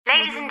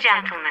Ladies and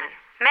gentlemen,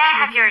 may I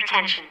have your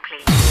attention,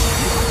 please?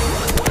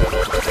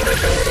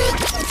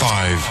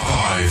 5,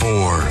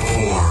 4,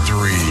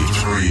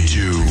 3,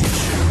 2,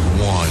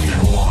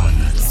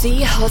 1.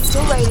 Z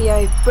Hostel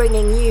Radio,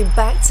 bringing you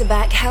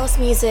back-to-back house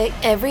music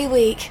every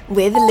week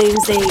with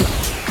Loomsy.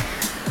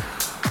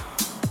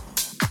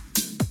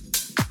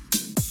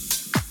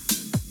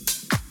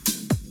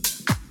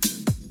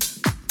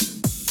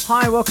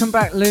 Hi, welcome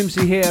back.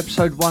 Loomsy here,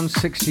 episode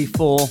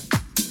 164.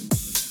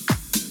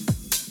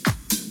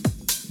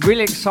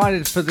 Really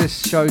excited for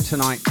this show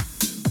tonight.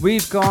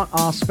 We've got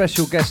our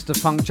special guest, the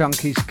Funk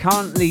Junkies,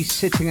 currently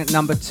sitting at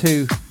number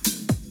 2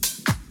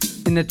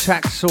 in the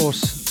Track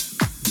Source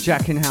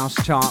Jack in House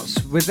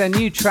charts with their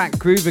new track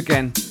Groove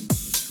Again,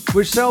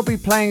 which they'll be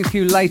playing for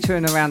you later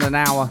in around an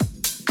hour.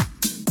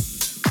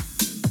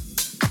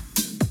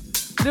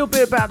 A little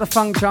bit about the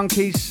Funk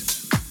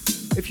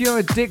Junkies. If you're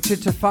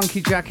addicted to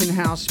funky Jack in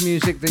House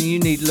music, then you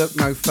need look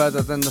no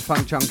further than the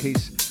Funk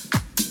Junkies.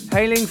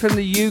 Hailing from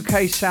the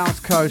UK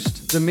South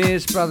Coast, the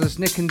Mears brothers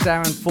Nick and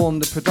Darren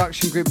formed the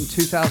production group in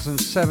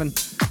 2007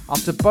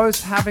 after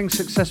both having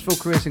successful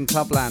careers in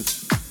Clubland.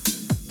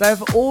 They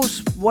have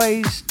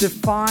always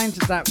defined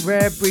that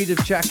rare breed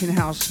of Jack in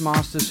House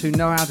masters who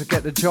know how to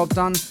get the job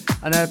done,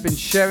 and have been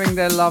sharing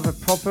their love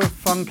of proper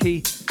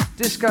funky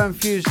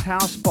disco-infused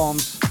house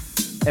bombs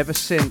ever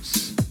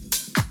since.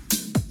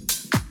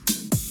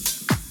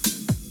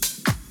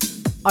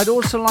 I'd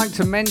also like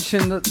to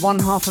mention that one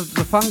half of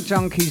the Funk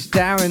Junkies,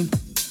 Darren,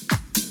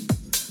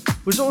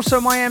 was also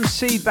my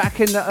MC back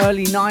in the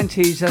early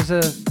 90s as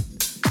a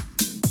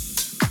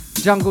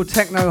jungle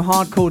techno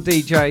hardcore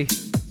DJ.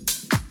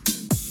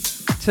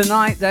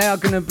 Tonight they are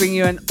going to bring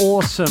you an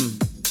awesome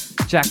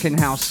Jack in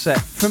House set.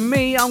 From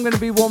me, I'm going to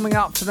be warming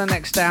up for the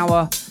next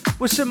hour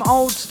with some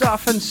old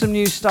stuff and some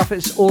new stuff.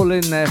 It's all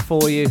in there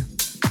for you.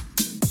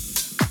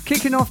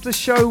 Kicking off the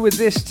show with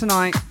this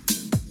tonight.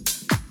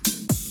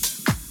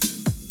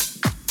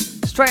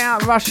 Straight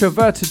out of Russia,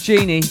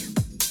 Vertigini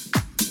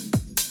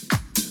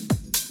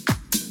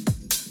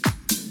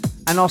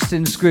and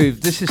Austin's Groove.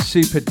 This is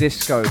Super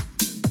Disco.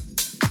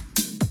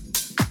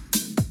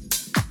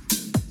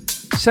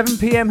 7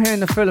 p.m. here in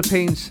the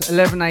Philippines,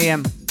 11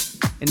 a.m.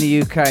 in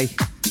the UK.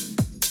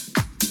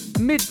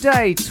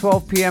 Midday,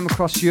 12 p.m.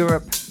 across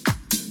Europe.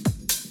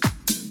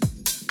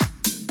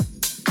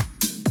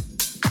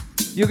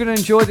 You're going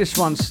to enjoy this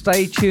one.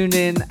 Stay tuned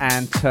in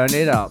and turn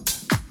it up.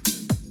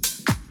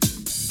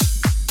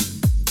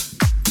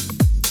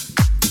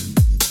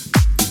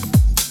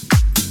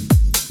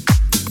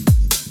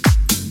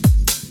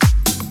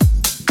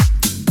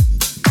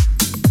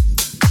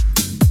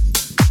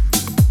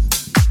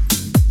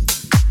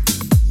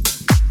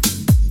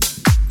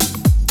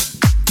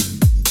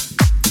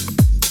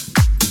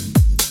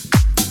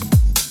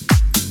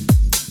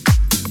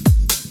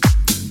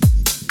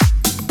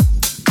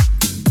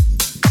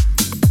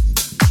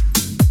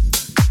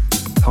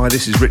 Hi,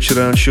 this is Richard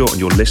Earnshaw and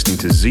you're listening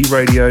to Z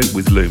Radio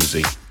with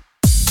Loomsy.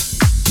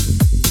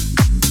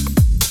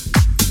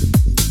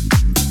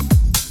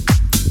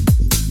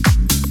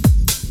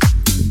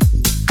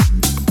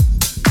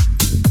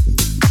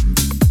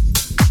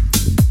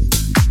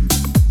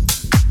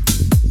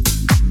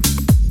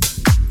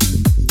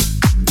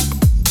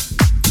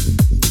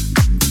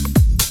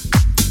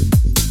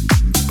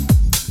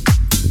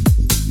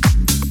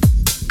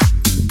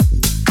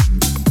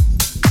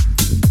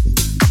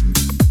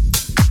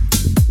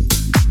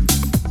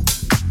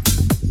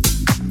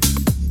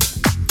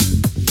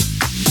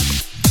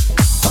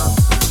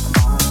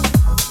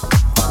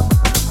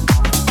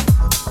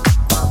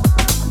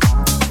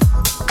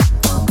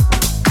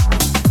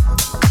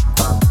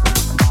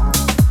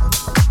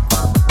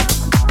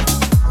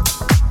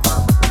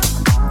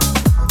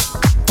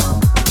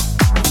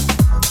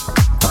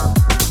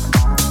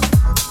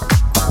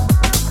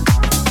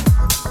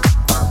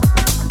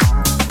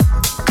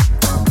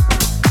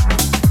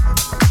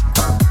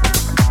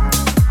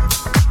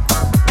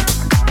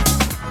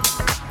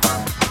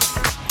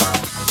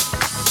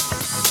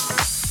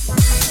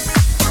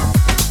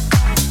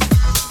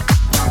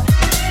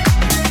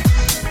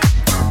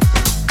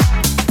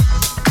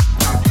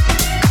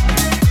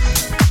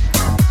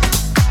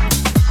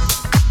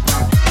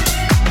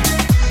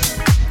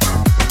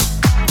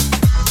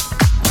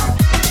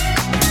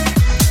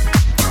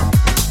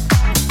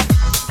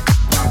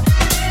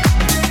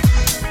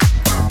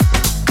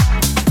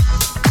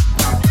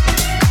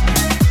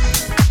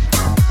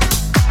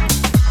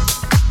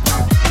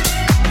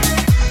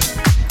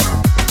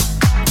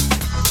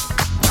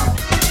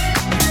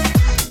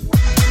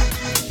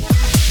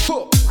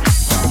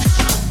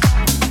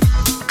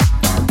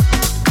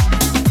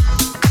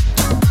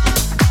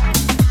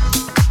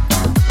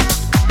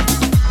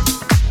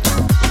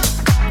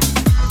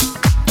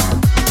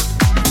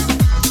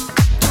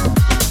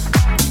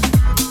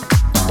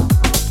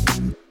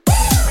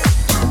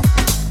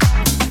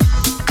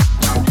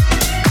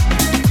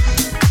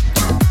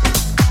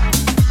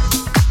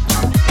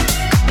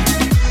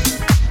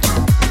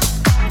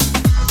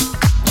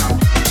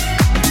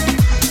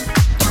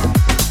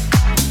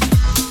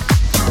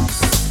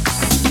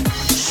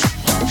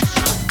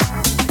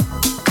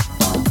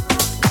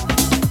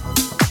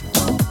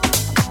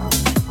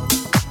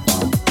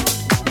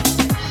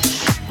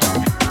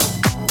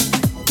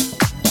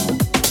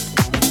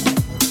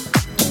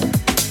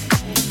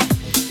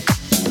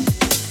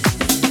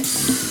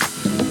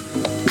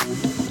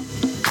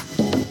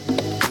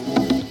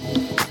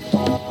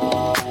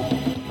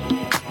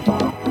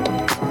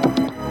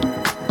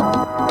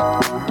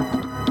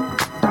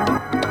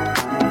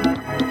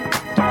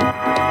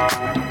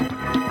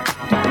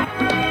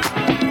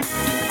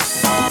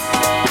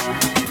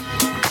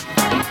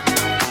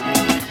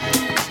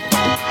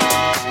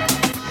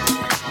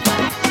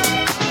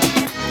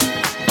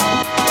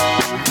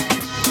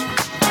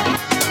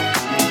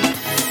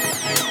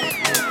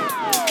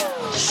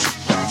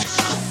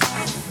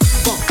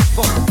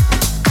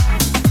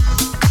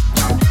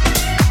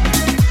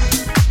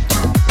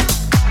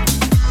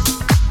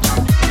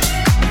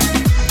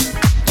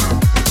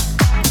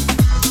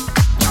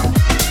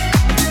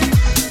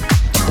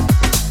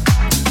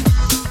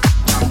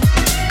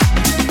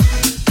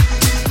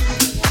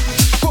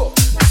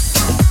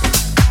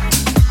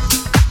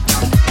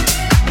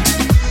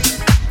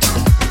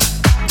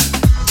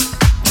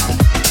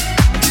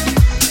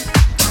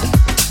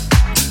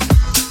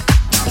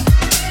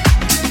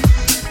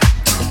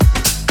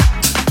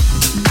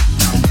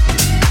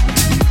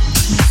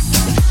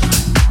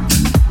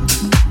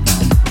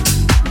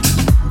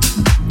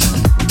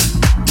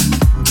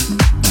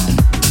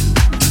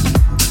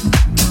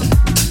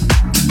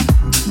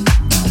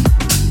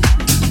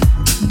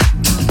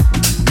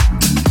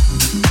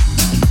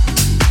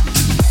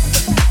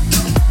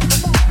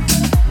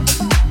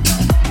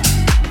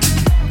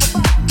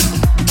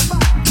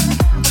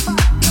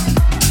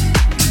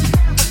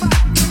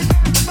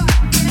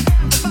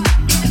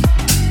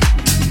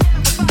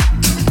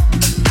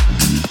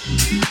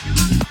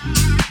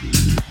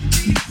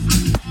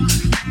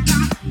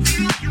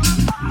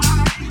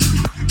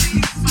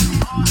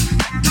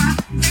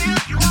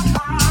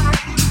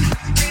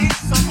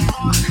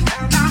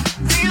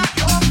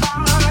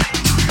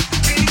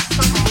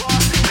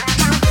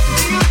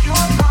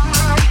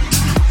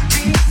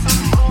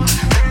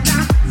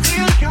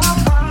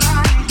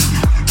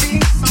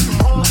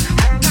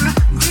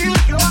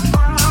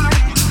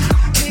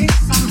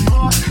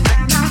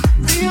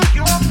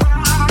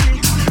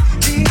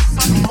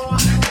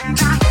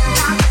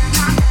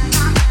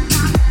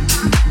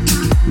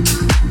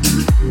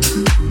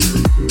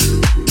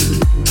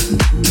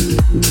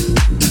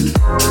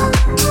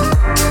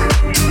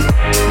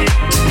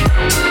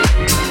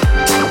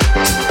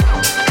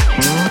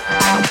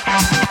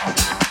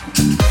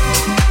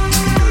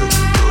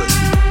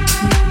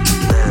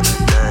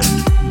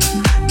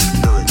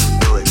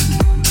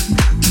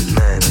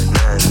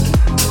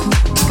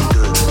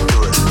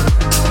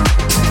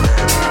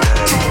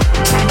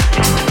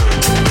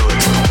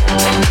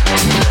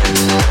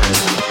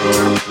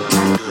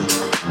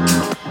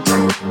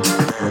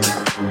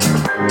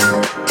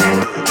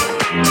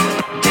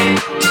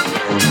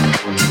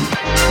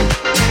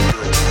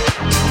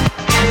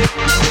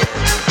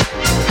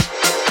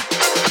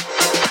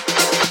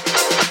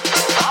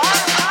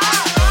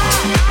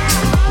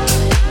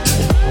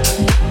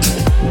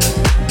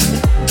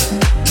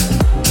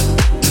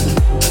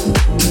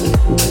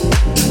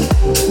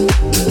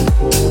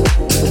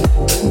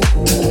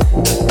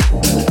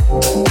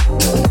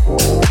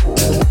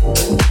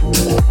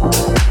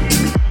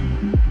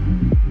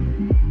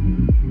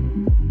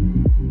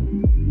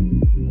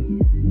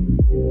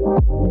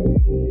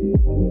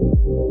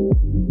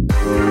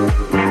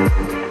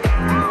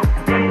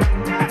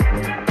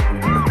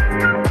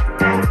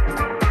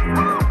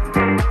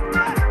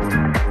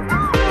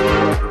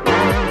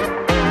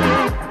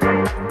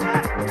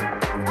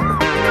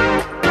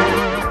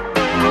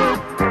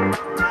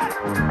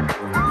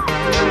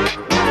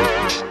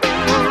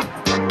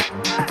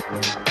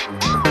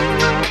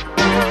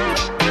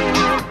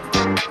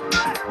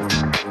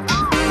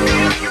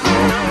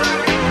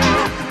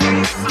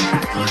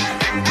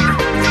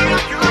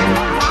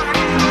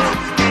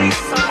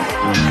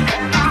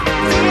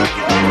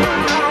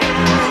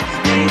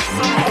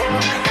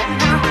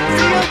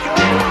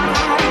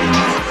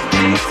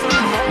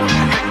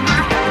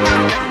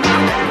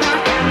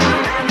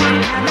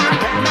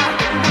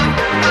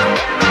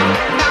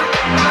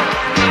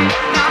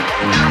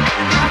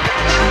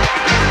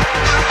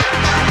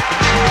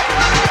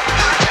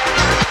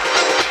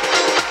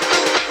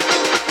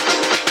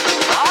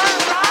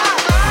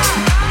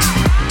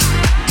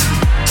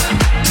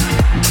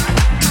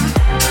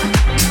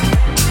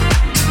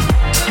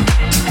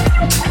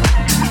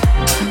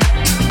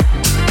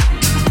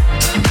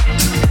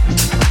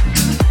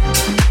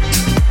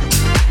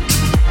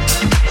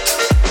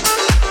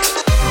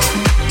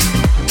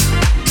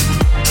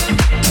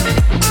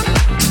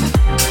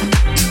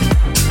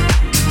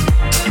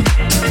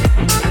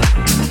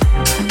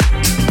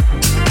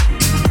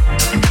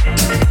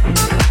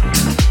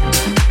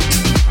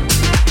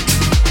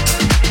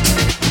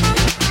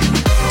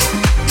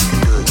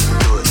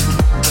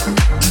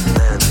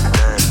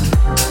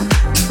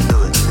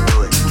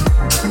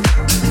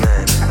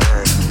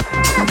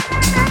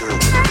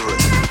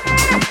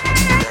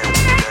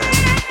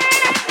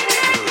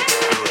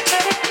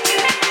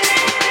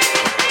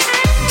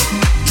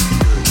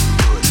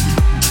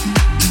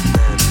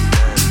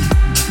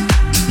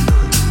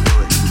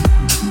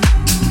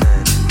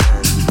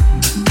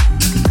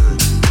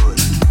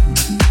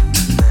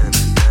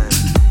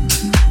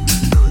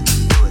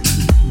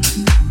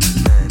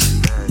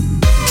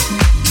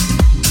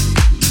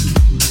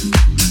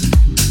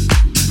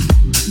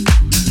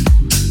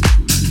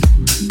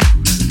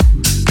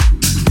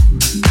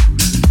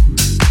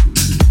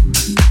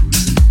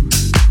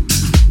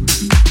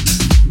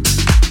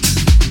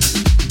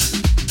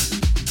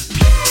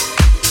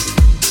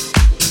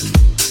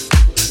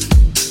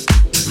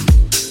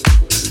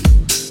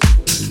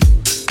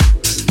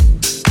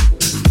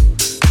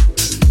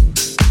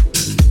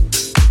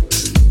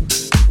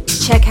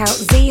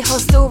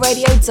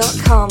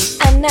 zhostelradio.com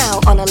and now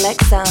on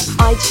Alexa,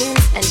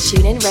 iTunes and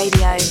TuneIn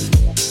Radio.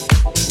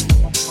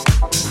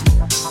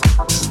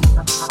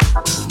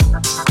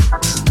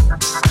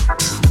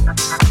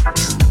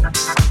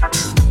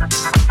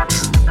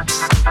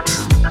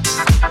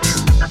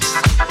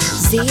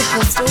 Z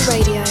Hostel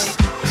Radio.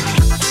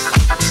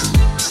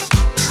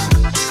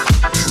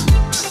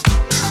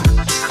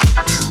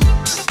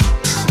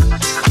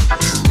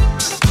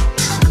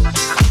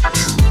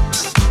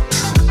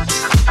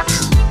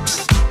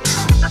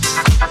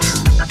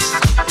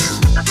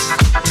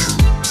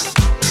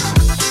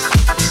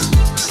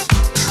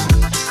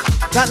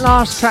 That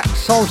last track,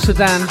 Soul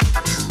Sedan,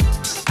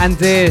 and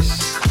this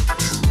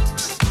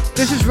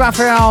is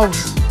Raphael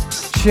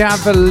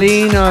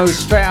Ciavellino,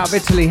 straight out of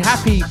Italy.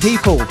 Happy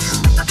People.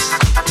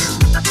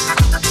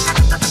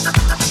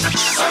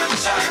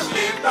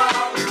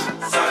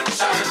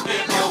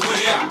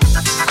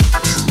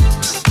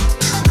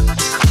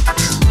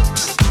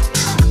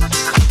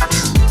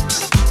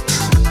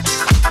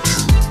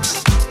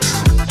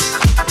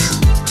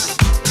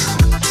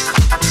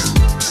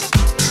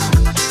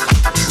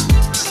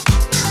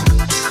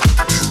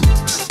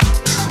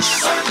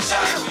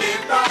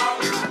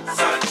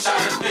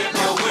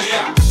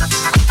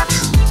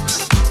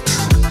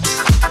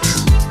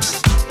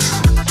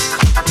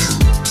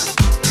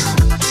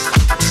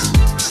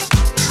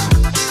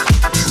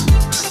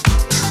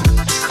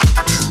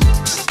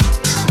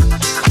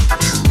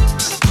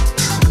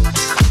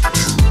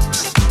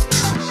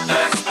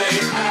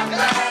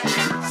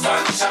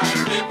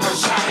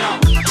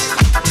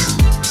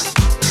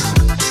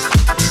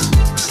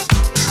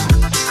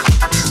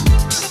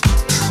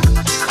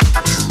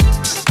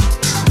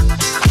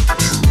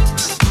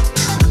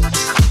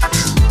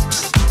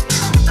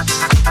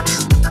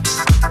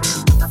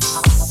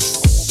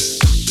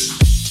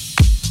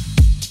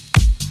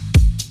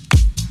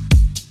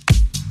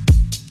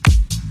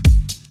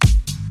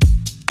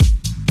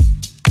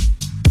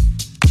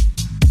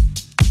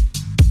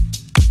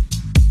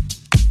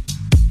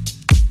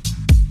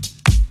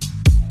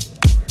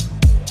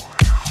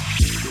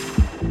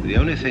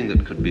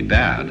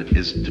 Bad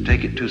is to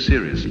take it too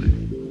seriously.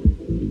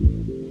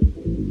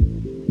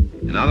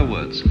 In other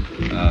words,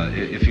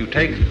 if you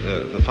take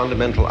the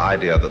fundamental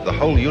idea that the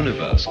whole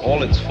universe,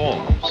 all its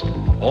forms,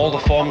 all the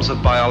forms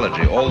of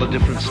biology, all the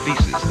different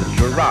species, the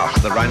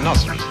giraffes, the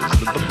rhinoceroses,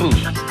 the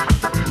baboons,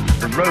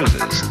 the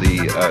roses,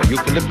 the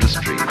eucalyptus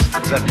trees,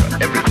 etc.,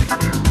 everything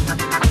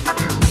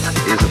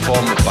is a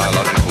form of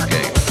biological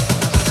game.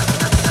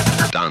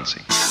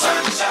 Dancing.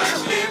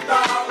 Sunshine, live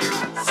now,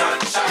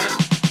 sunshine.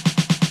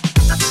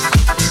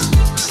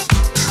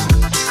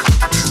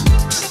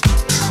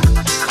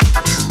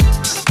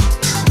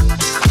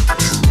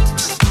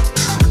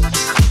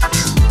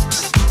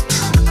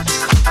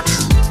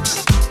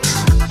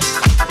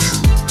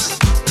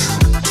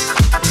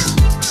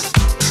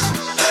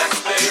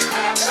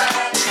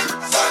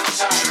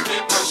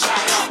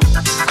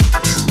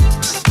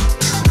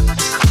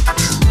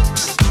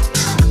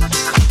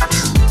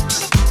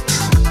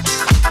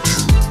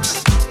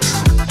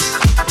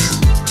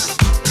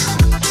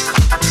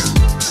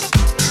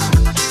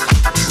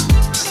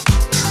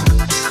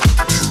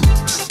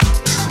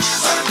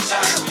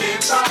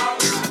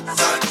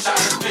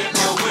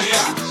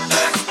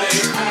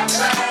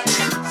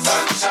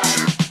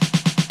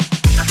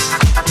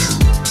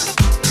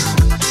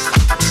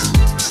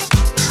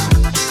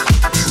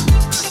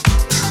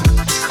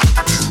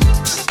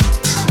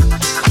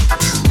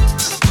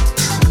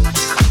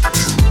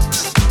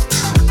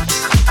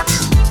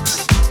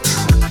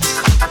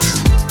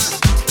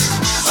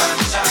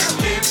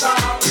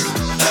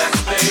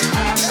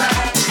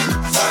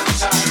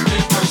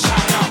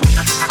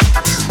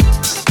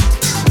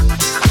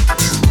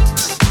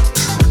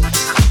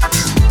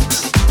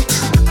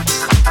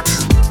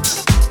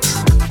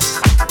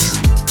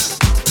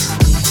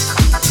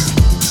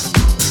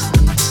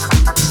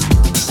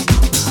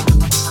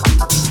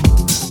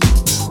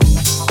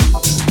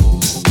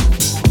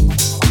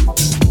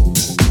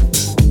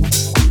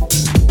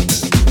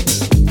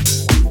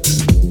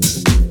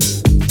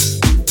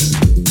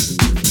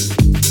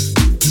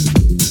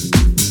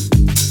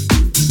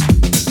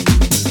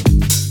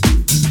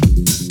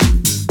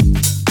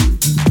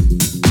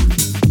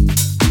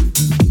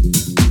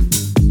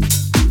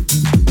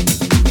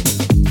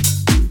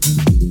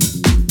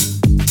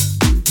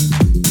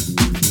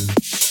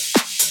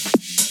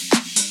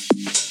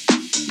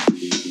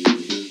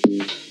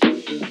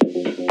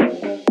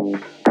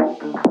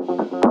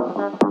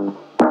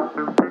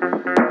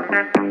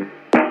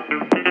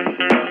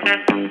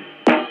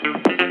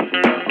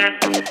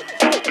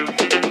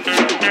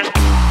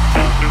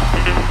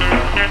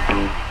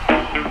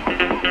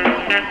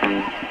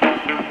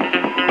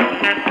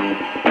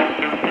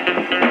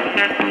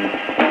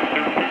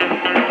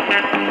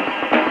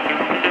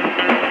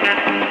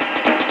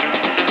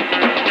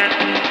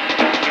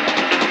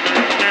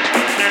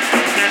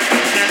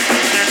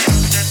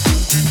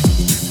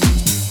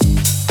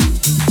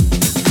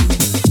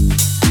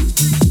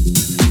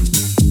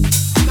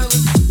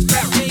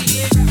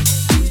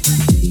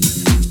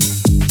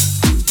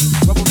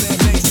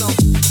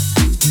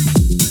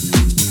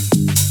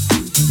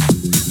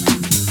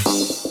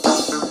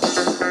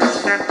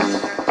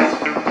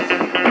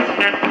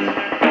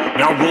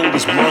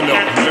 Let's run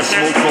up, let's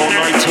smoke all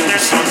night till the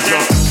sun's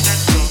up.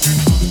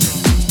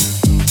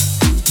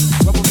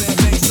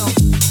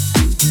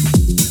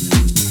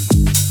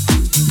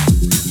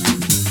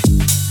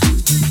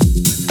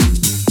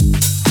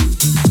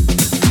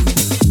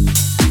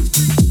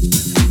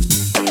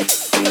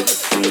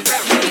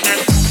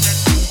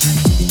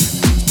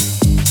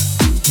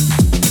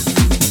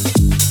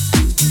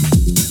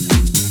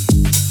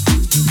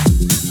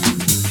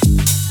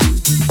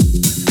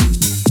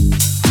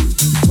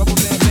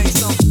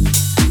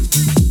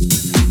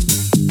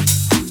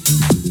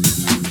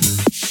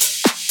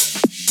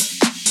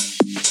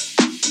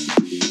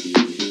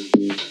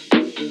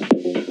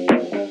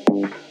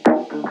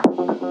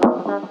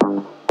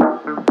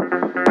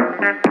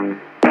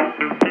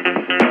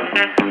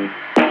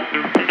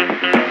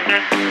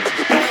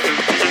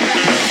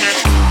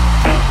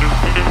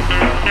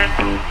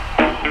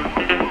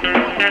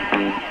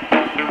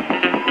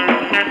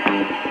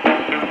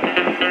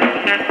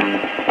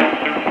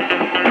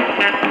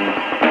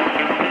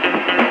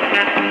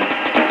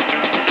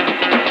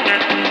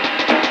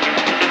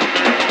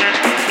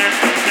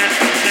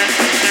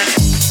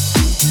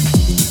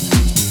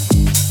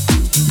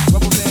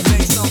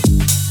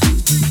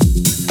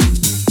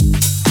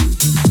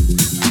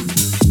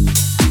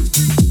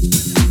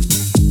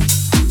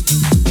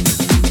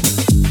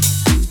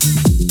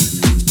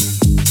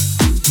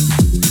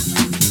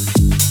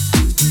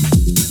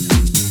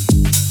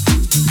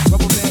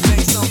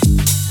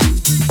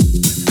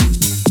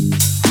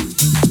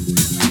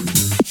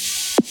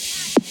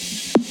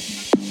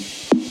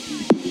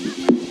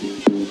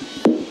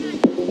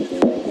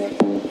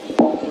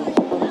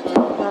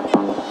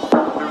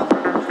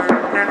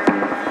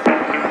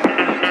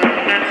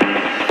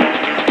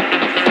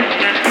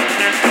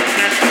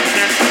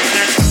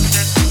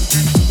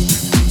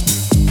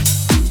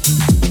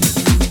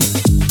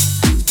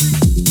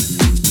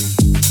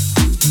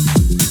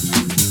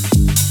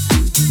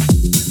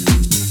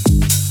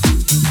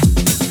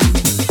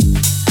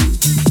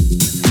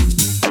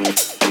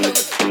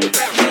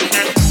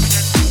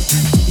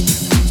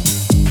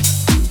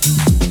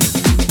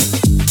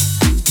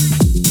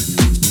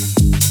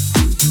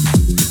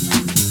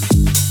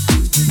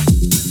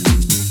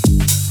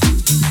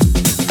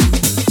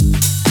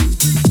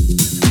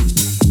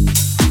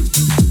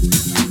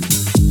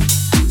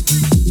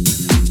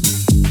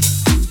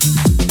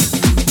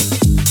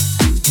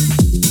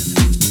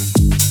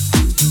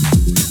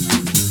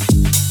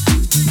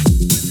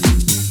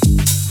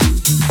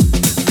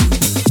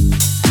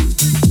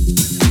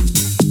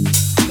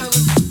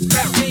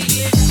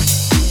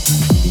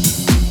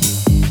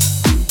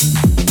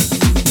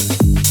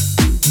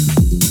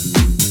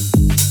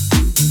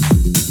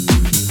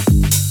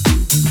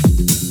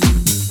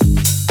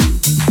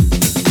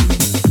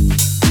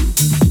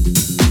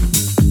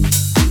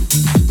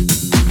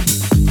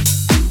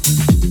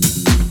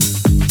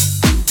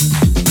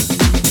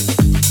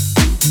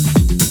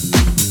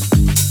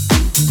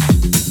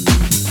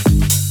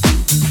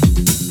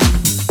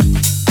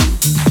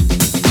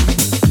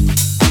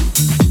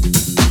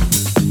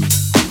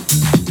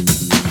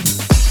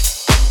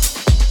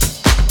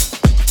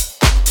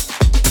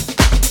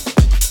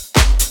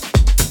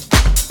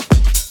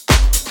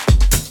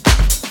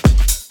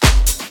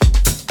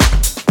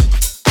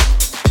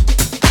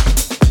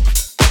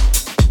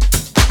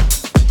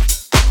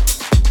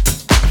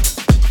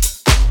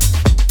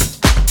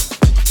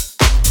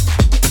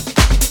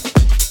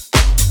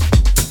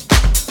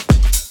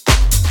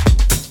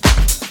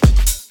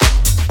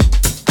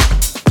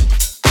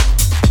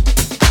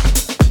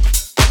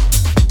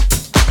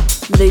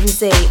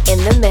 Lindsay in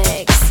the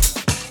mix.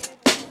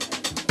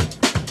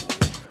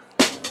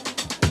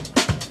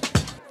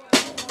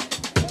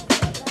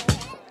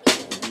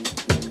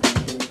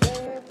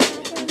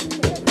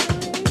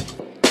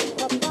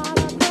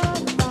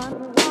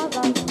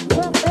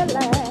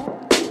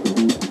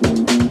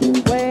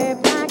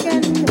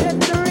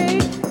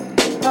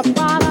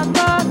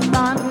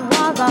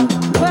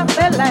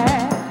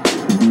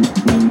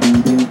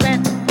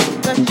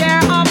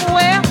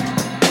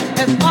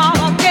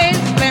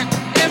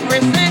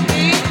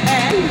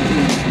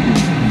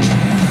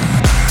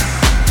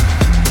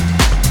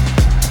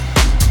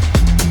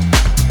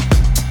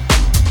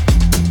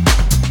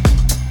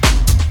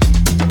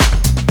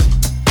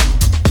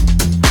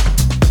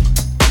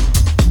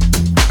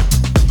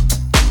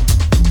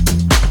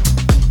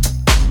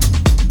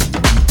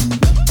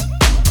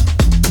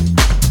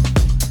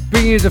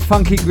 You the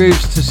funky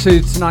grooves to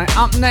soothe tonight.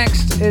 Up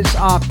next is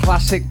our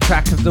classic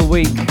track of the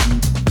week.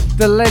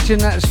 The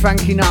legend that's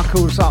Frankie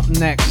Knuckles up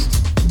next.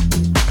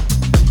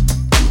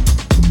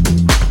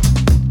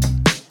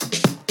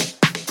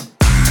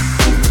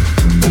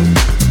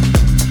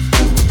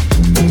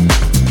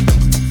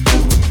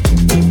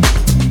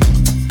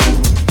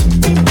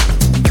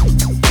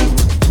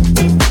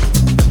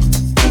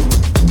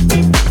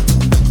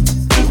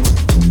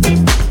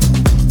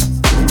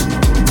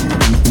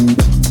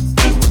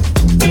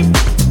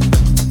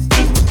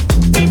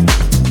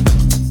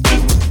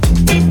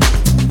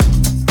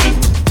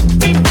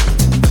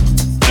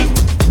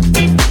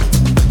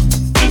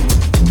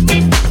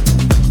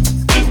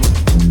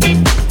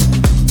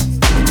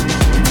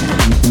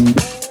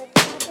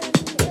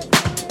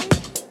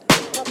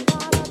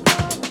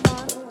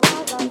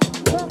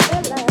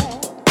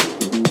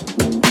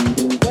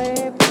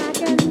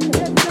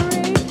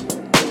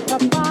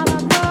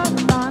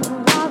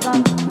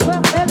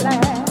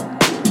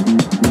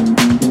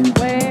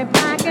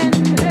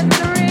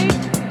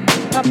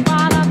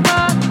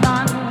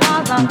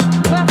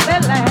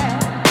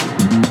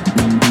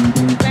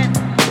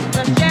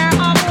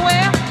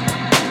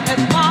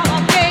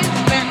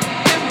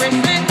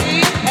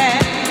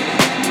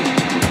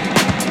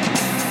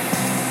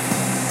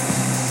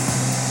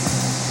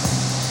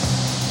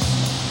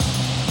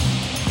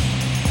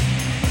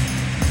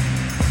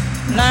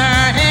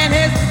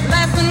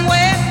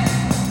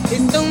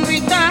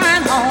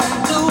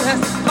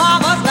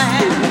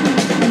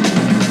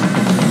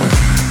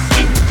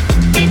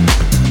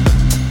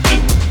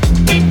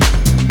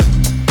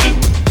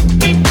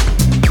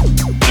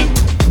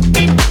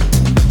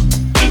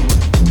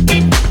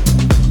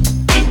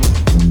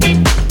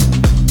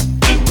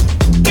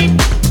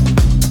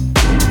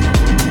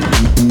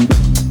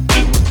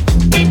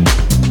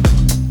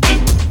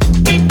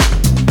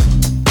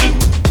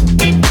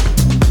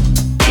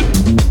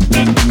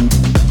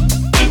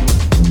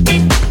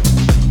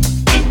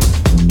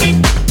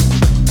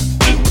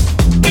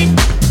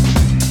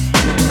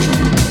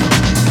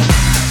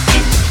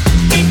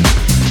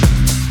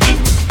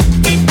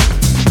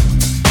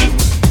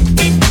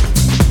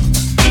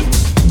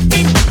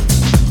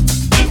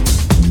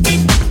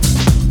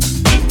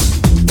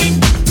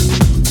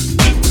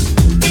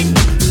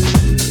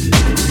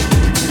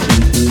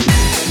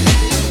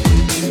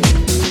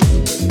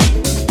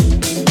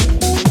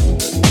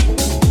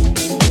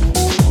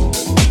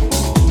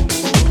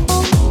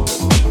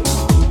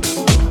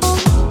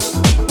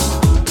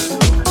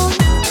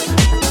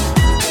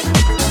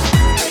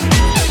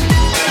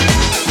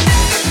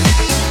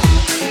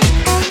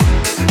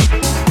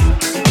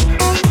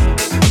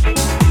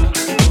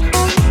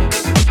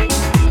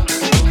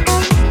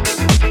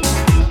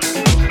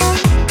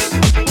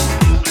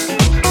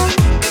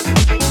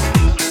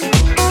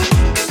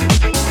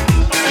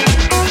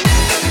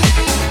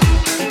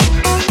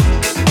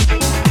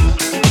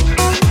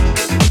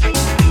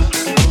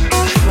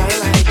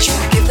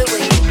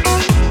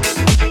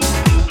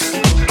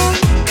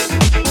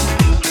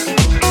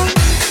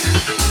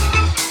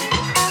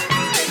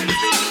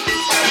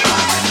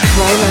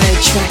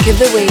 Track of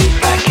the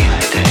week. Back in the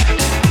day.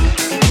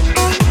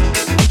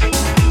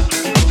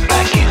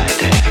 Back in the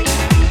day.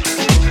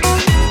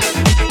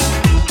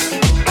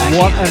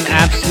 What an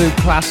absolute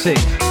classic.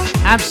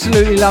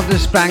 Absolutely love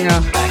this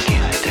banger.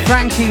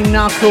 Frankie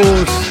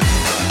Knuckles,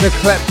 the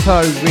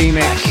Klepto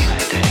remix.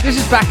 This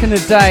is Back in the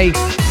Day,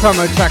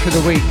 promo track of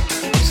the week.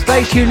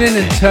 Stay tuned in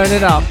and turn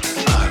it up.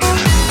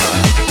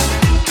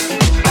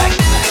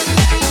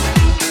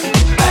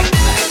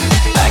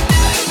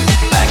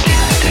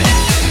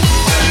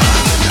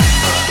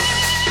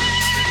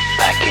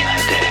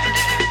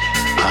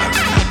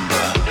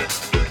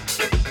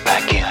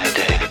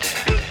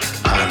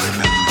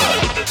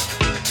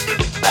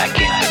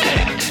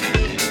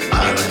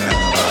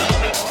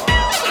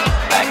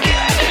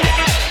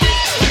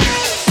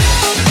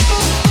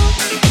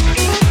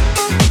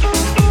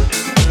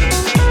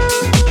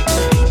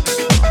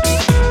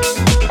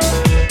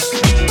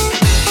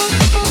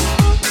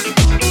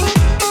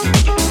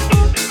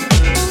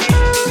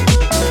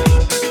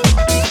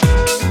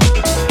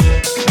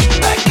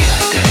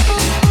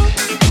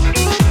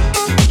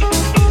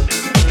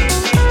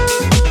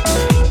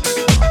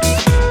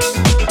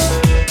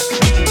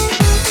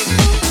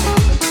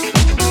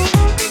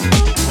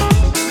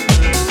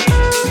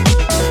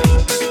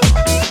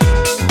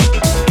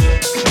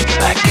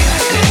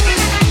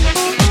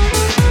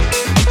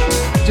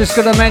 Just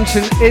gonna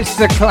mention, it's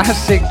the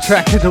classic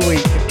track of the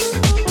week.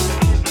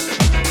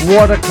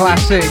 What a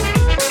classic.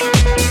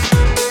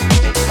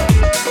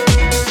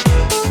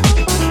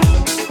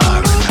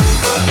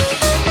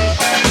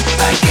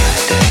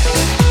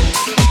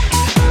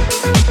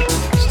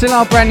 Still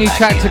our brand new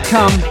track to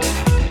come.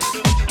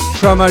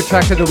 Promo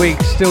track of the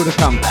week, still to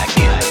come.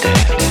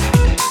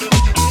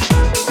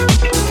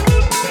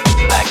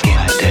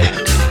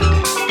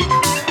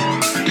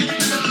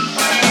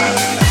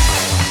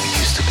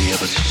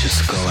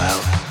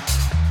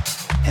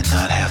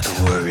 Not have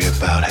to worry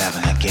about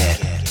having a get.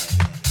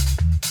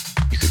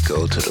 You could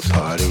go to the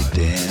party,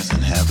 dance,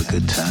 and have a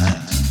good time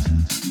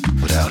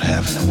without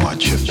having to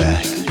watch your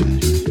back.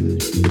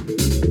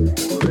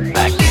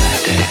 Back in the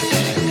day,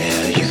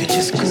 yeah, you could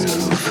just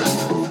groove.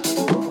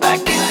 Back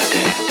in the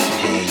day,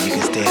 hey, you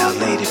can stay out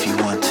late if you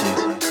want to.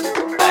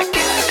 Back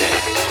in the day,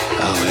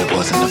 oh, it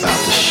wasn't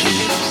about the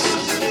shoes.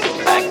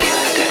 Back in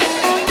the day,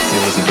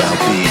 it was about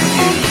being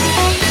you.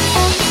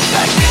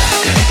 Back in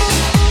the day.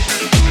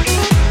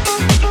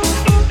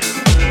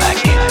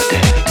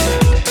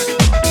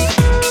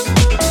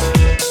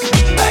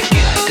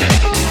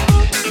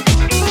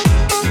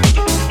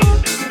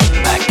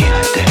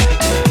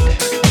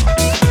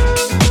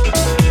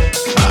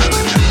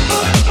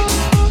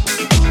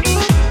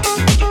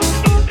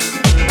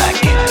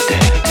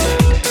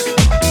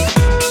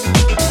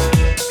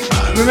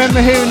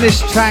 Remember hearing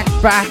this track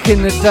back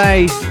in the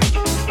day.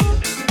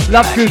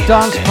 Love Groove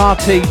Dance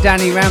Party,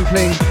 Danny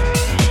Rampling.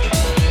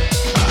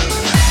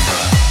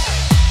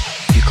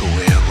 You could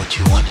wear what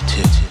you wanted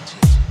to.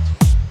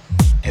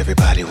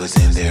 Everybody was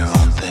in their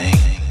own thing.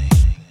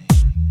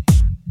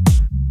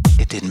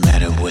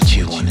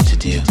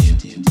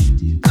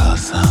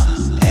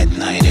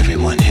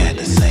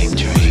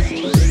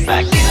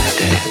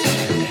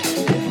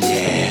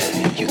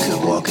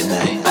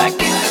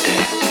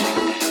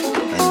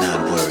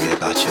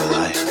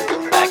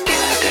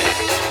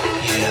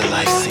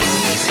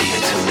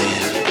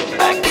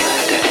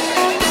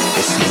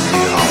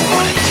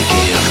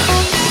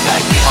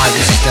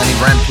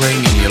 Rampling,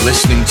 and you're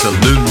listening to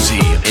Loomsy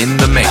in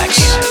the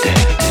mix.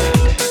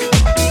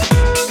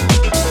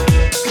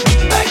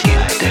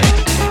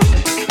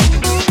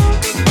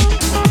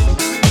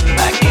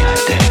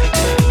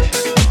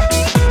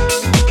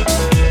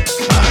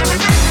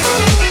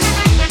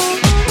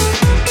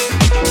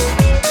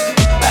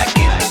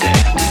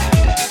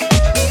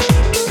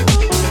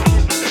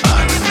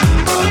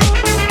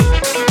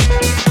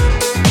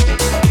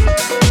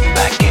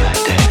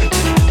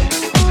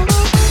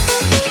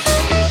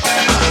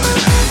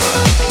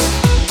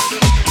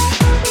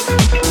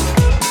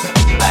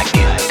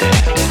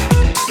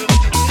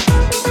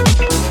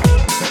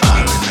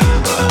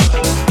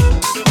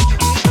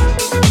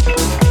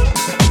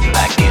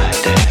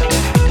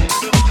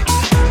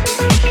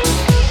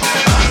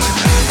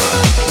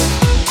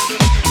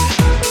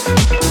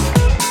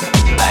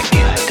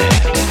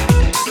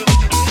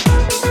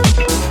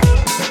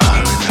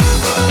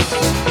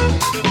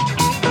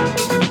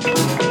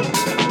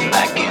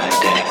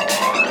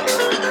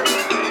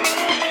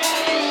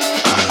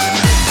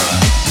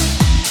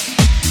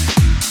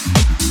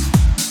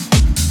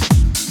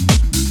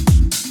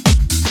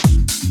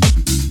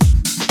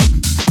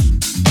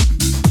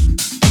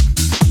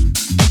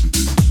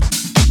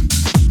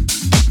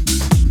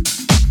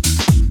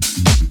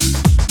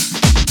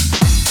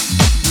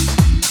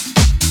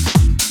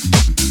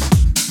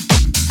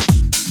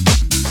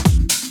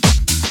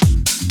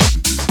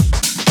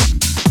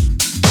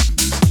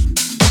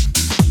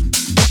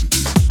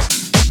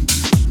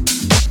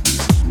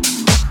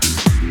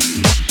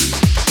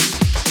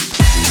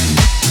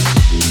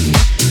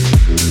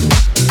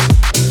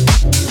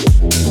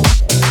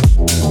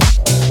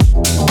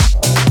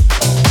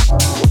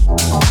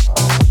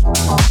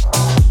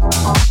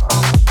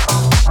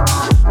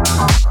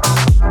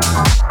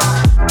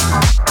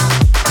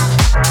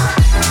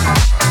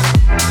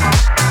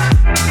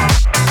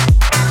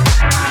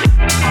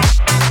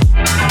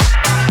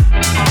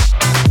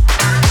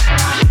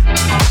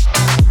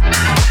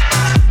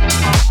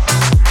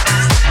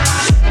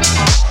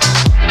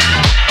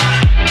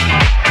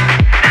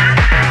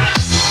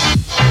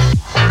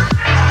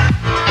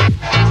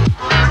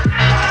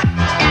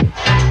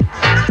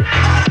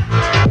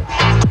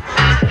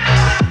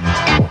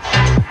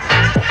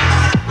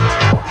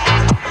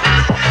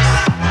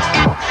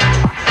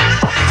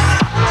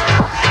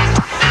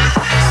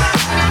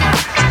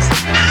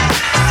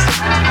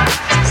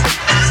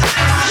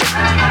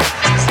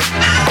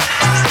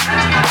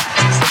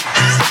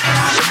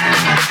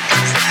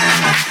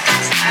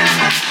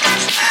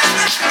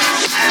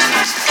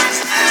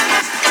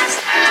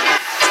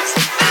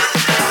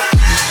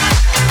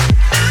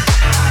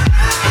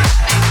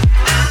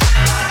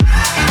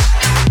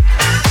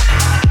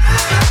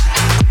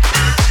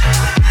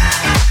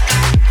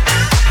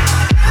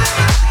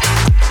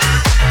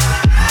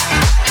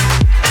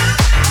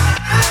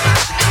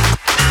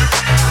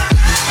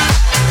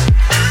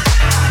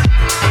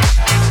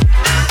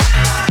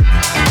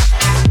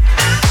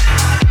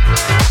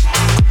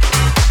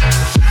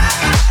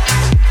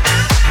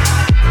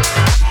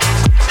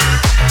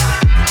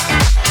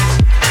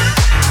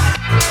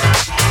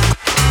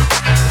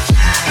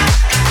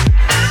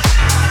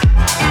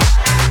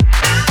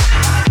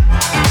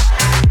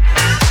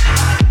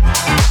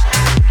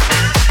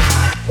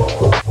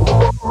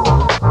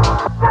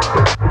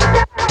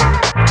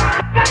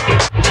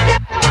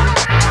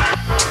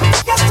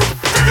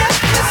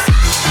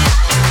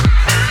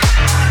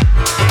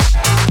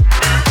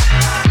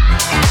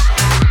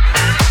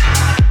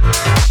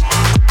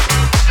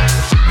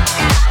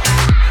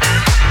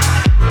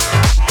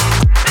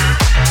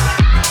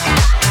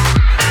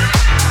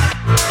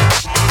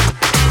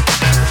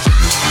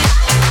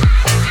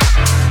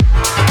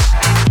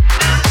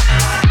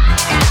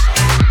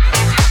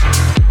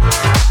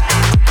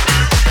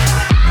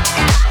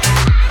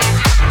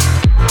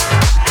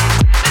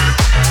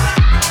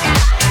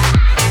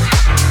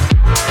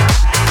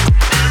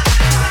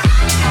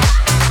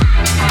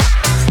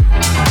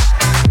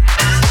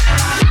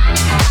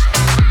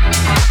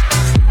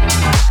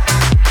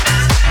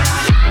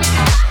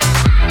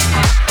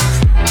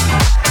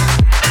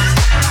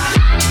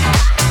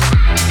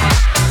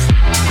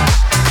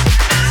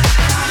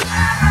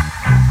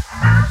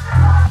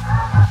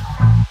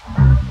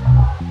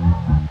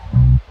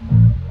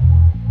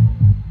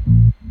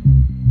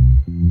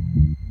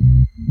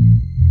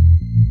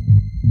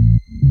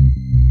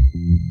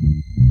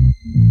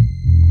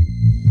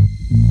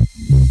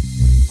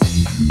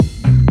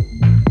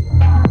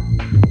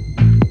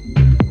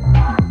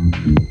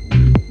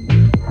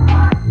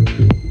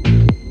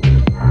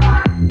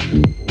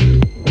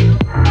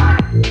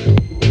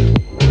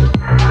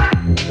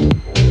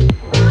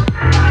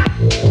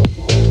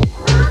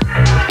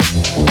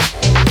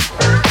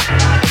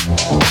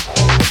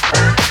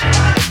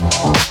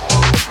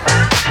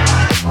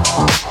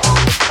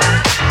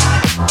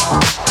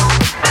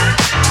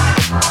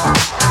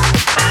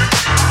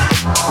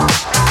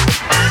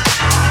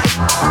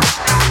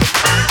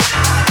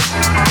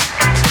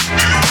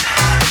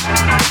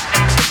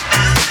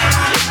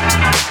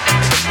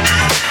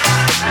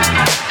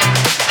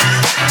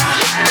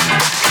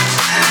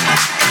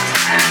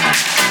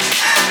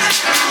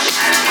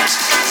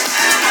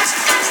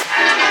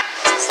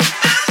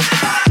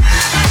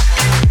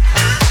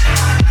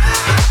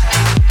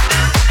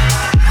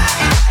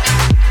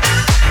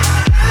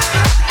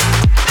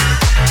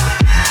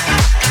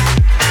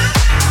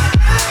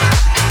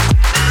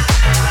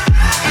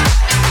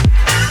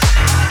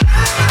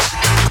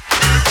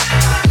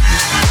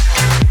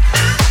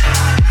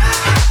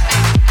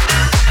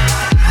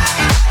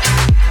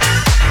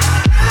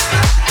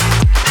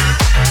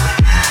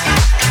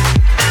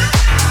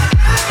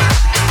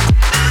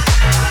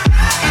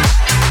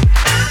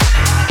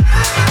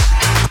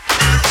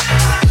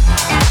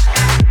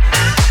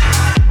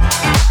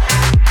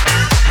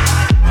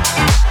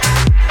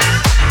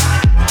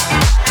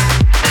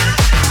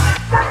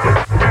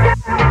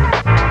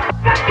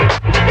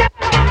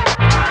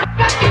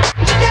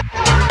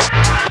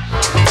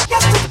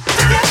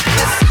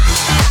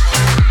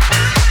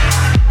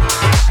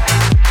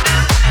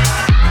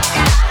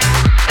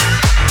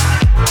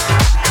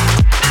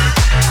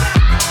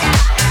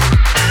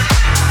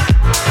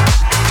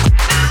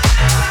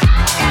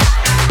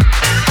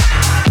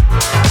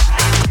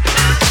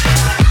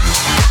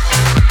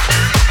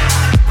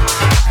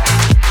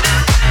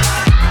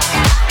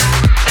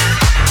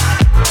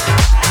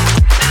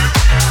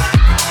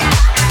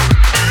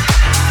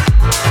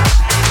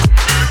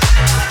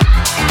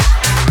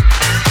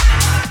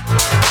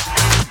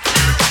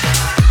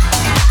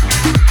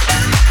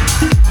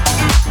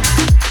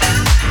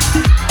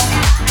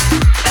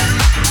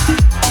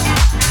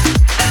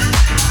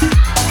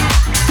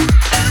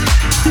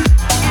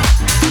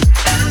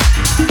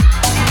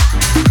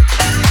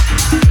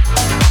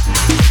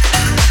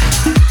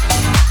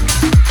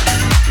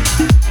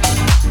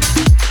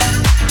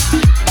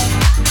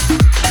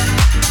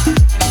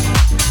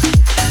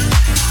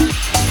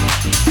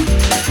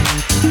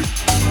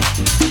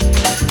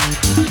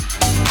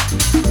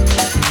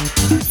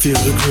 Feel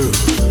the groove.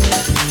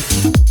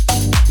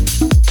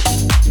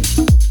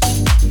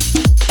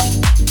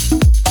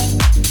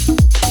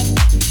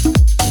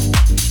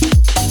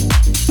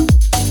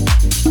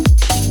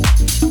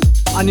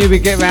 I knew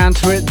we'd get round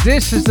to it.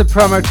 This is the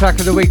promo track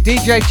of the week.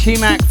 DJ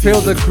Chimac, Feel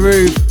the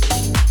Groove.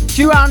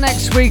 Due out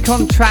next week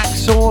on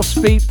Tracksource,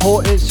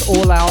 Beatport, it's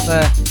all out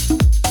there.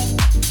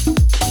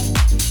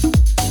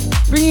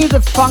 Bring you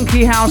the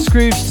funky house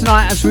grooves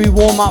tonight as we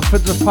warm up for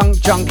the Funk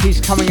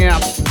Junkies coming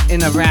up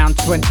in around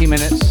 20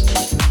 minutes.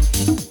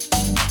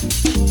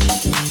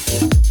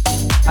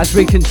 As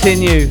we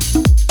continue.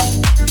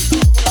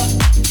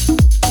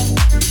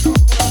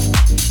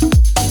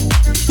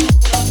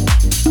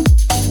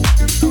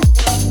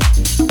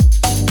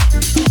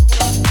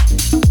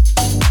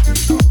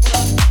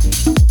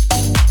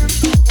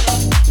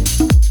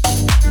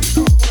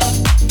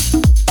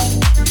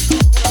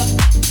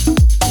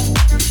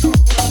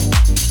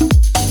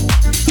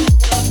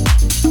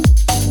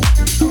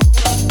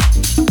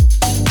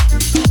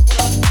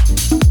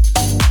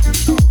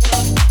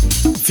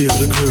 Feel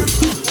the groove.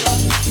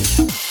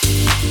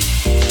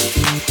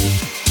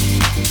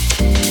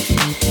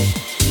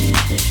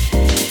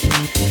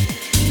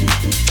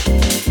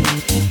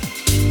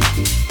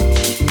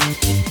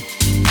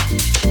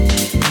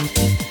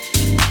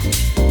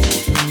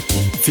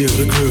 Feel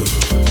the groove.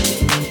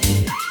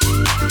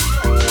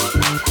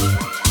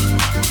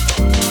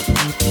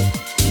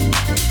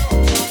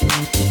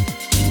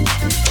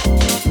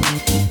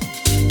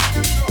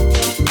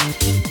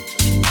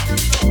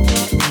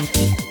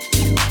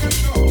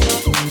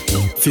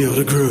 Feel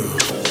the groove.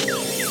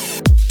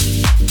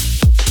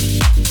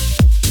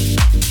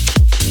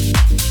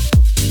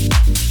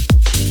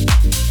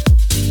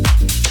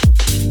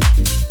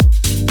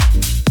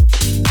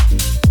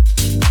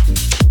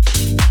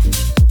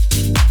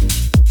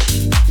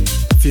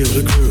 Feel the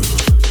groove.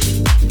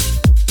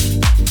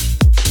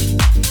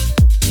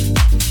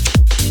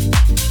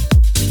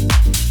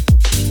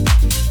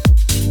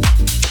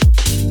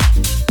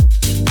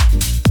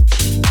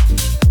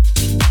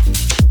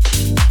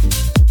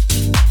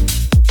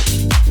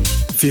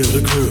 Feel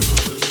the groove.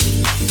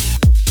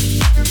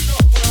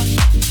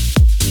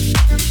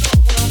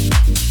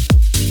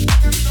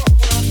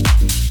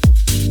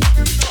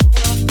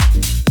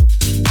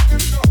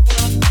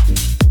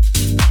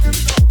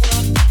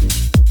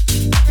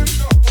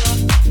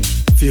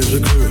 Feel the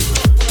groove.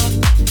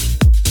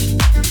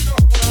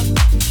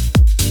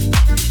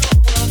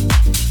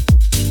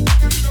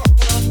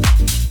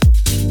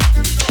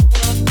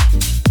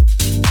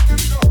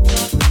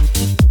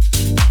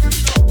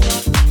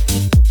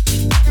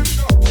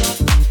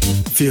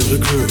 Feel the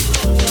groove.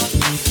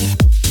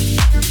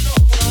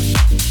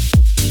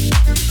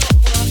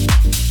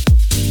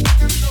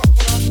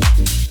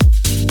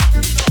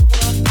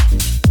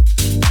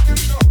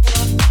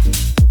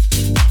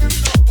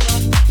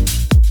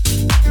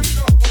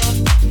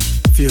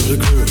 Feel the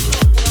groove.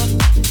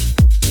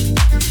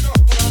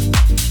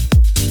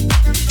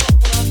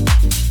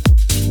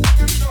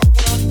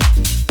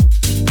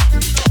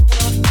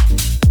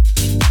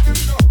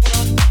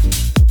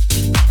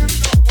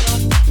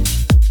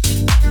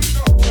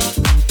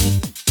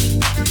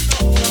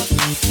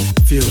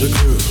 Feel the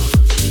groove.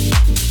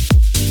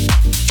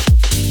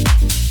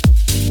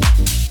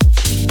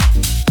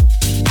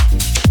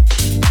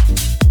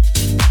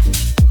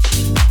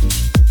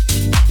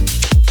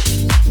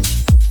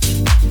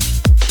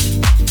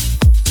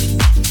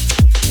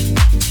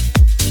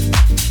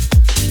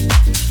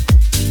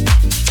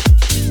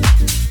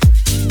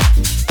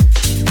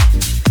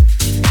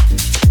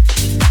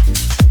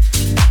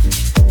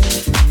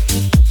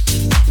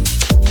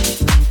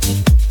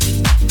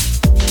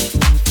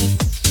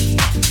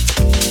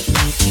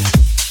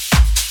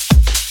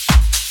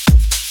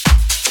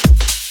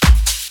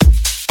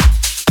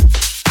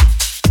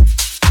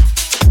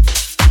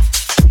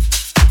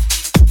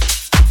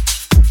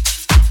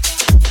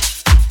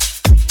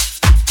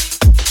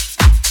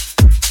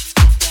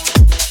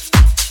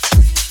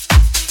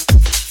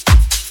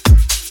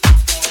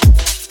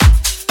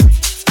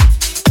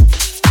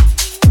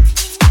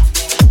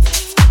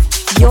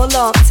 You're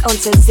locked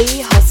onto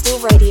Z Hostel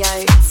Radio.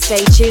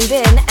 Stay tuned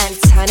in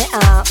and turn it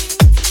up.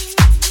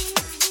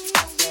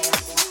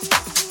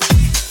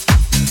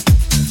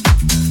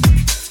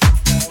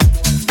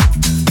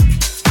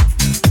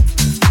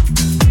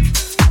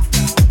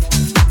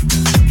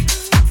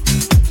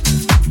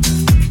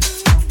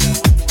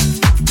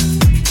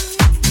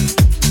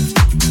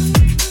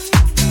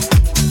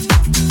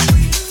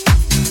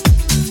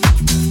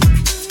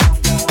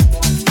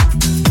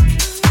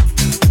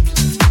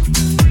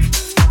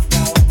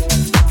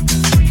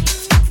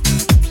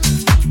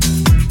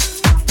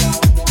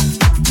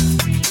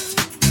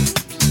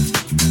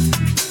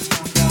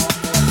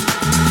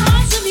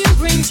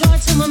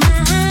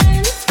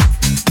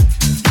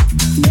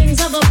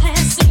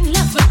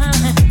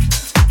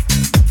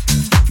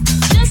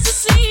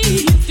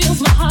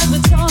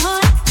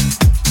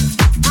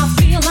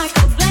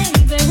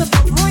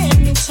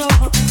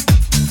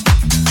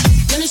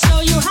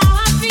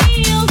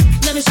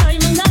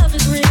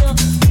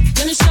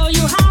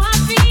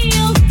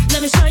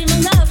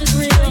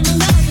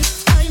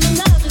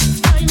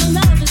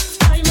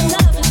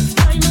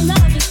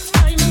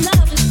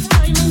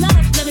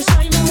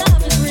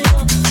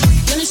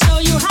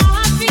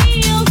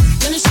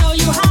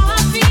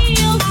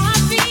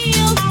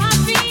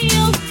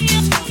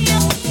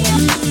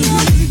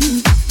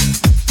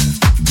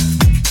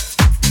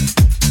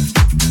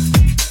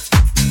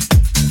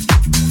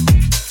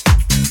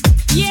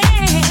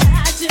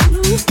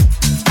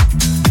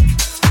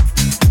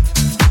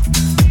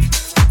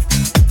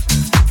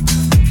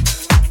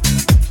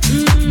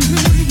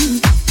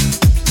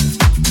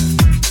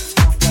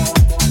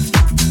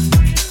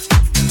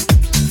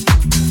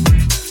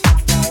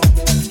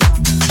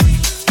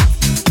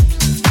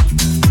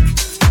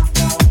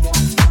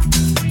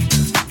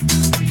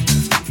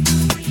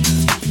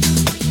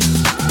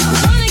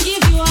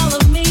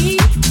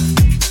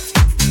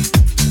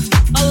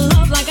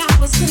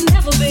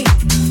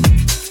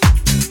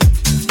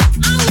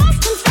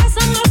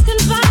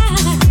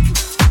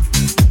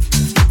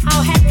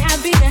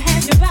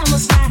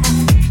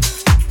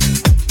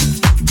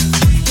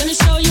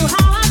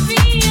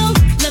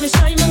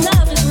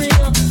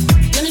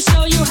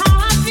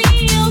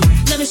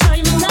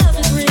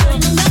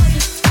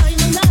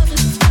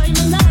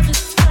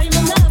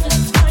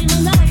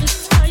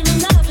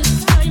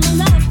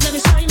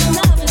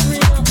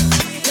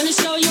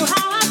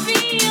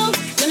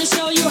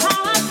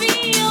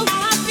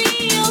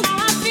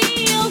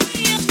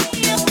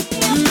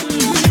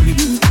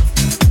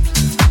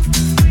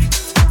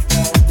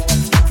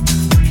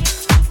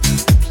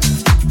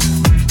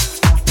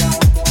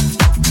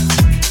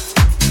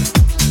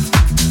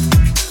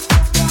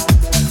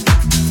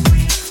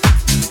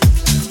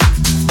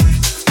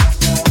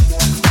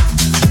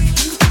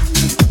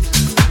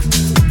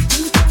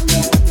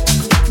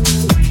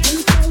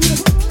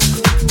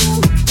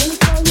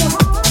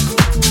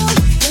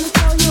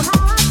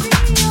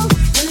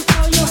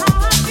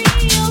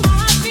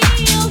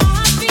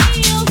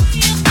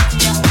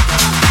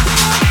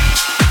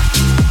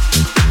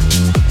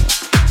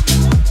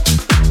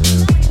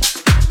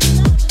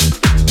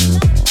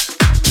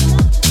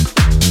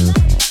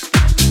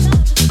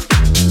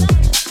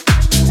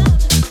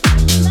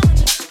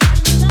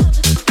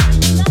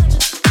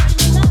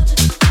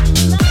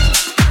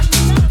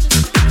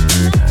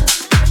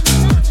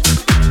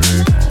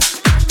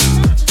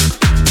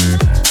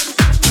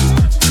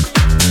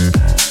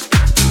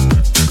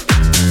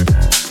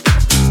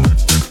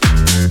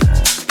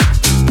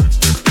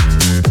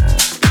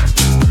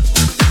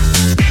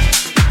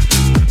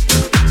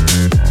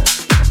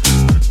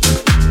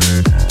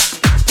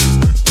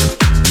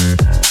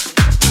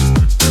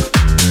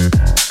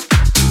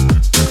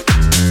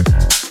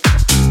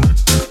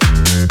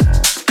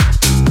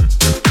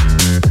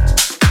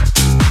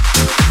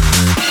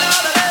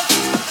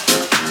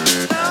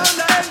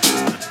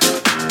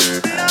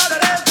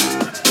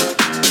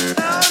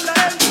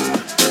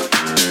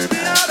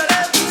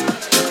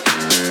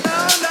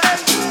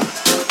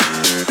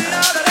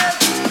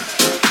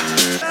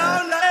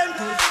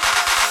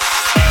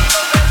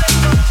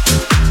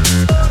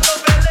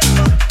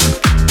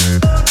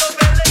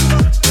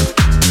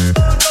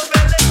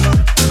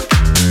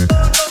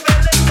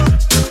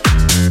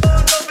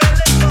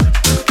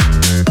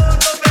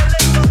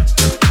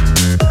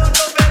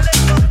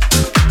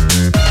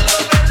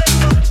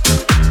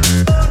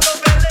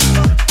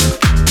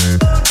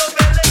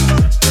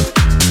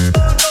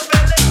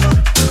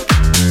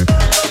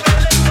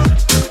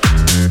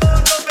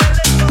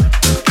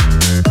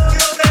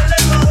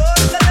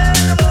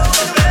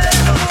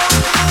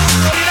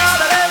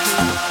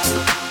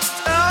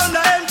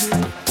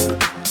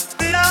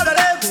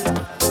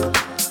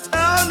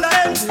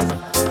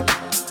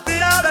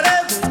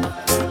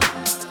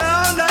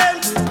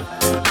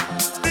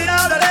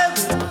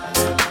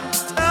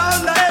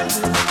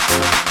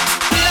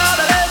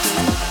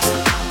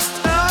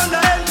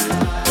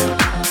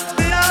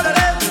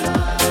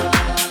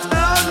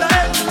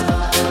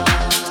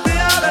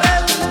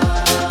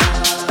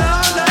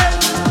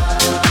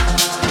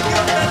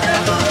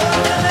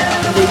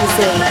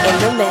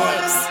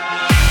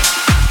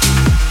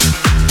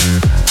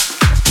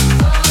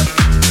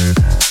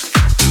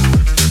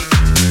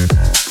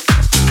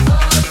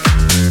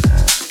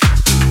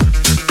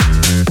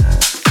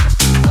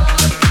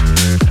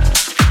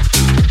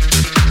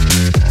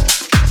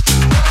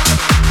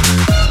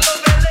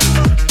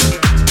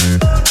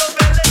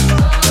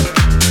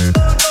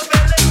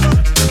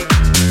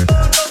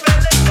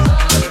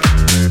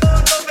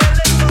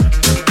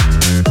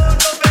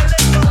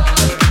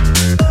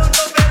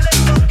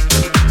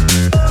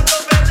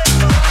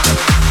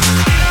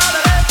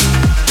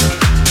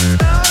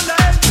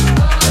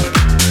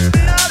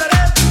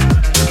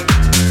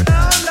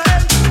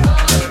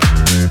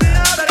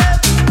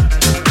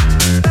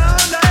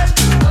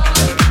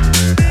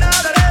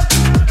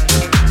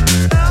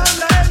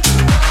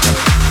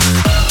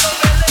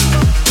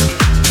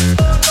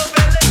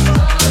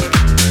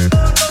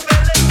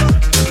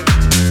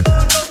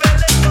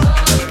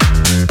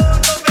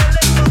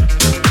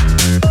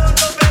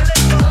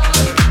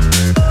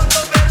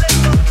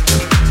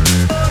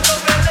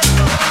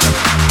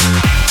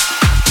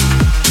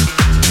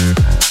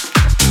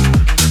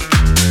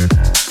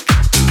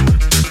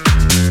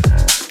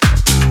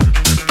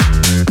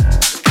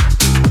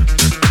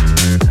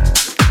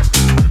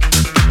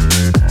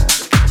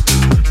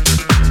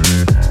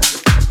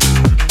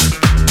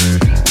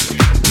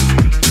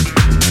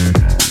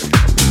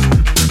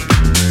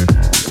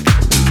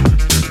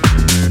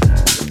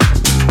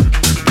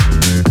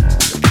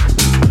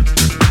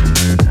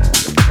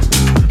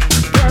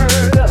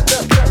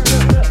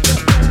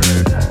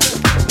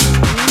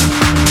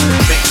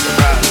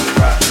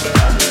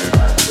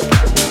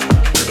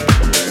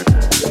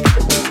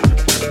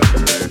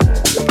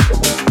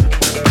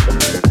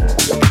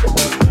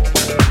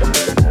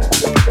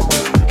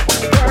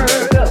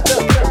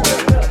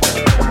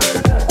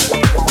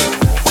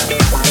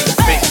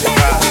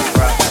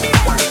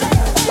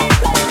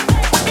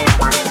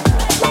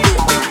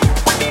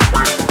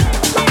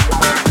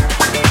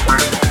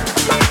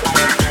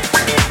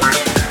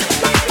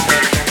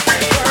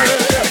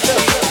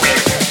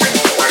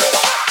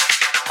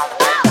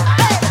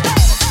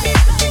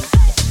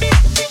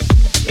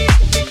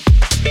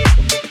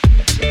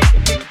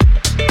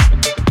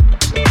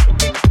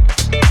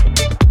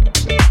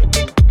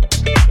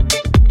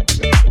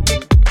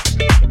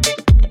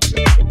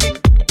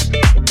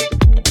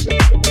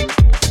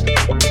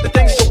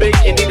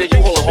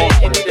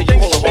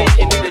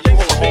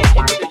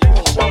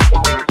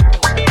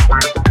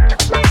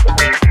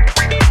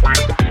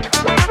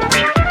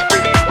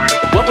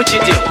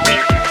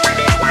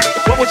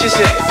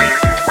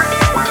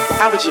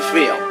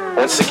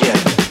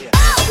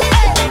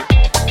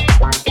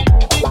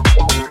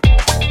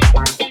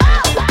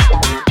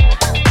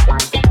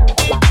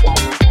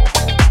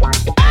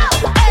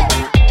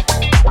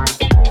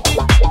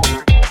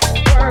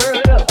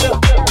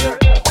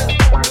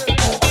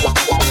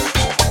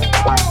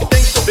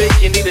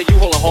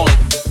 hollaholic.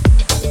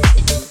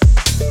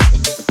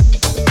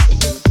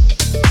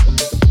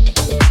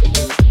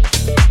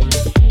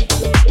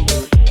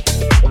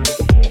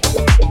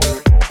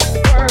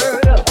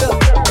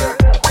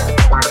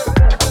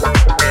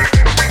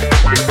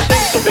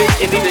 Things so big,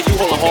 you need a you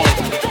hollaholic.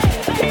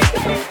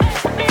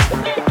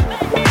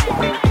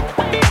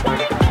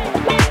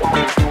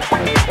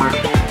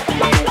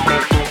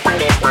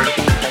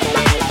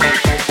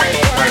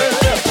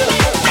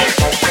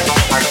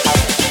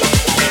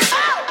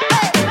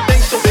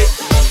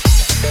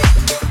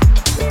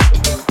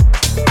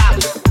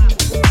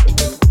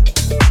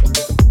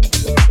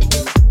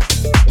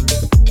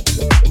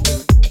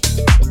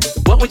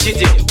 What would you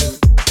do?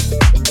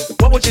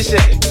 What would you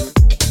say?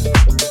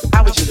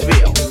 How would you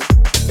feel?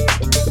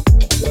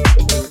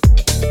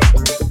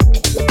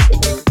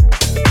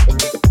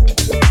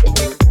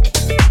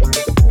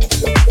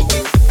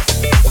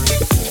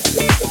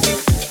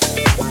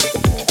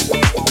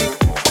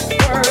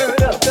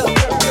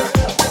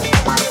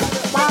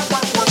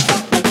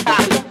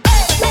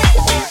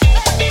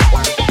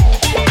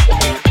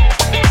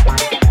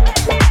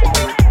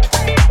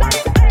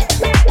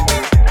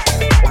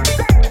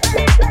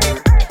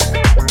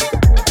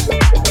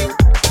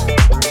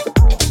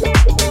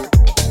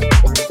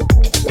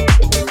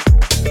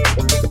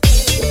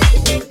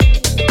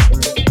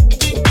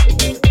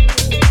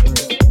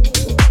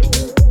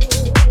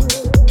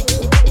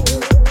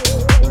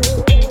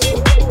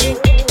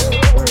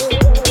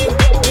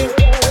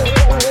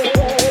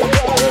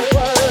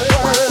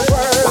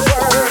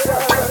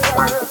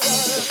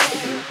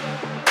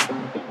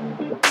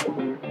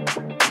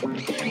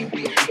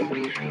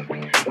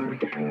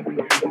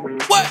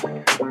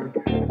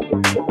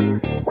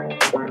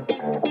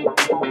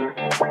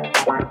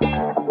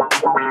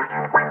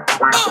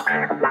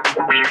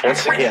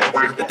 Once again,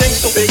 the thing's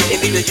so big, you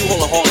need a you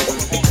hollaholic.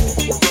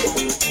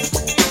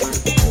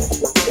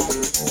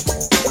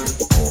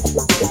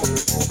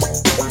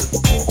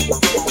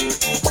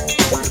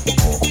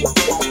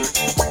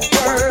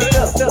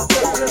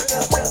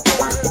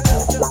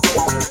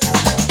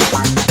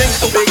 Things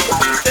so big,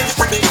 things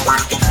so big.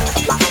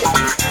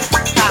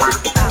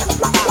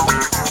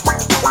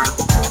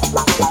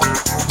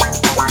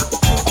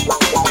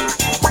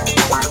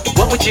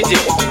 What would you do?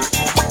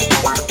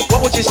 What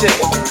would you say?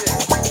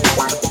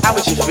 How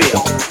would you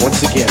feel?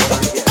 Once again.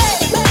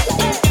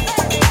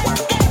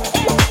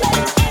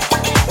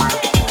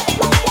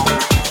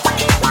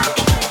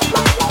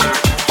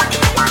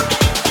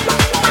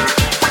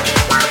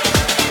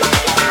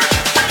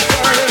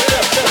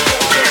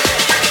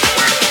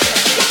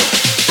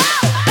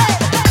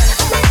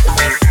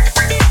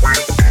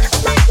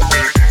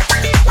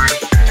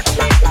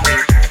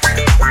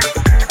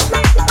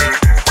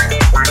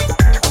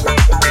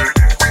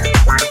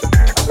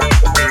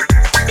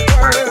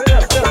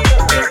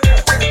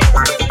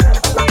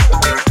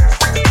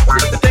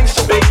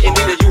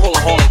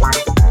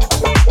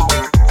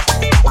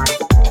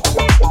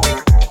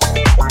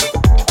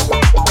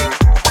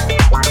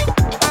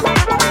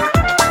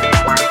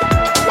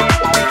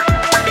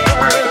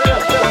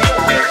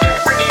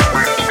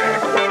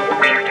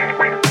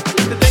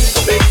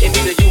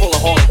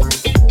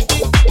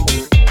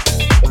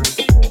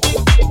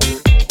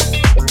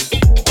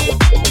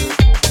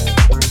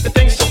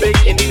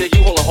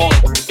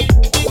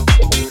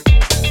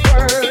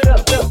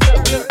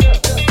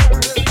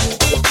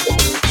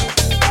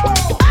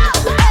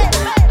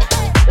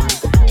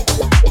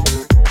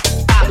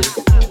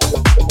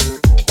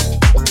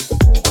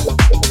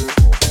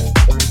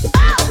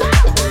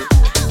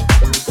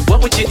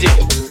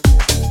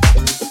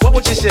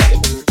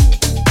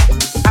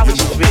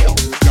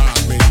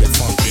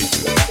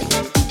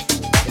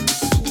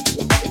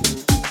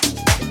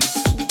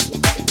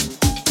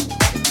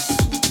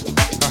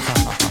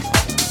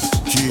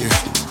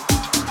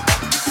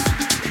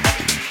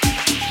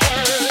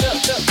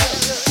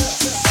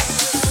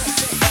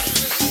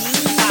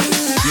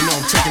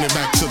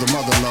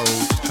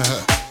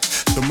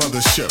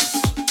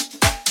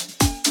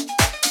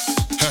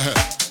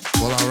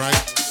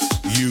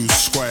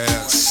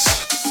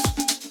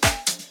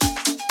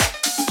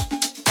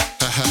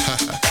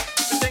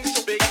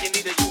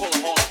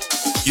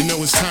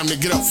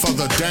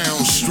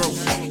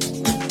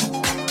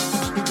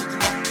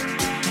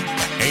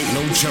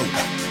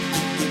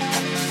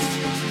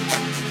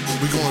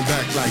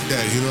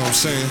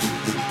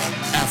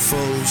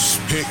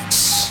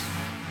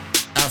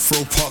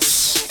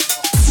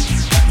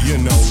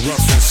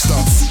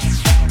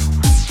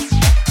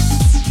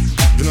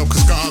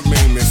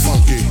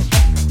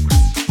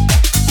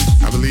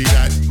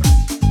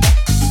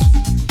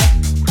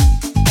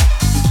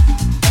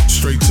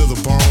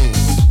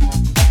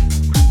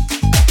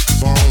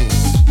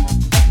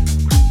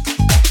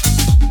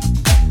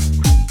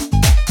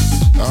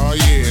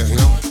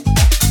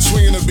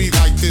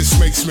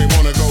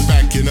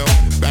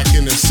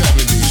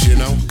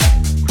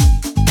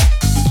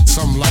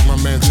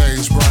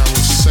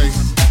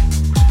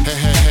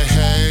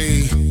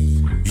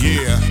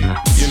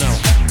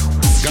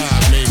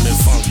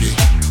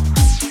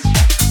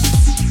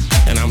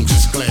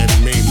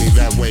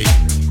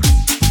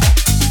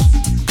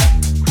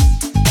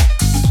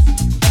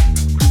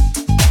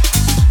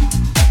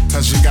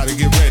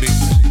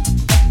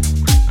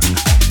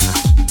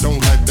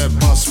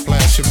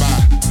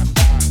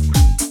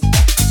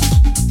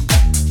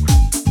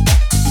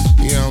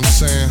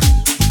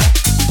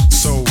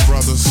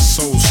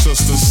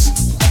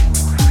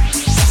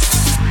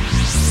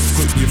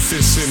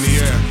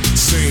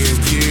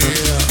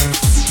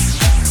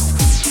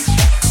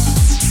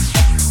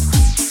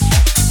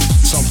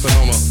 something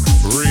on a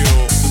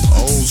real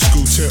old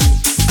school tip.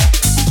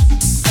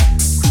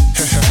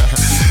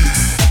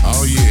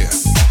 Oh yeah.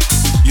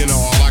 You know,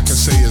 all I can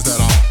say is that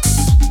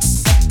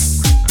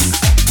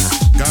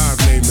God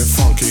made me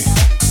funky.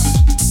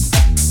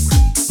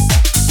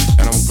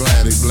 And I'm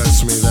glad he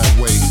blessed me that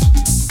way.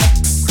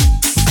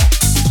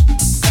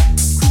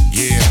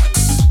 Yeah.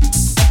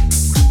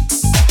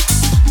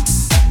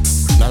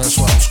 Now that's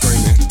why I'm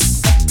screaming.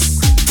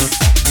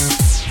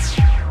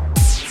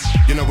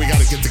 You know, we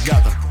gotta get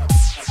together.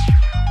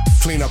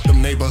 Clean up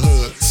them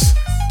neighborhoods.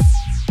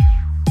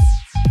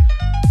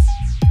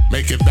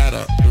 Make it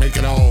better, make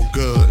it all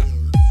good.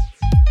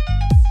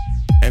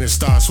 And it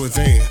starts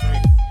within.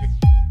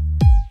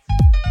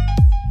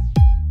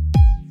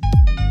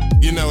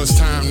 You know it's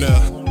time to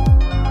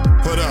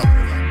put up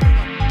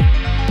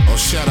or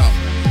shut up.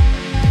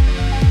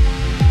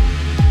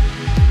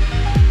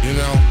 You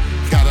know,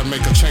 gotta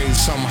make a change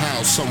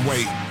somehow, some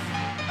way.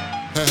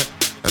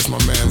 As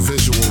my man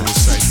Visual would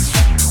say.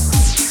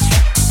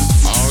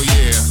 Oh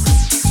yeah,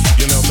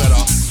 you know that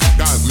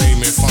God made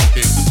me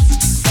funky.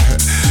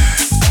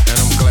 And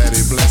I'm glad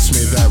he blessed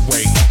me that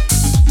way.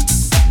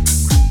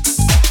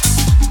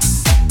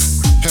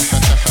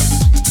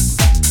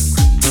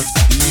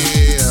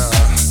 Yeah,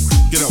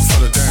 get up for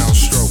the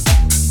downstroke.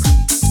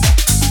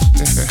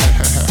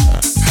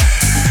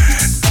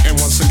 And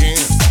once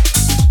again,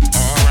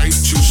 alright,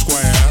 you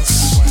squares.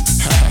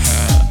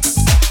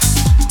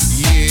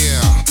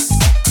 Yeah.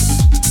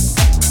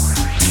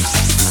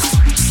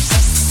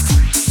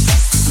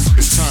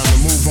 It's time to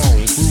move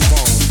on, groove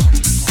on.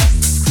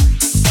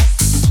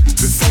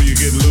 Before you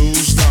get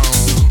loosed on.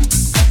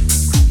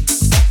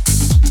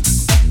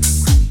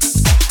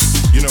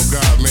 You know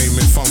God made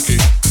me funky.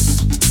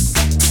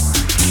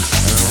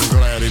 And I'm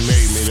glad he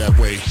made me that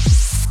way.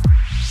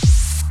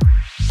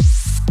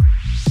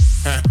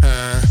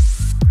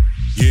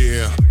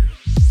 Yeah.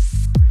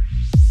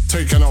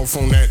 Taking off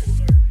on that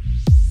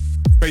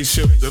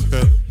spaceship,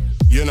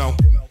 you know,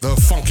 the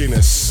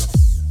funkiness,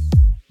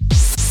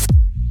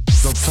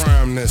 the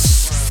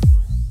primeness.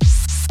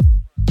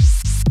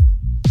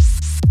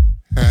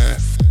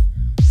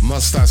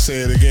 Must I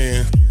say it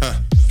again?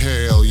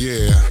 Hell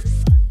yeah.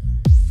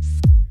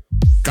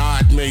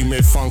 God made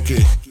me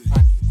funky.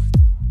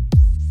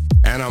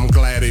 And I'm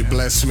glad he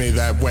blessed me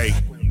that way.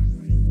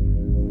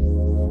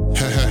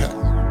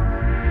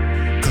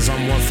 Cause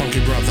I'm one funky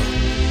brother.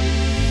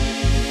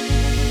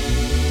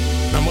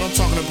 Now when I'm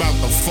talking about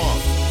the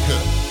funk,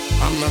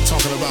 I'm not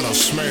talking about a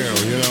smell,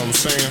 you know what I'm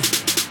saying?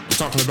 I'm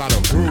talking about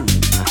a groove.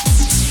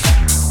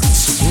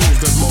 It's a groove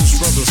that most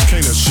brothers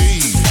can't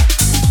achieve.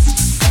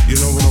 You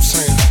know what I'm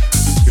saying?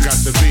 You got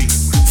to be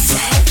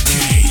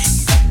funky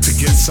to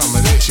get some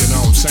of this, you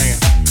know what I'm saying?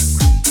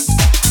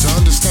 To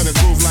understand a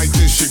groove like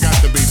this, you got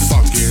to be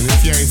funky. And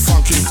if you ain't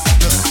funky,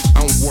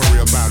 don't worry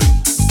about it.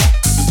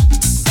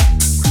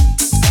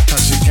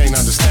 Cause you can't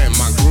understand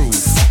my groove.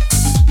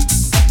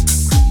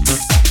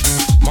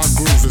 My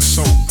groove is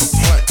so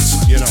complex,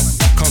 you know.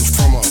 Comes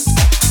from a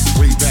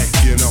way back,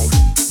 you know.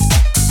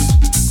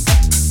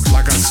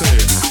 Like I said,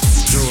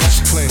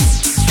 George Clinton,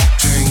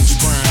 James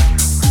Brown.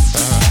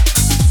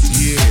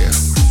 Yeah,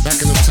 back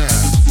in the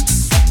time.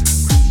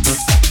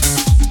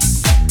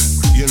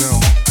 You know,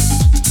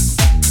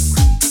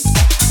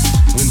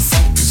 when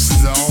funk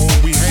is all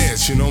we had,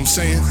 you know what I'm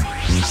saying?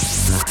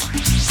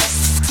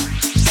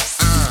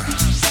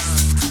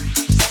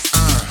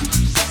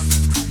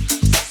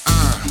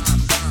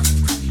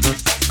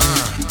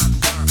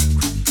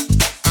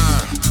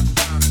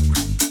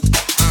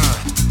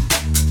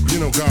 You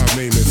know God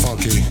made me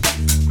funky,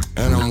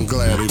 and I'm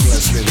glad he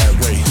blessed me that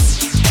way.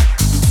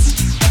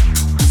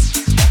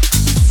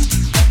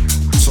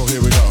 So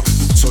here we go,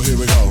 so here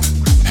we go.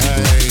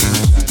 Hey.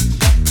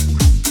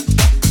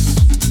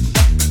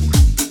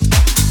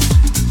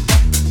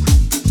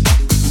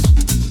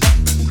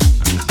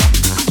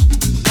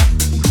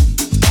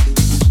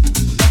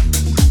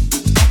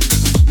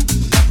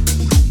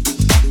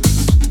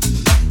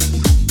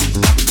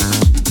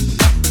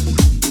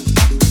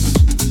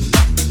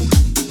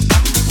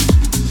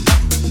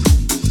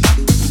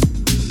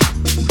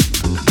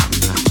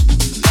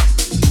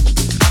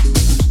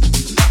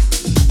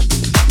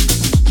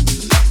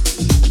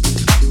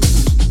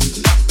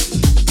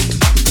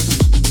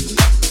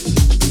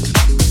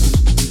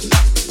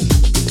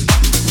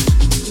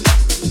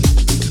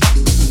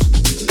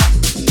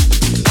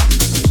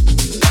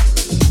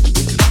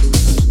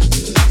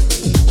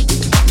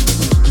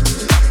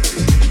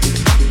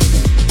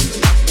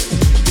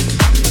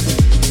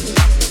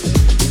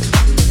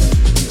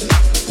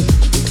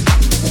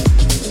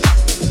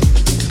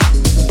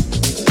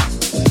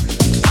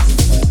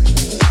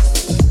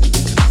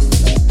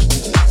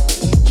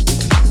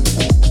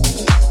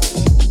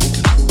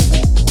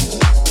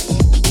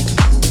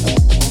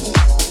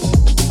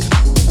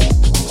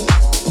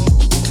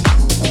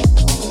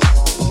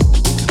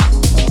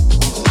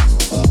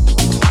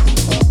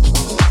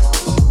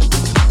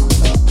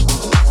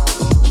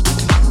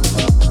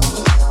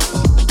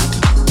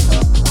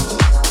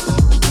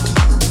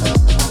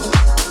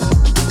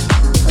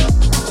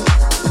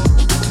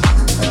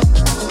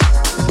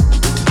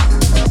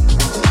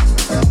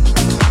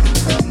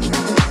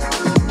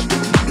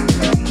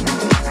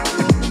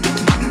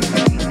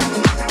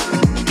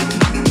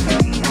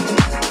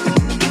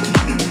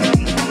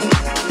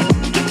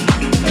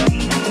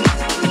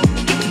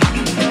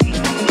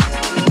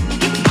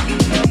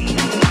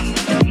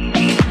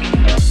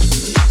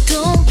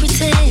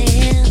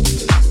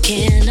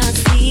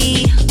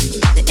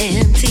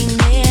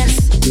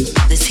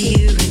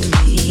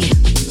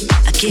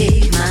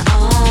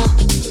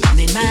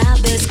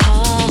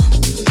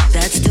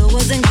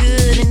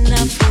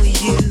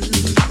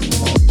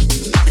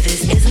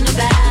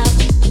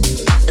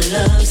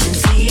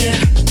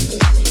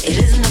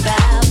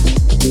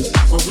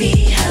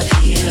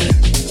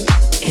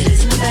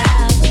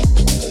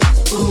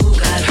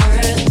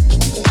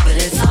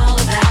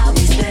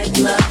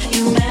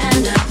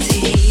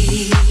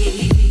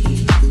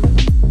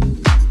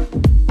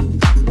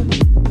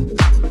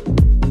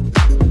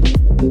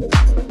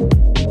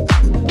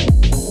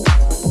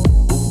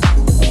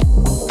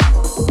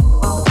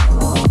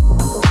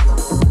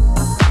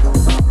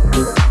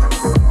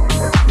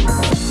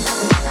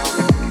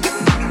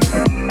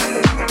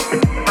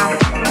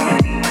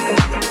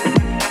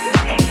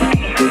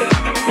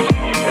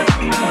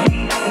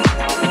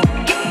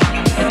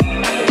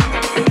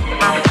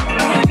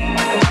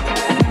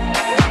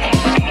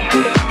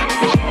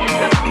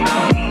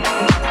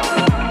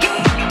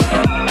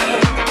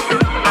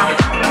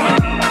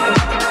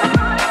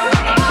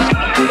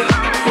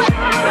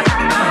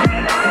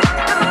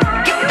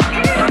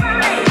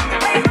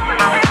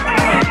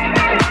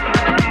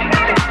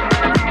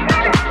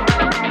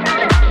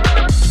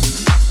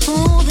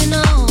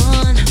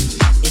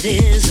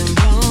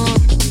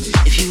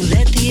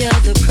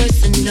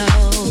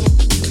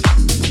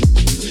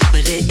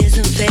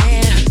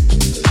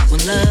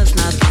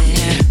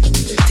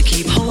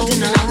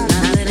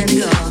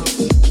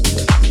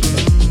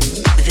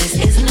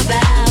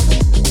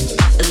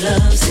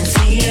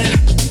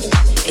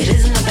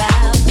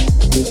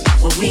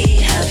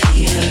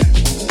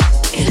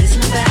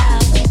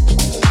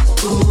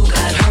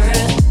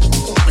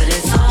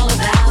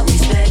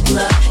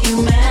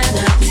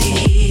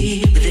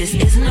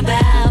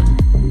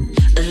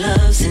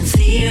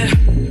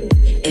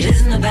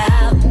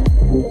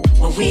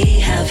 what we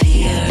have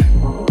here.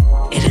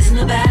 It isn't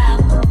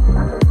about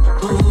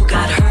who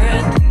got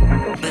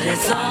hurt, but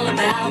it's all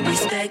about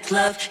respect,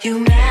 love,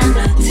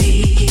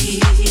 humanity.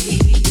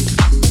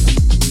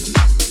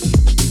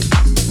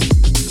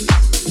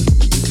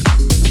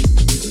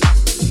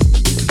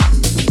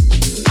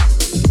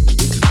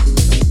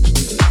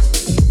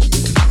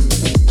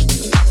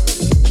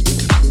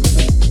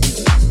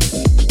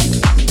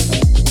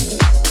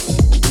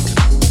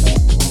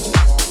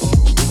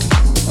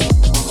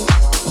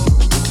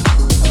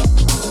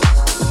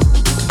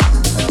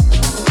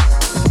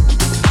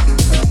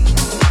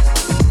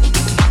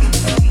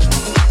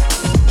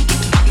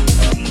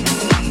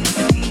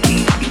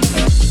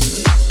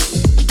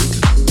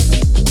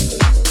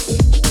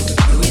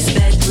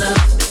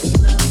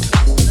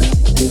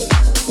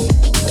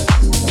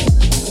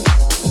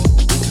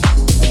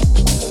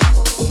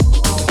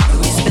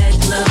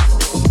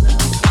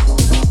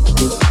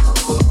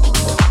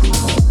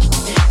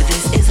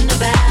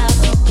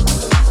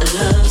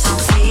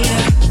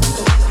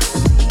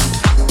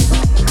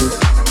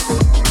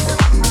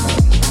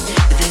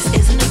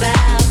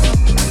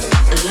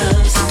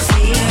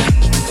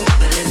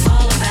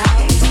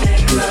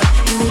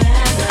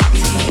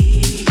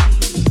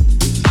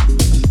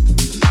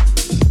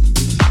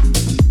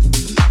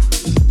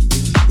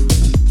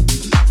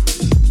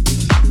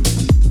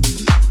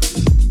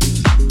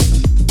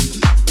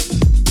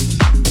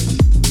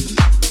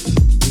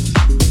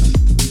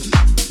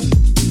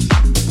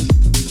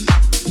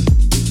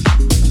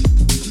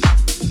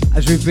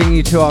 Bring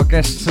you to our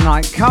guest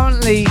tonight,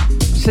 currently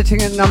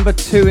sitting at number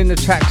 2 in the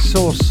Track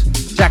Source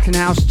Jack and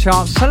House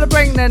chart,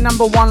 celebrating their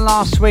number 1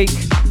 last week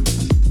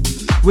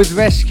with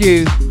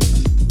Rescue,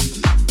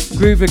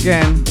 Groove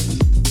Again.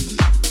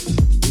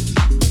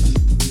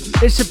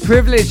 It's a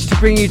privilege to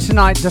bring you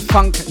tonight the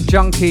Funk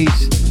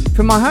Junkies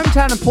from my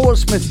hometown of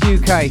Portsmouth,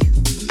 UK.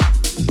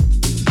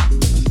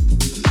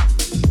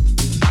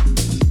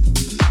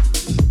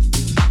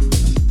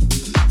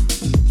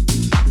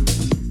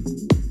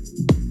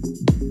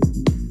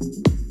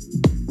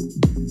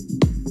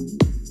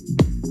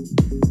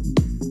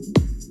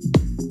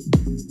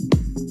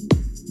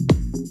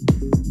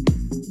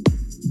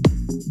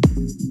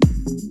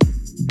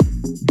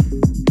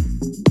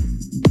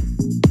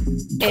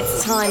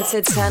 It's time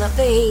to turn up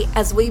the heat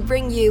as we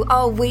bring you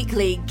our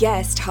weekly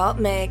guest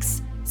hot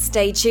mix.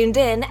 Stay tuned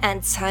in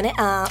and turn it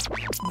up.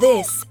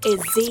 This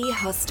is Z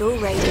Hostel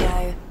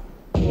Radio.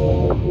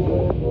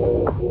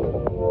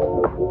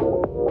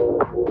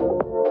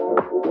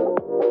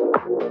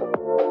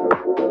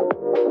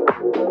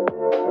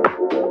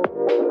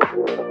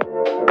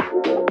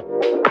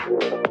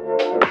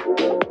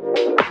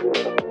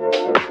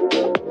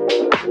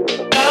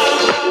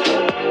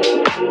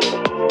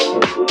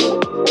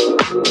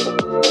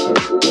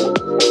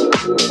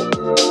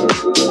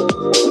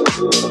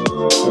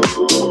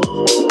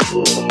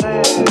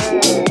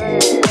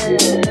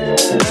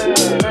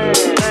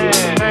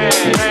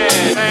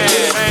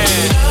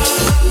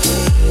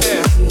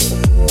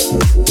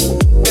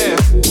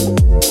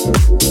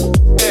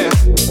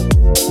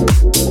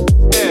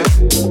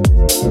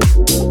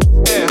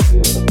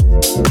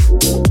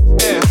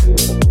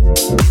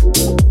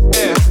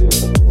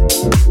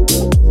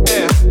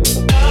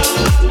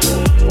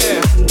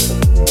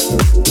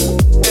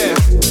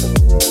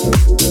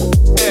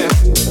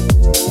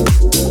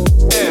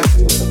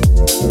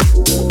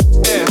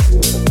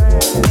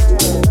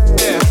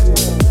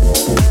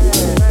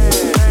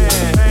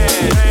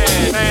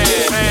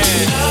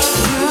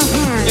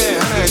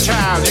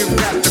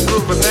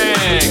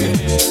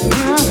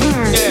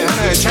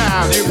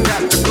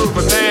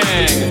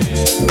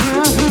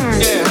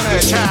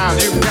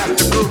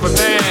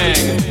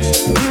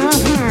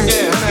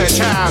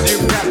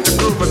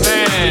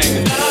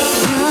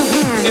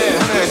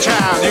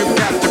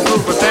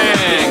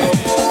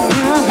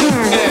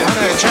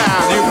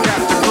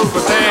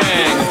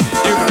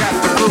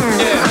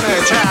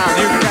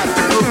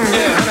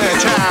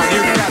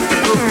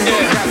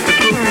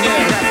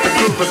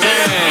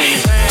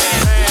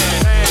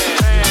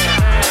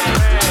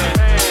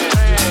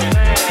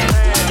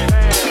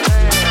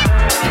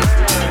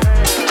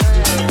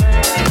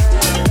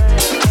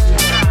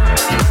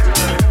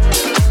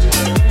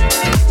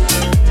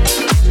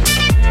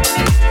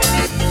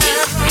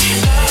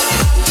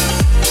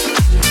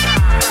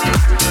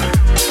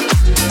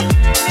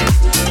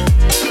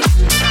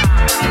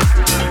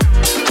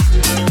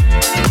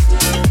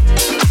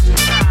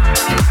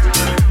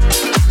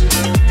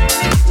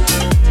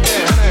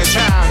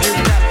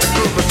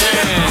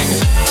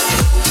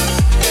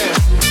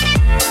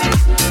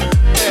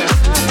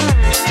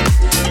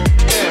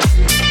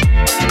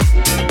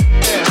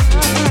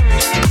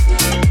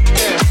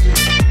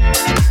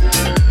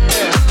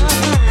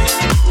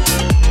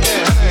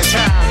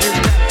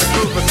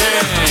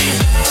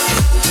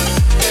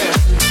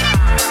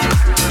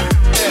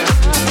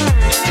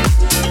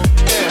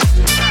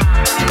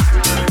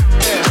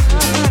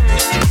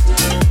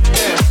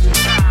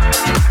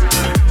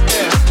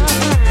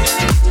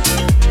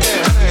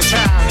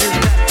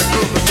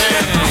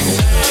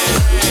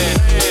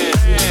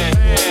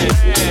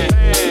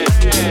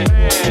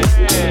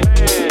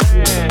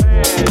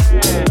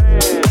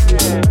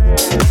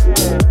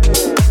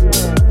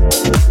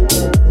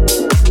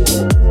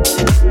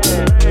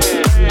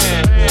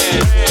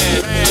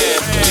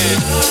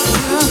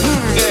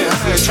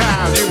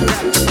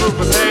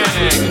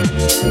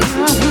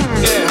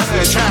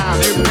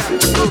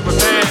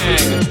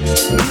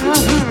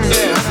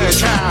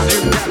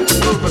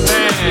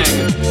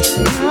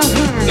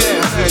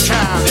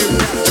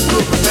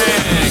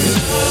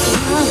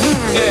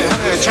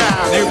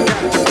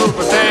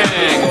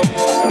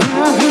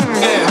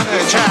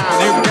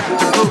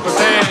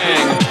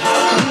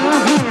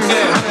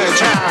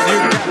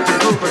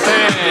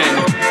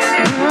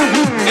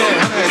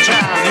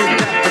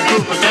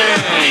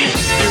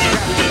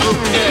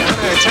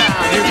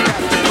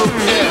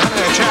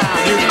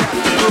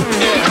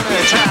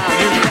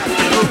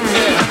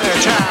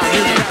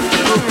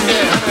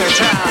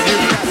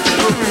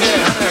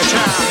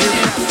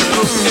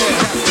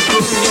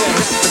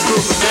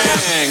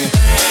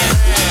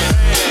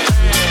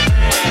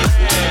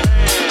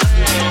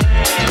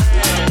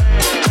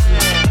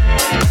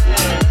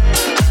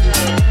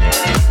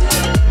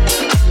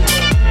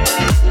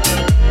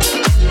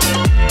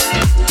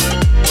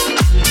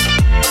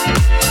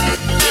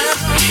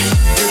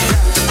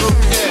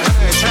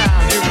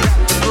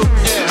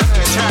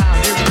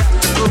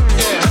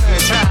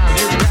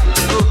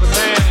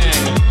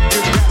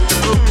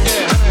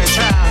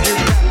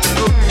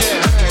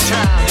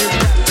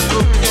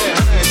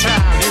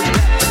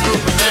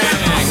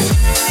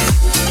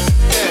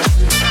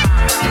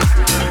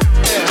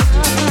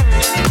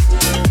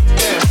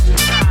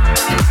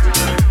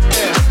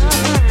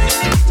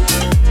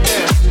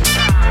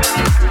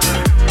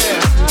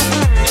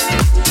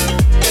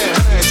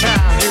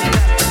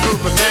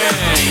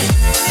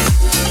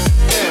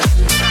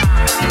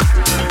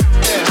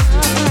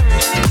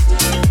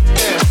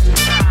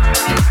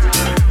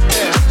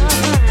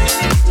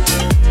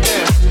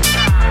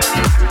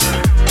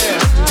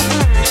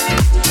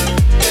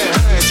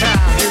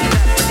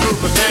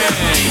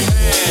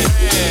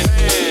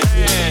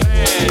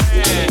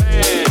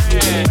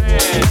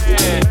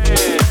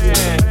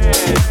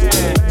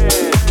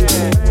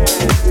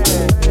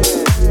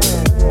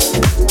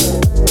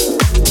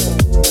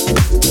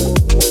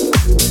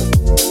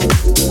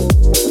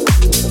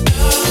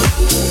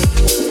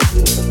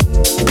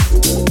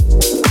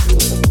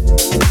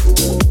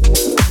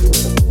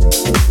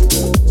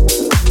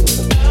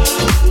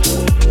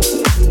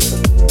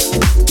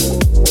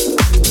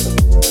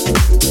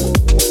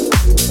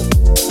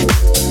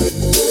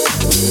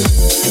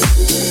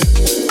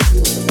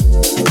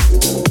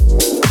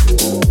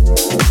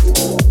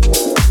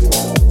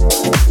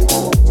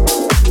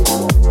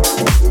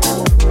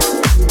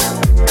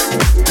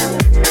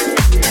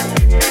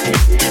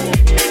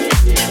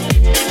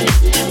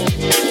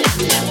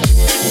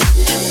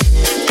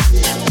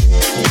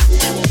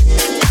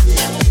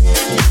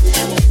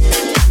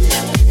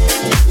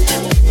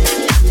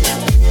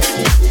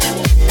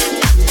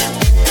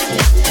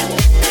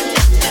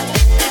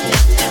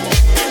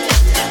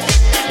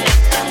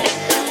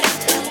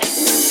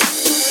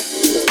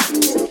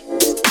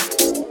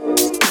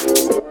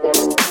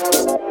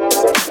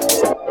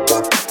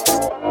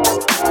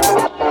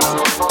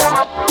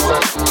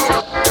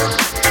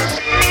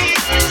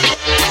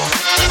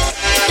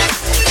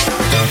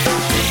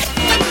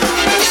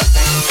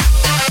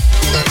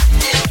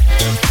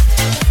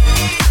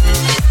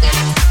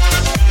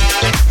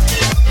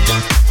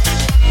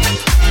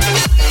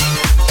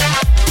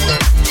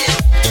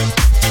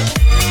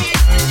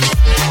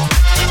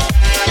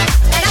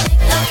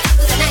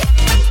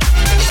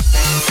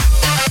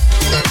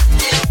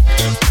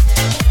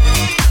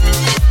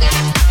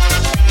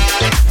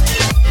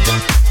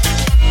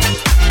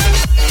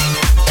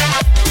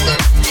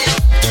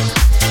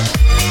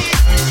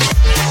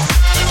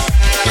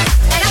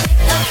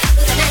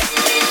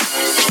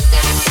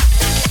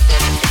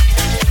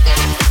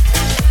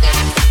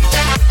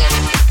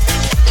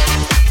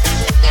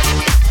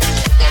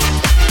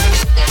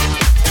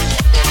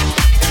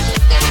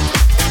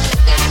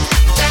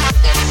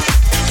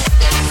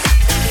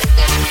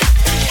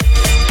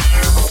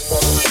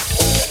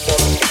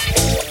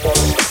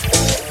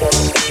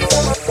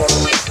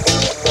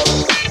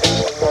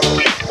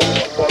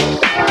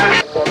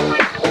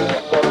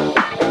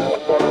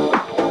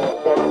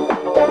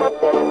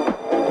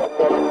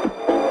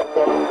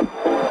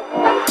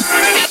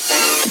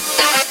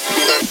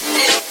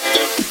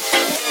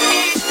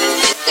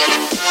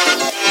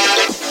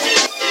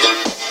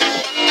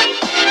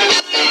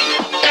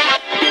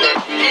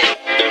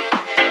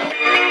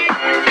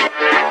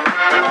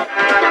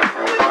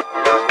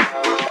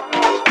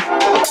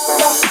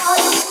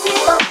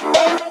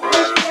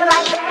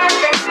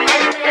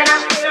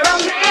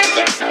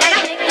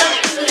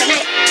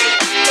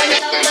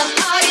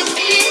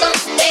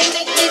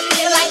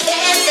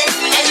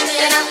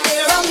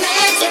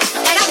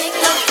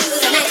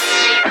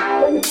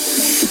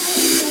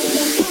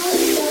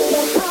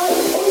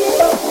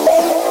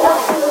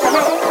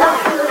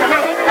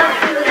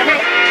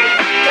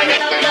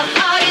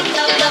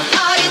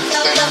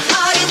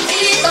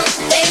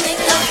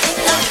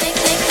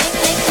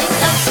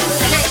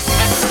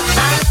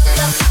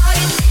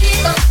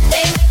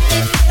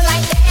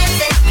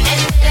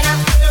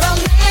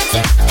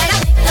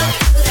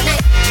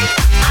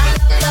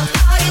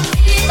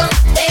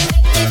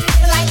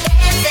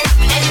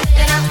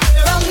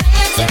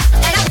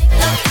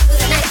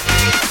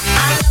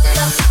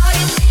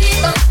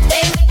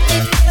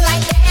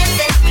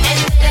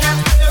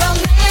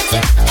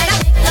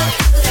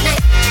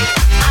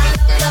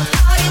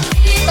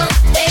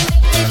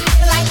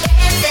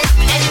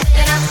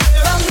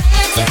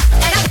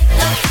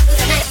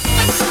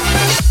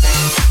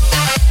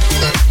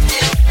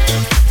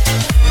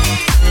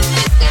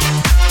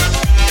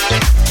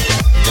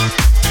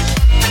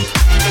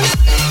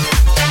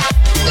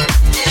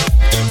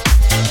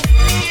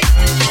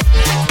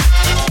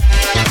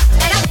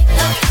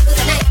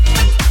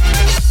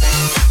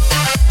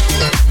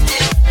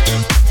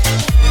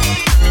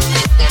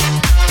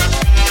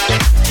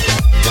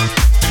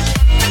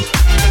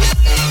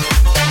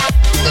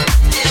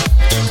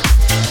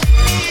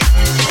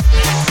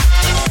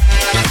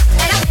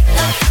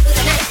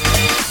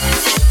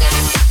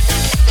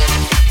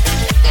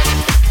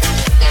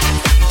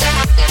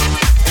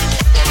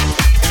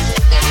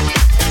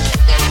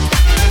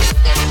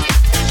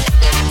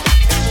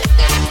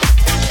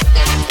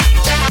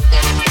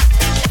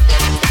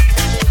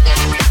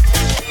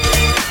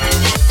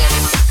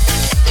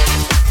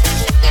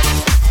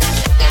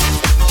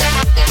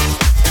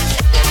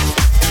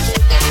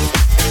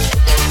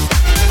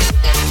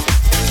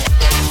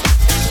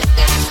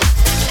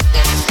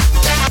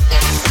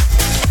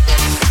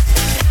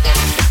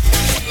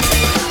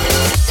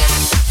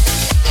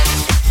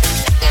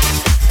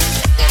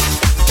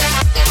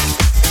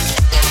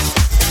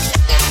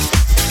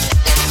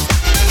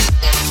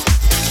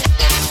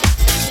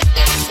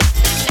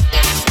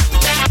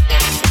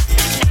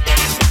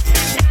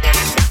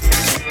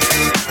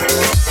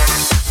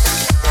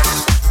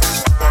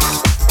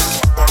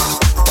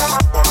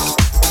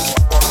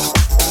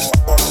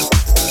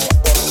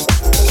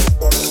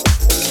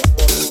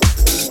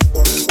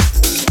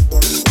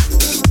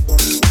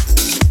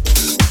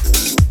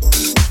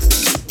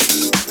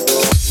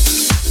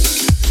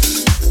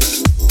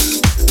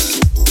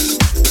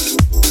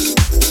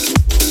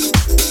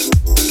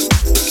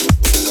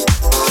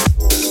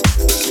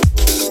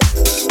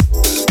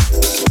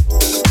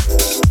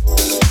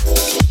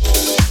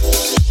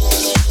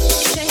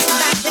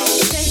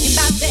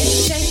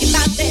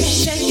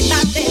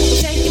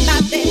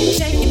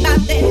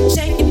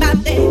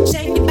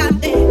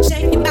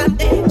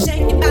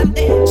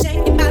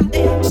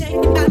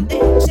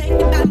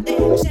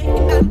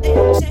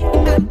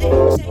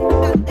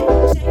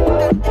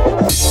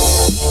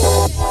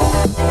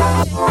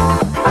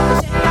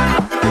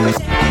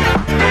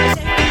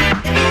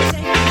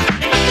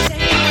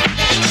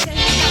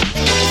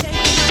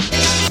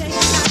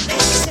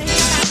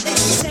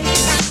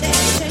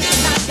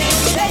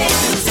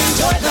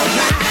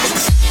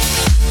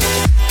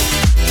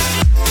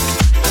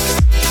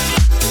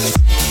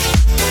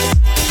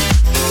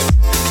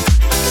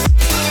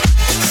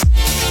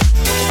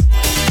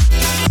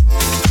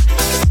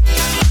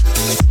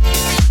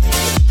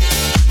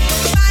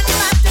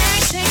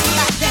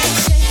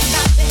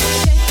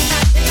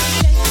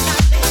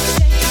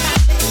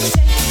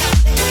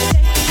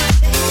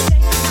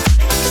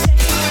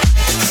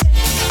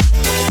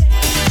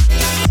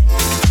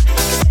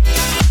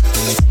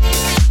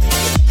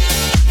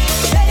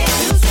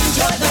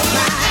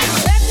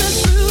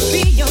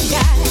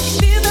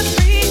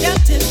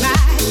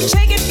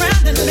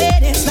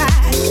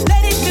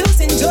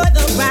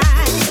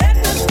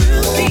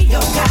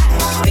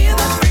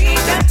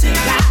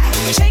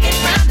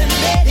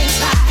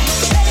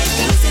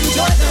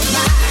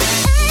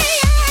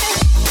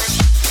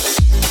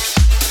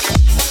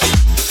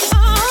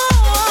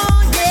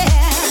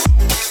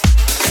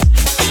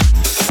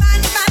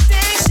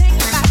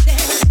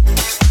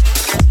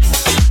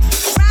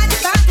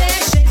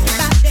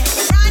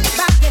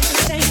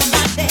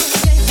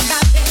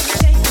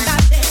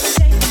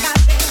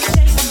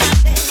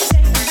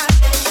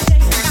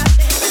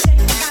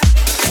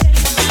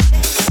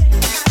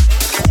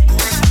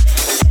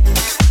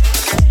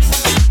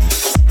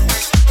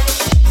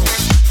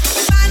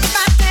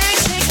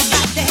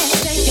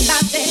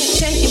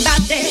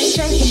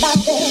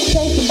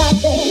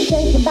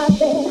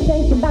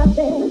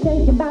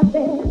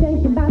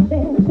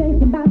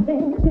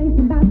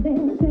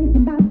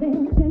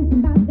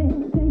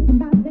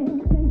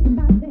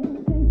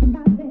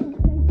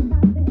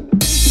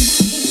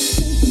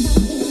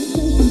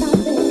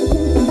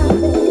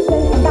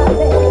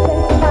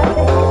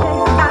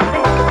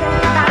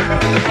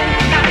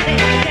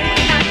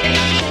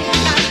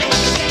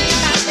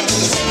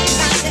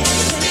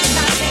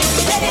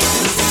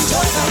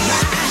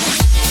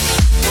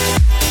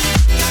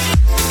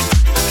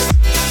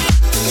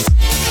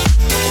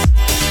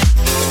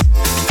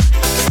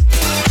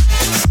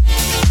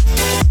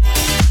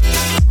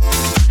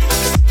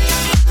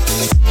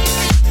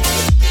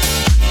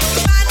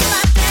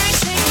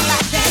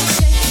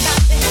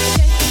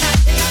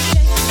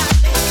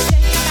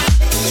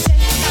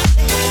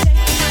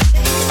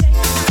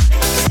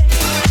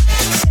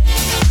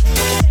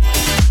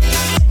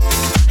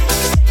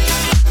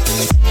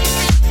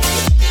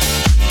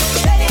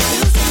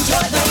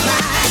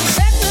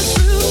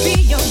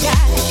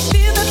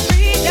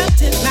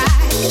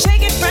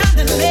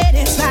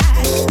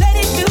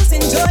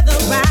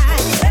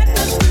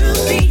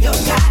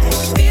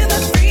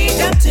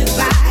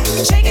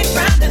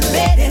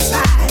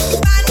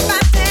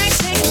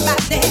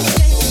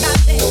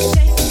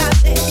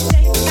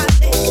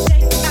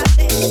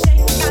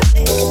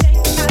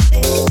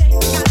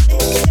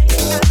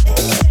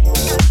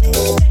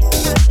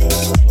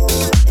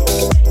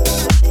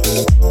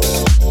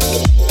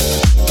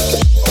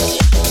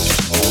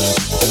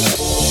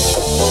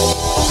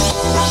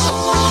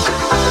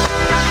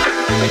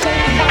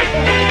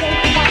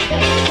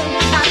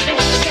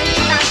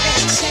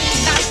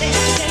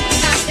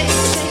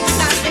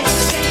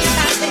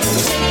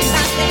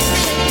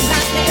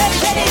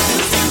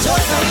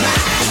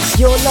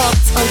 You're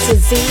locked onto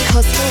Z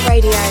Hostel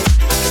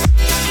Radio.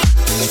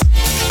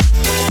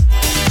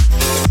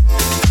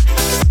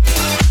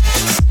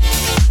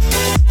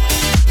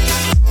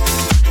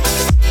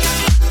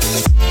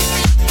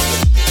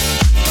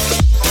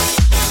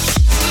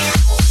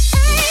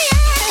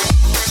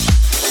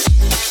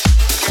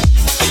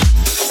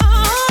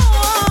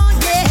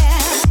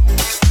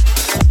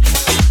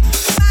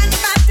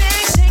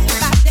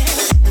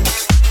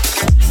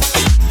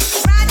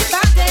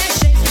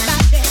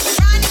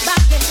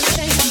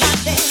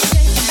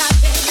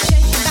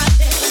 Shake your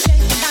body.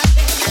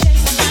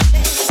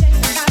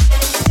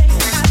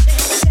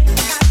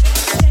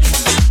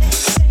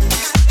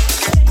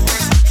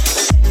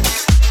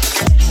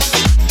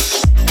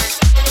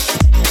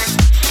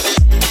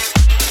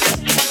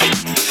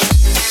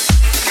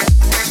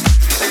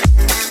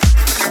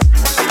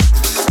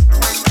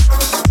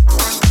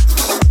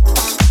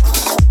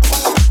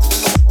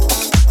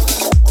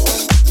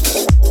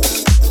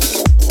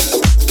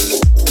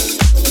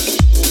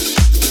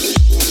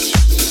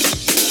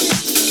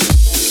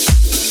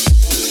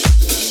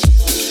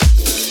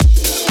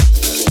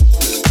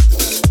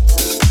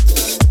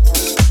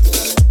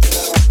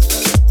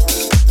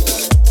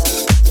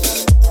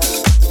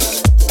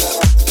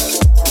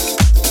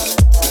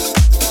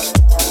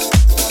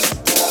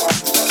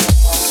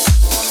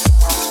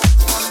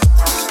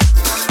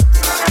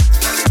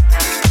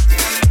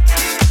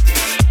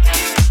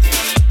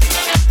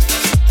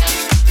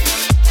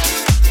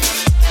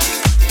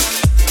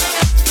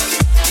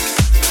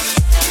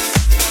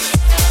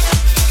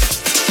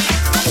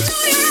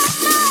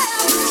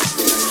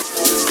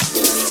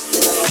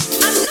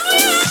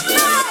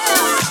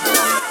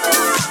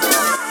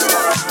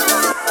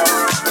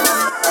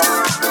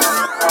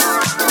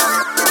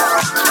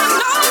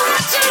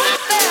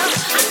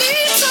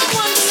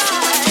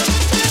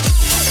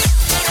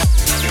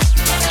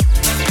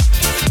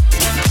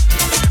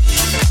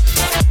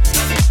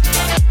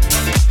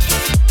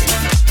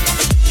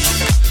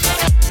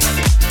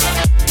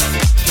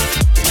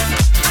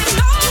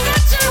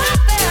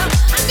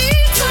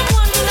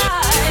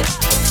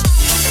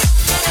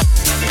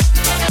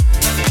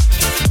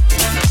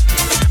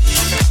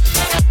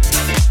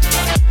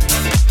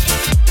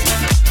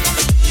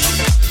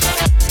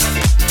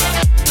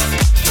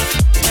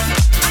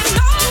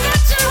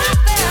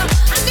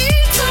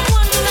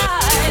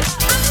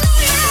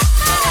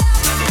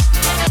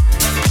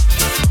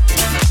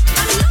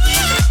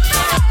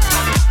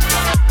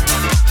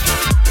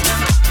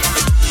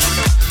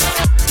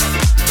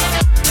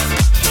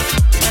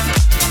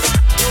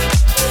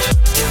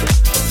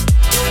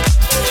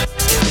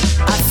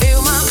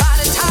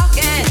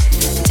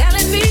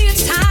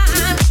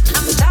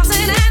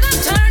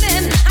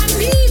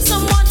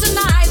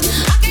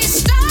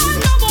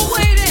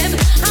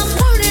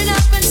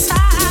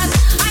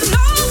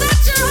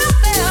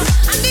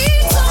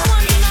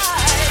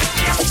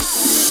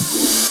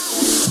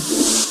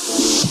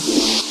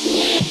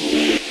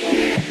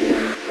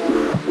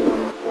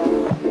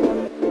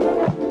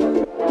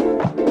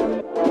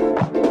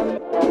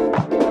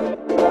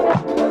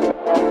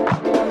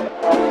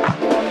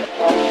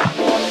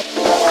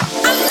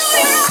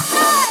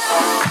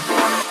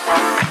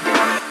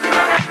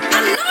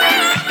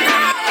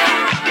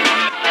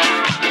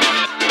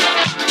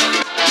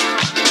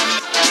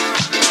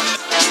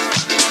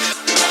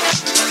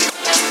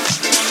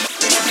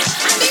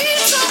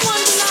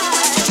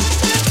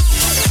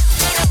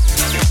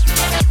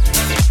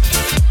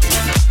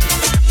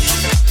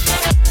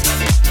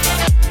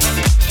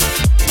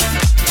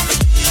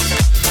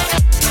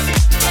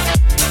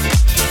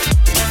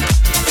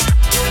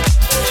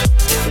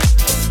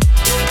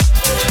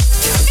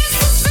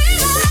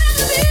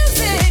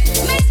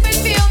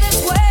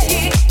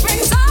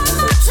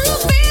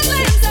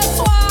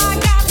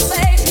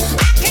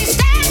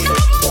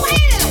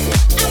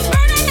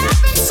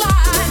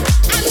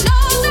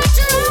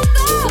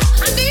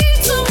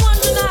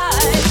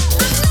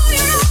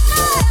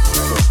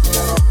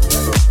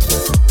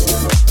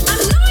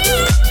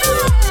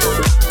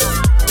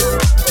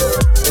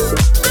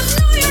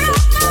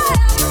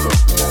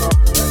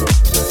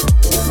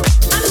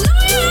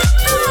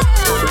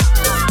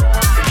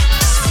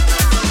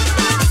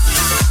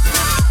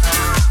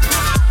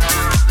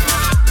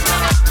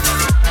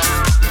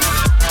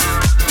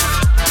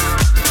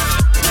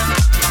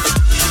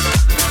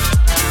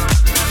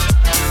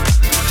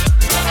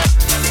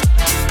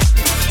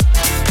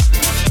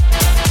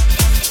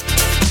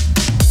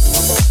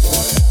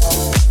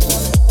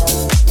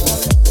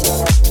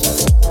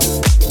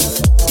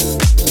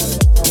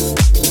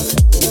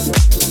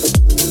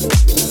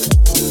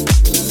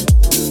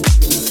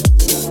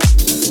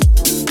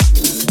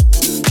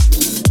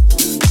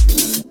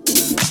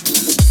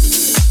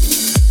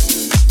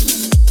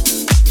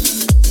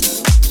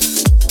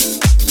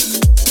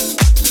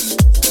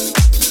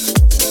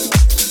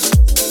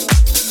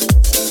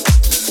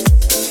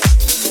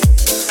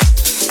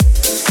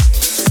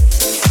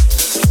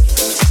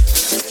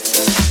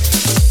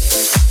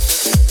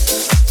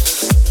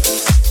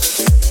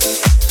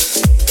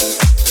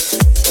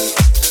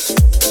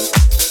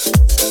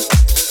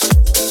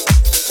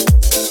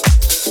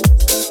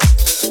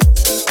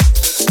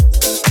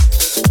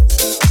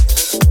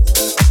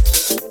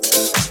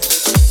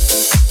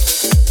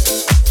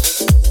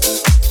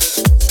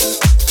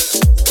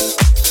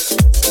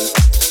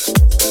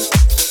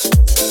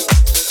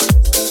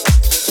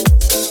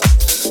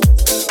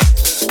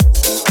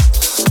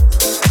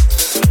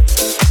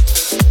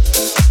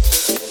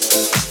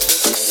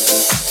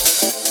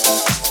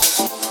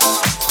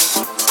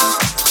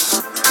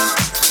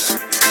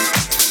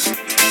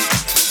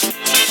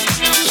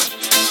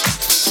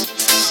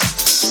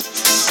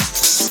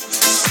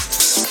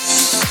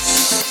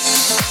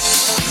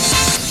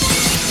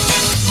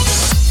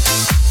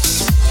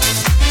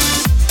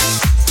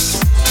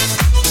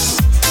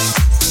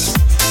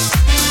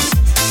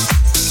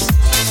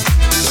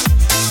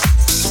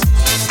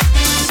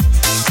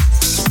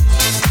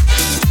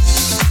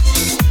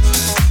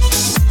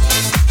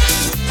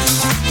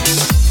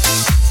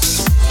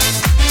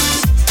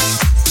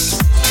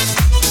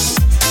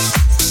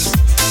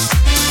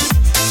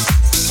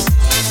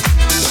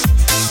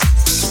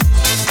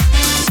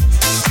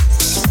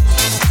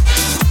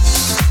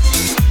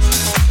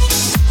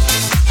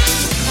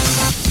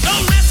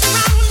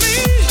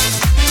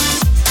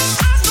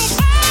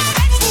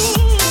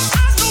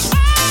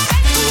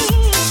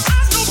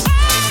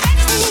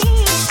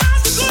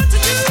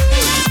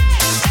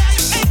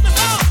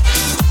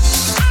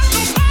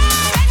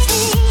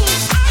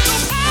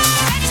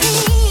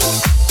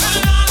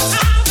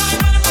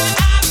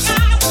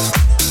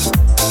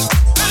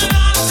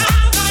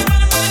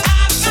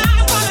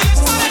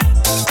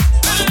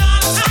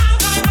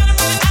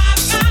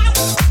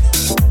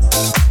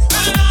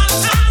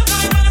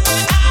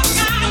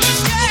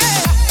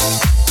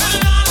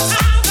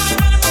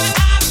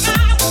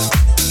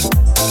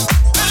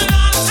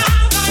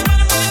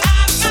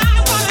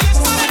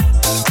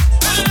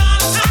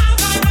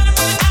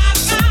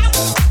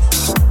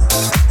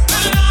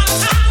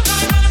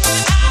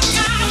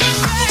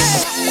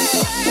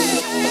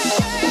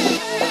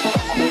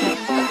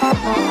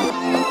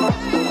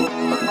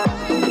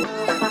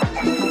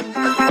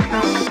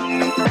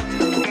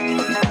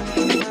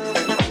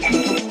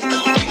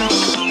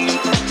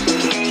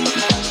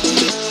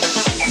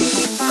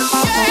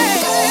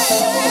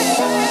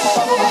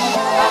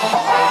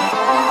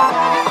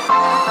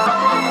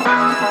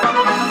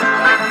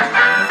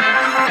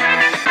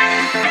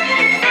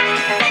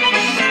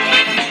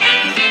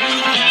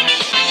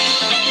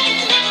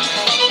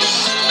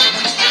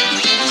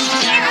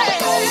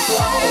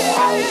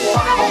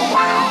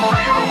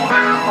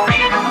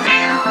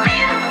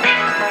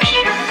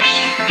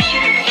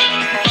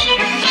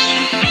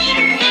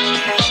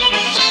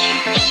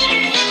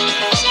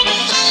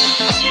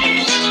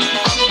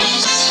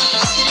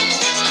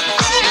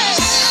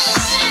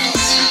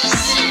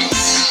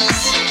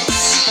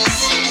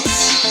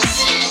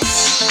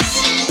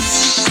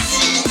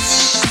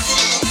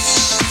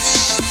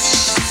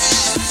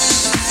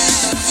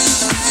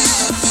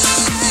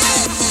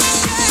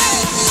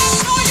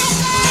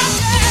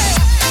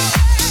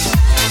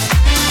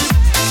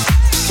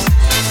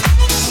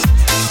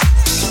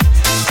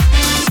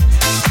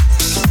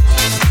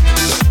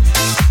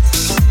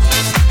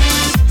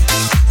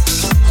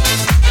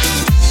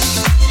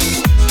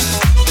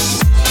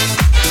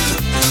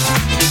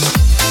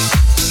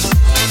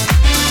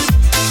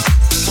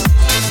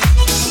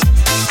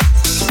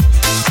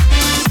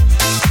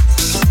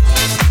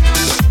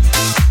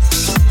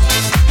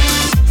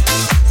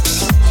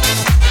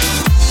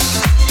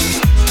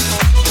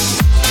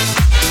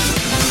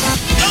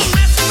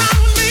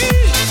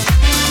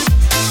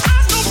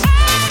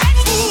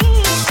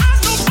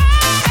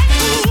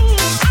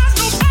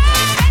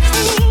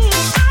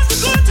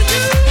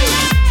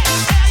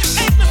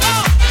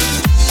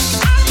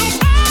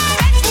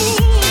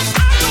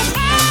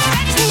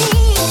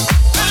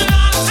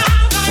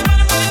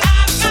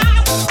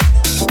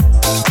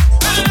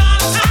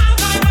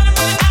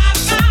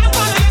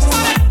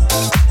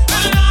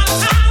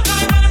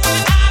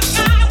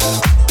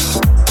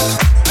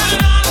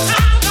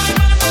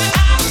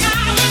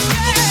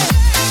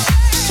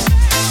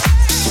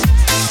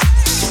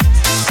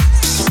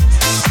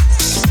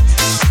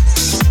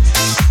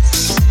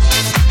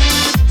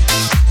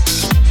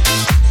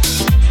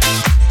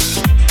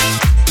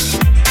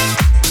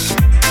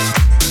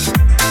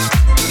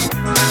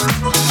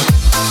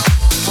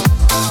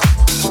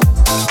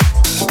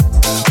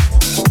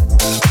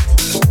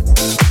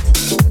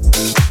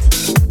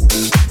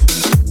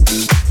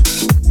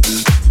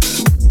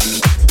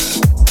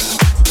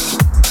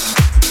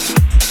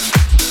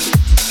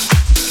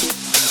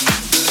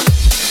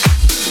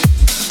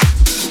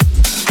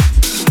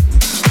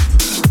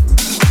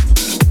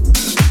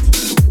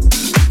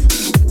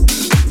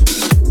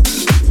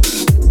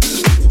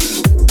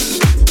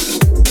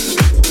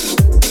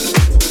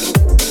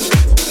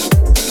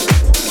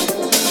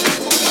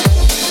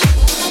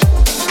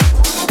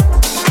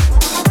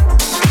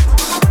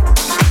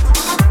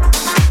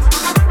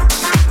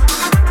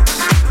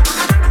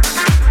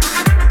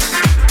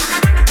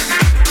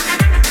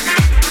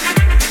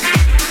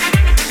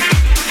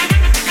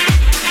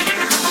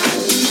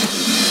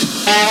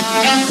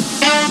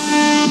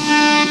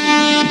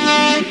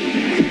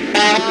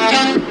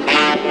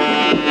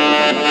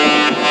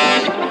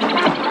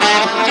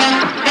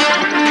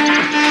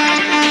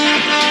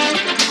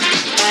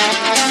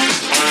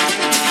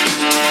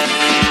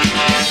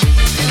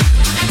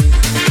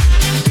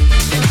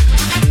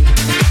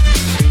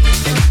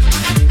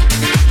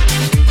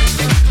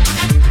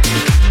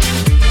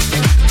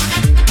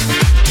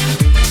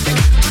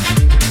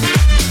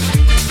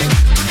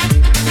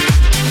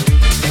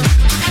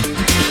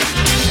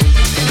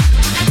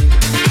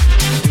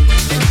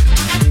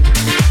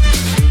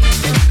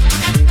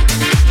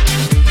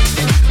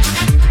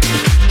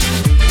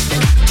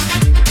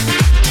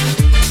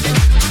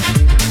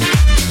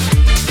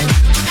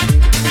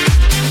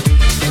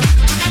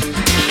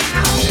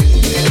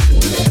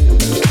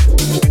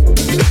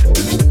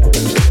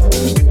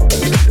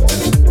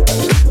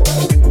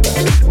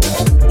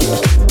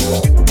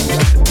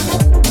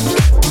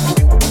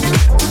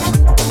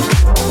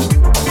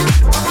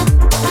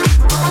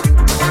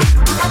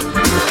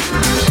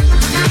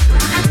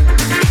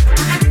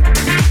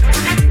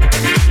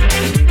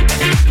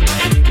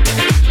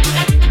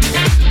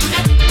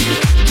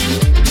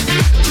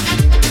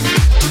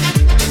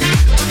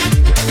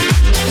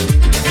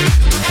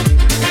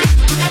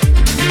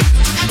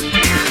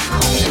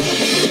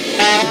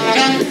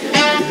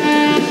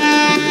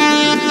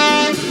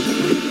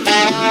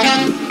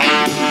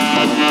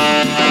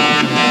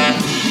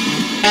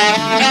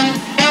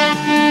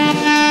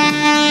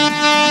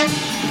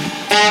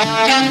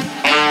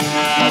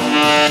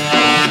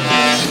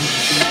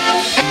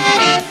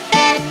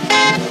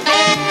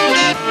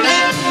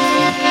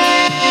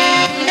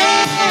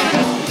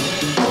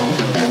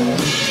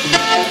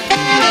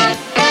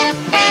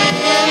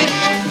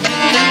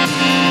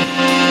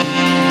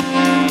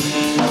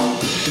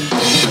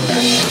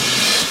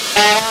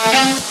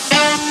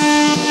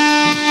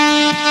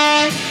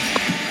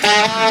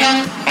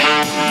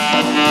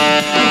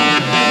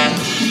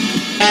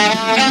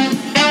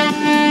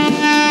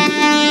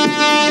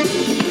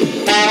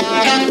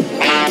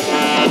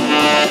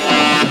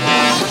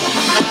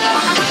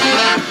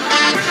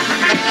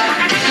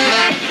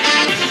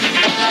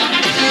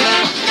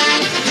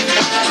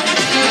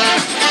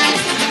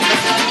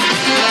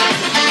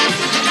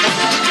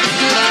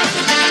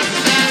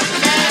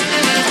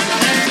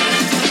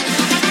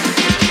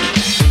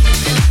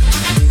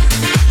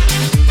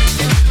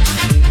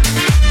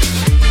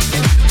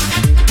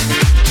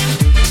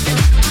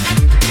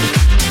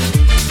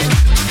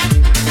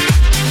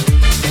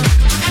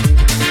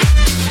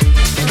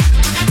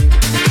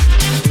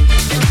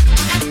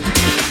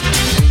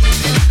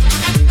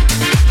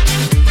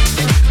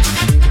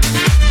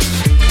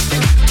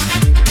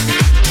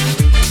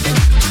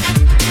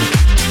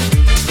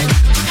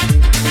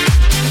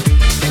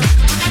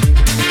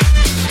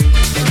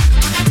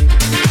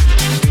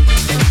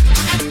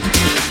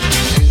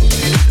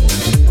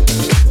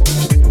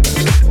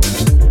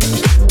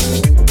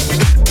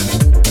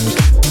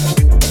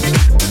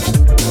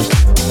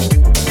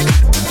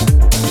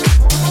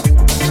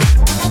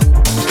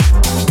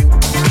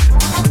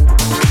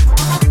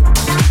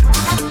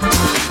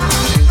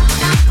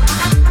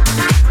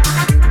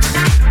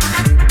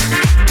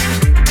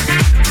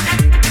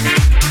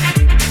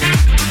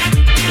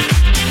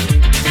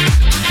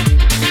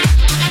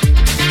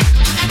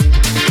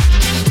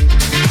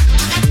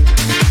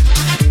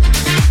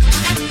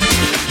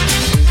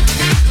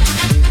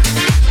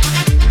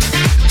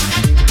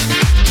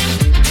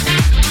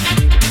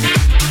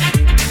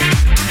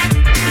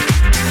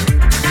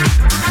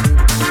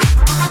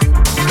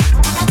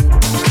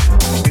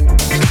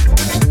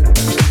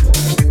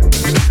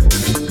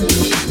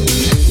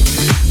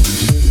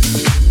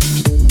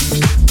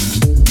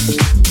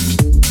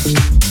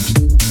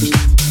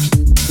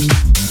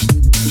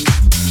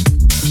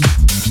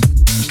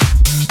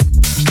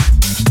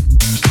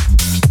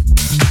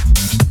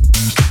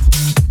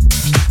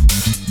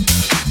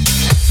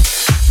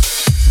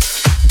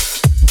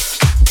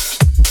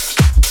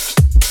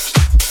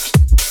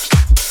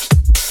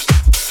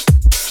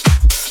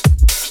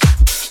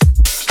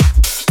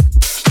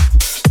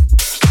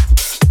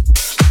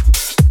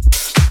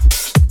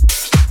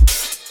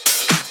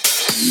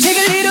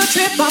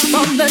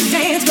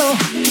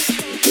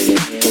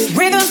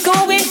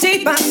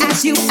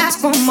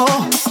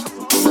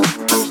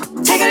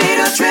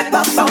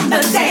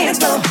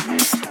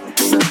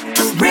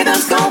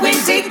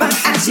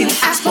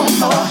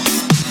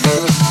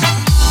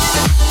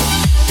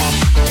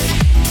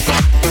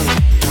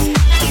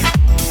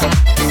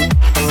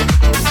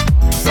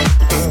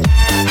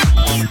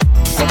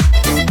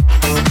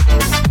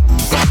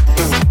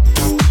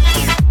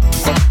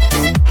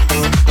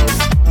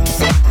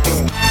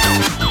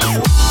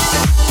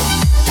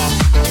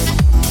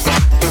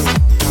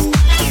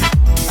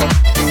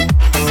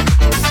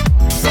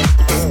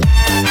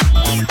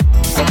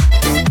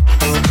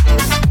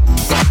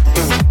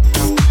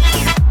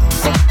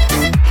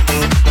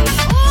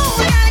 Ooh,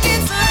 we gotta get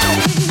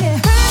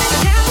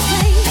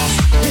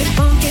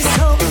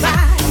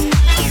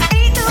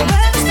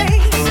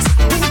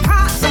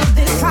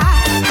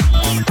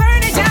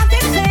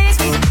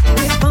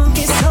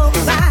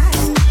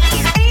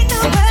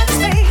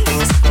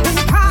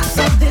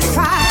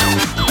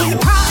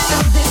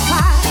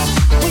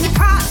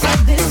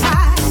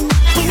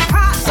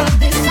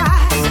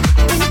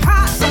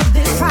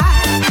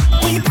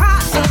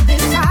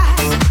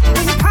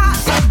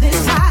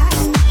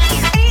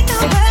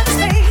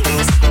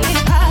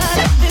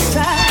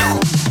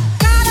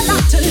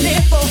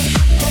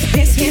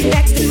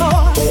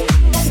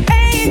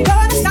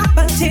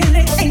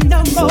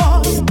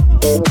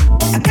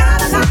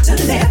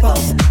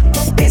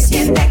This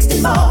year, next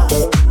and more.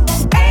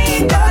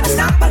 Ain't gonna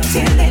stop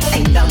until it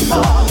ain't no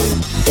more.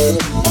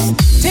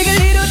 Take a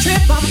little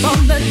trip up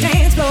on the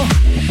dance floor.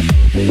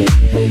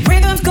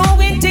 Rhythm's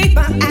going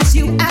deeper as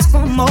you ask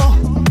for more.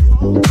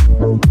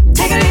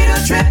 Take a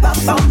little trip up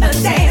on the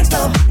dance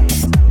floor.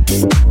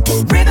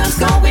 Rhythm's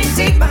going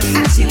deeper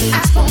as you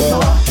ask for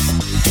more.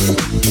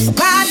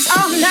 Rides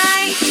all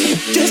night,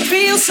 just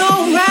feels so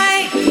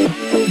right.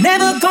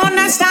 Never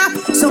gonna stop,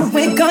 so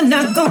we're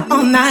gonna go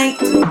all night.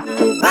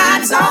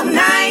 Rides all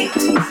night,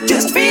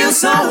 just feels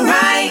so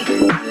right.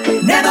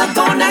 Never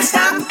gonna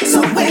stop,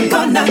 so we're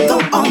gonna go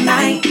all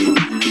night.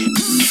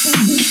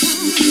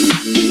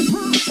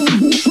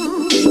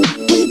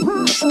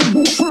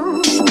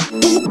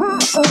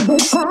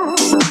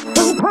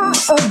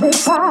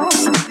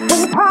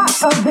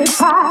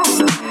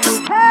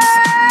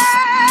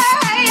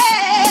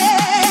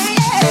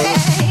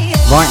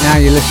 Right now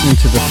you're listening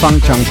to the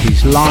Funk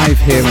Junkies live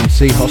here on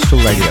Z Hostel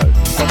Radio.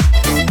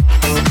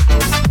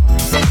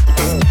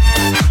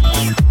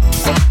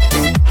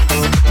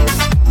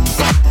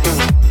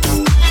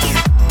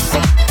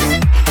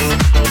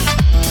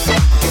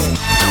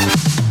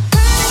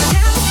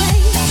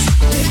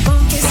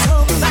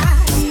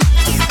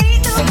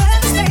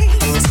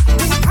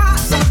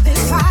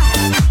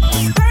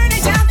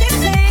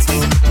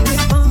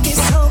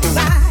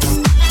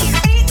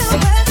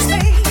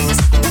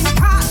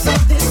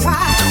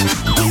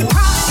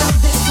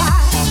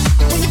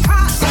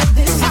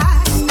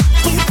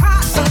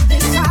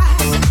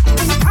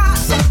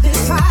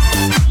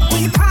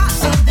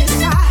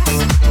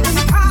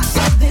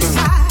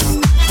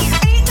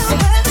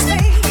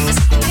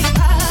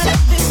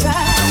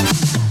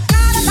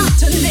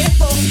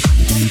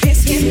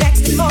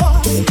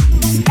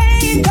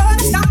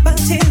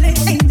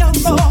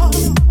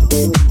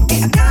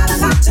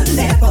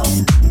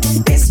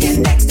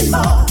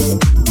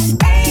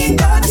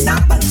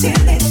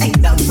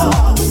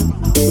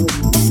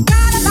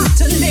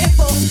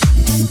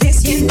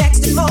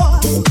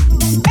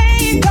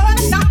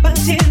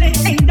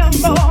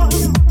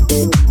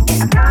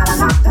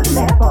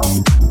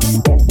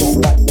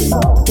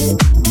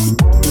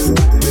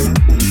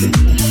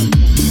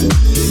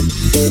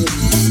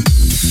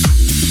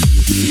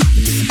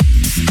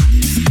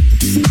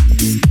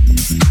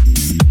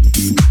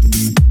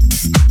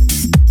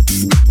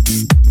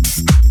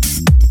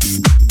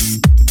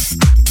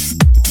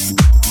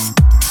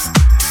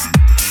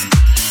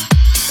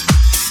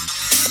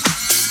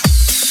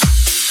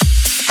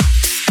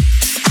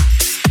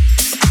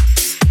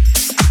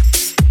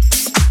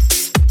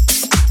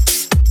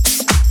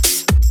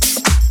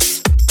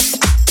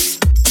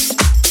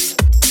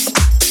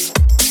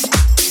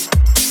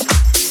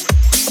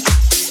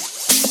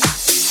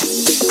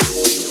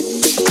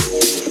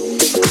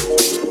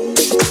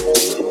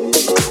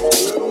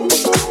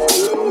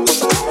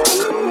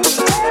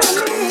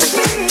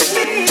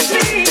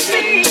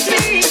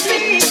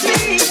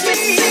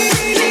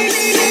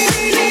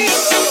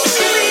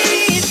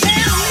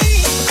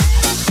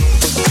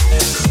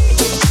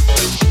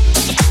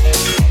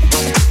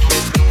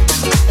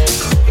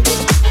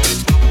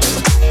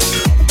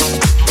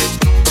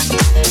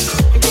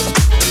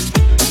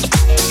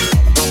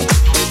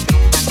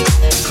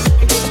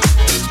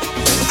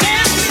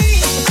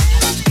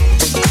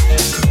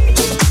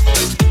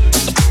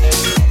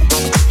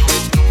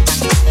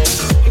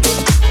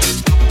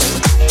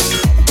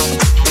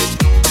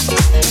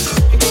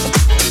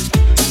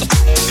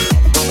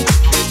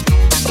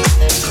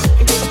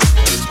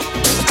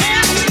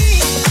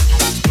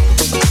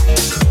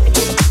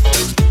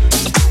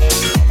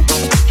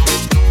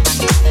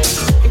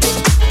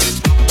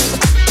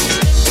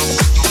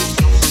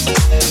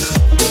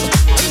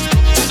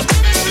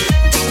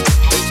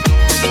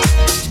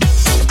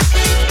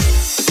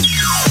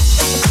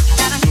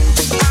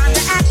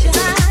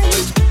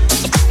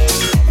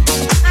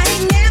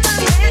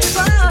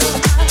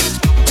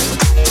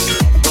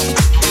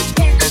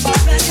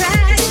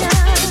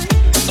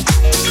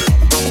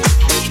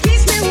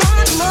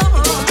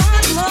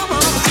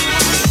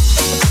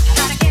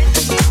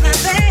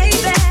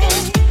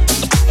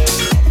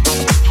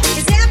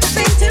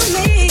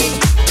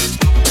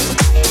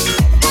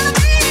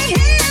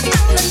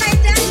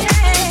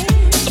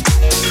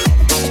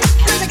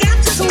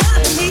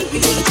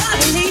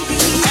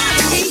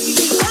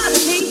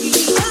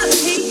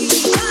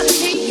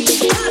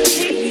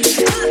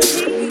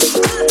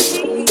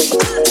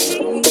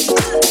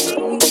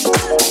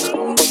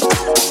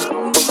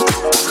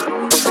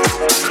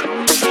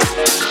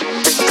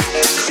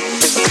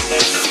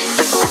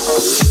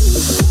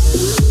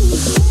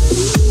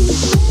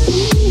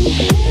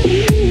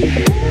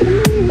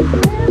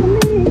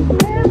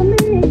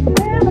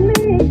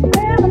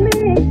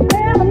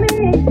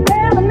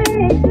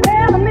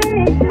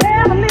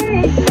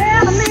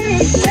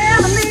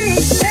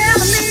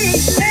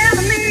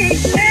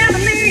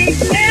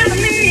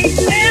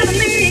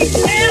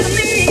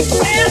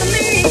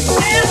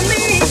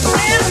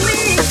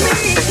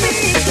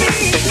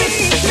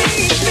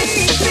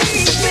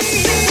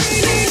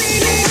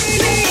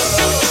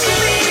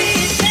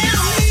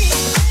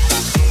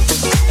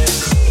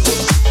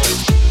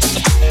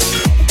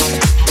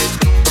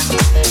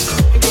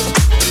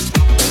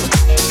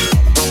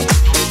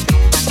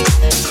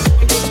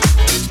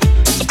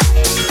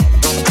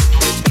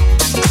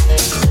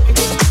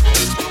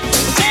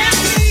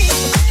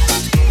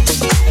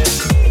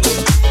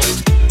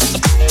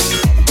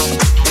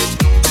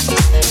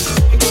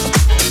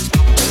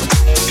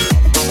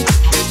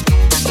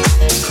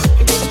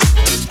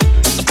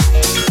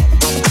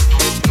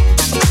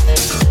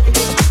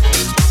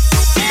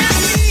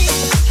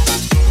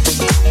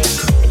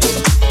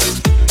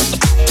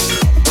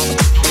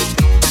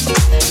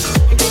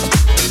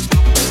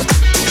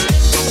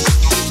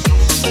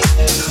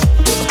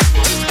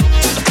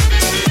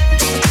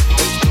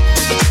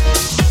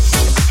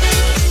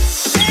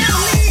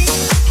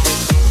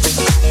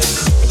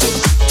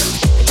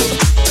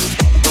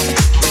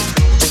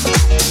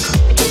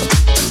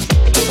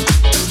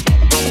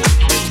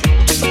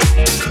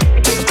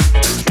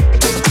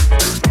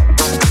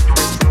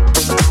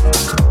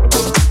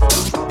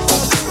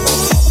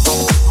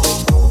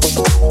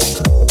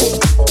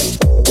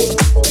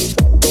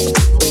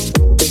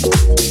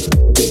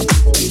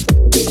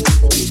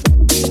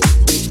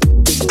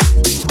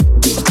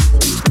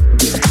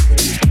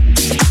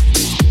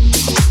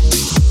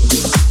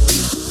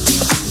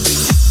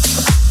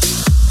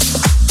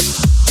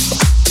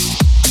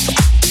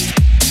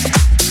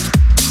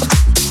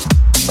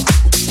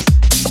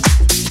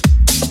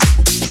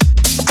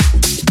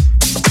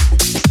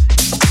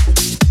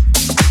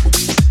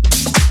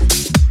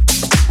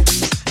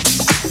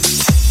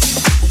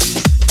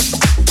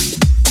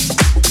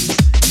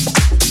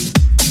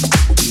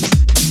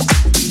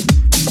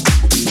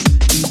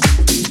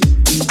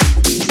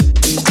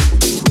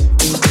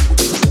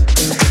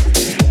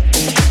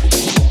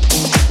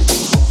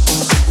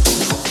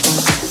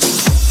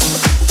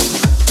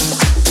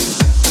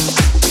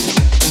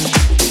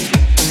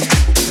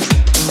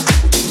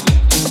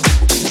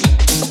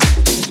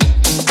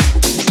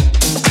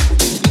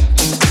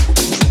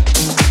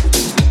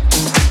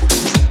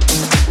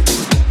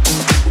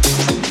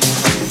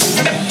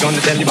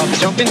 Gonna tell you about the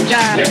jumping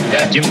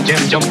jive. Jim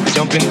jump the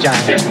jumping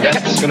jive.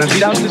 Cat's gonna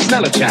beat out the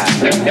smell of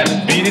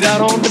jive. Beat it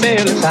out on the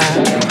belly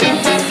side.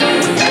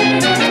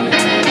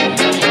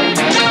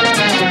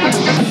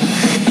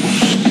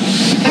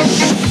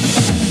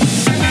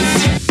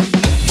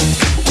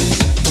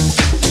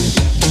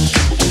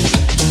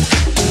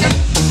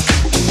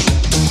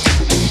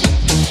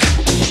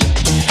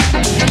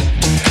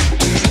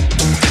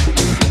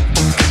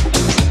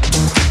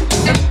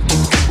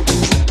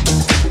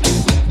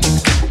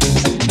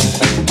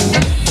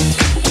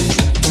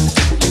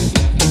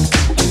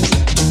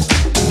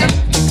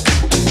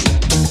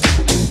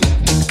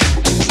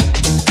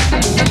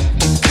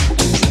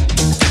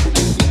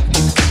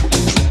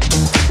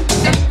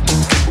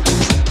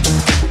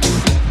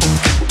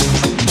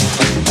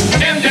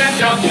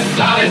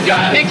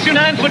 Makes you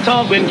 9 foot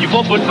tall when you're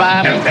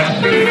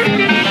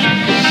 4'5".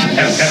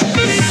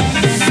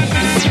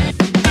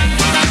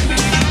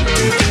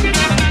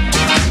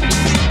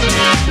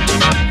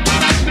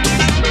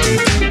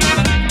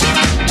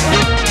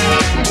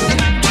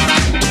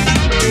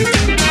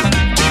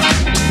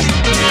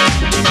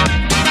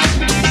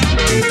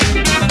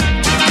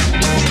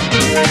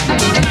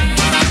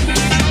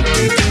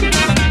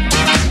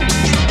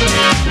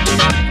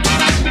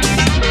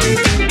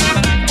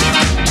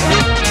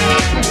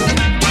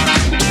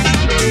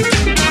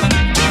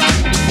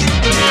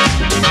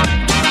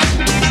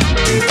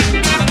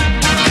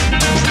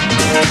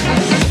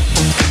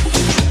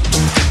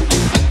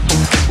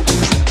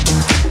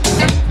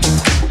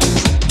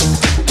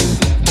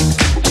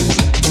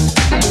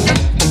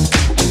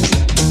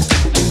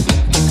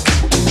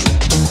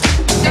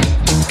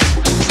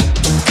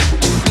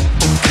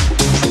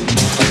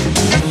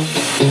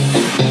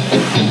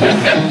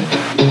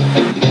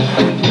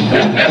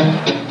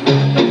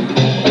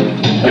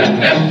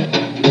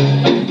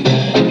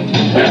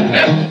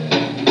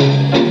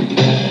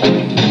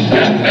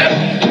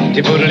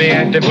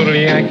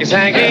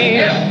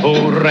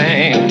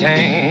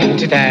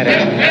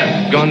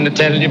 Gonna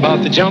tell you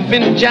about the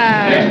jumping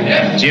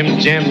jive. Jim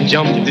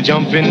jump the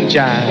jumping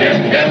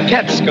jive.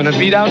 Cat's gonna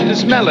beat out the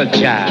smell of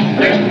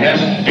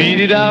jive. Beat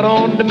it out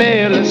on the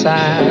belly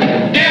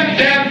side. Jim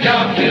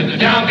jump to the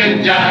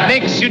jumping jive.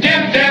 Makes you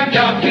jump to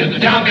the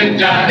jumping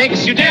jive.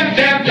 Makes you jump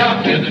to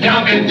the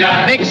jumping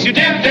jive. Makes you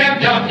jump to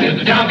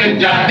the jumping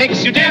jive.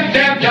 Makes you jump to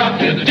the jump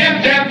to the jump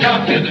to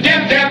the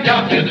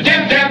jump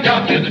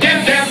to the jump.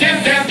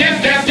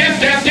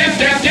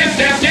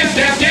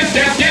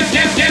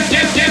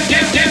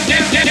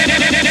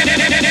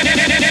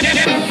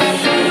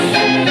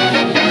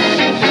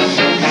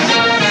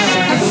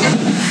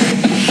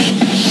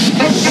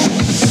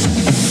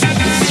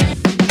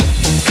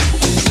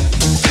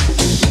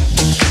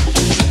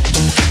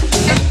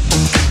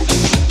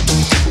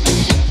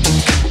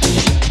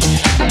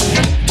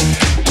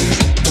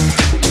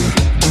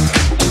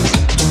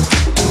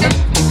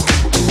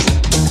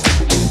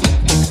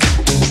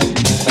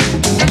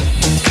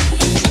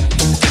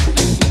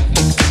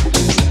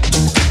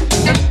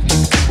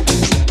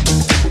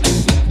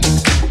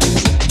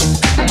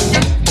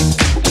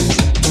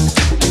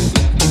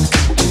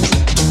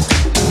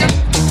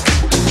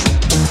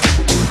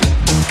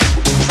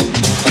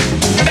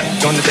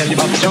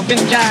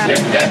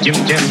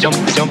 Jim jump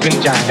the jumping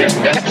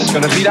jive. Cat's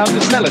gonna beat out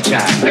the smell of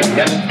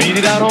jive. Beat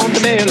it out on the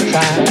belly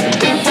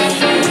side.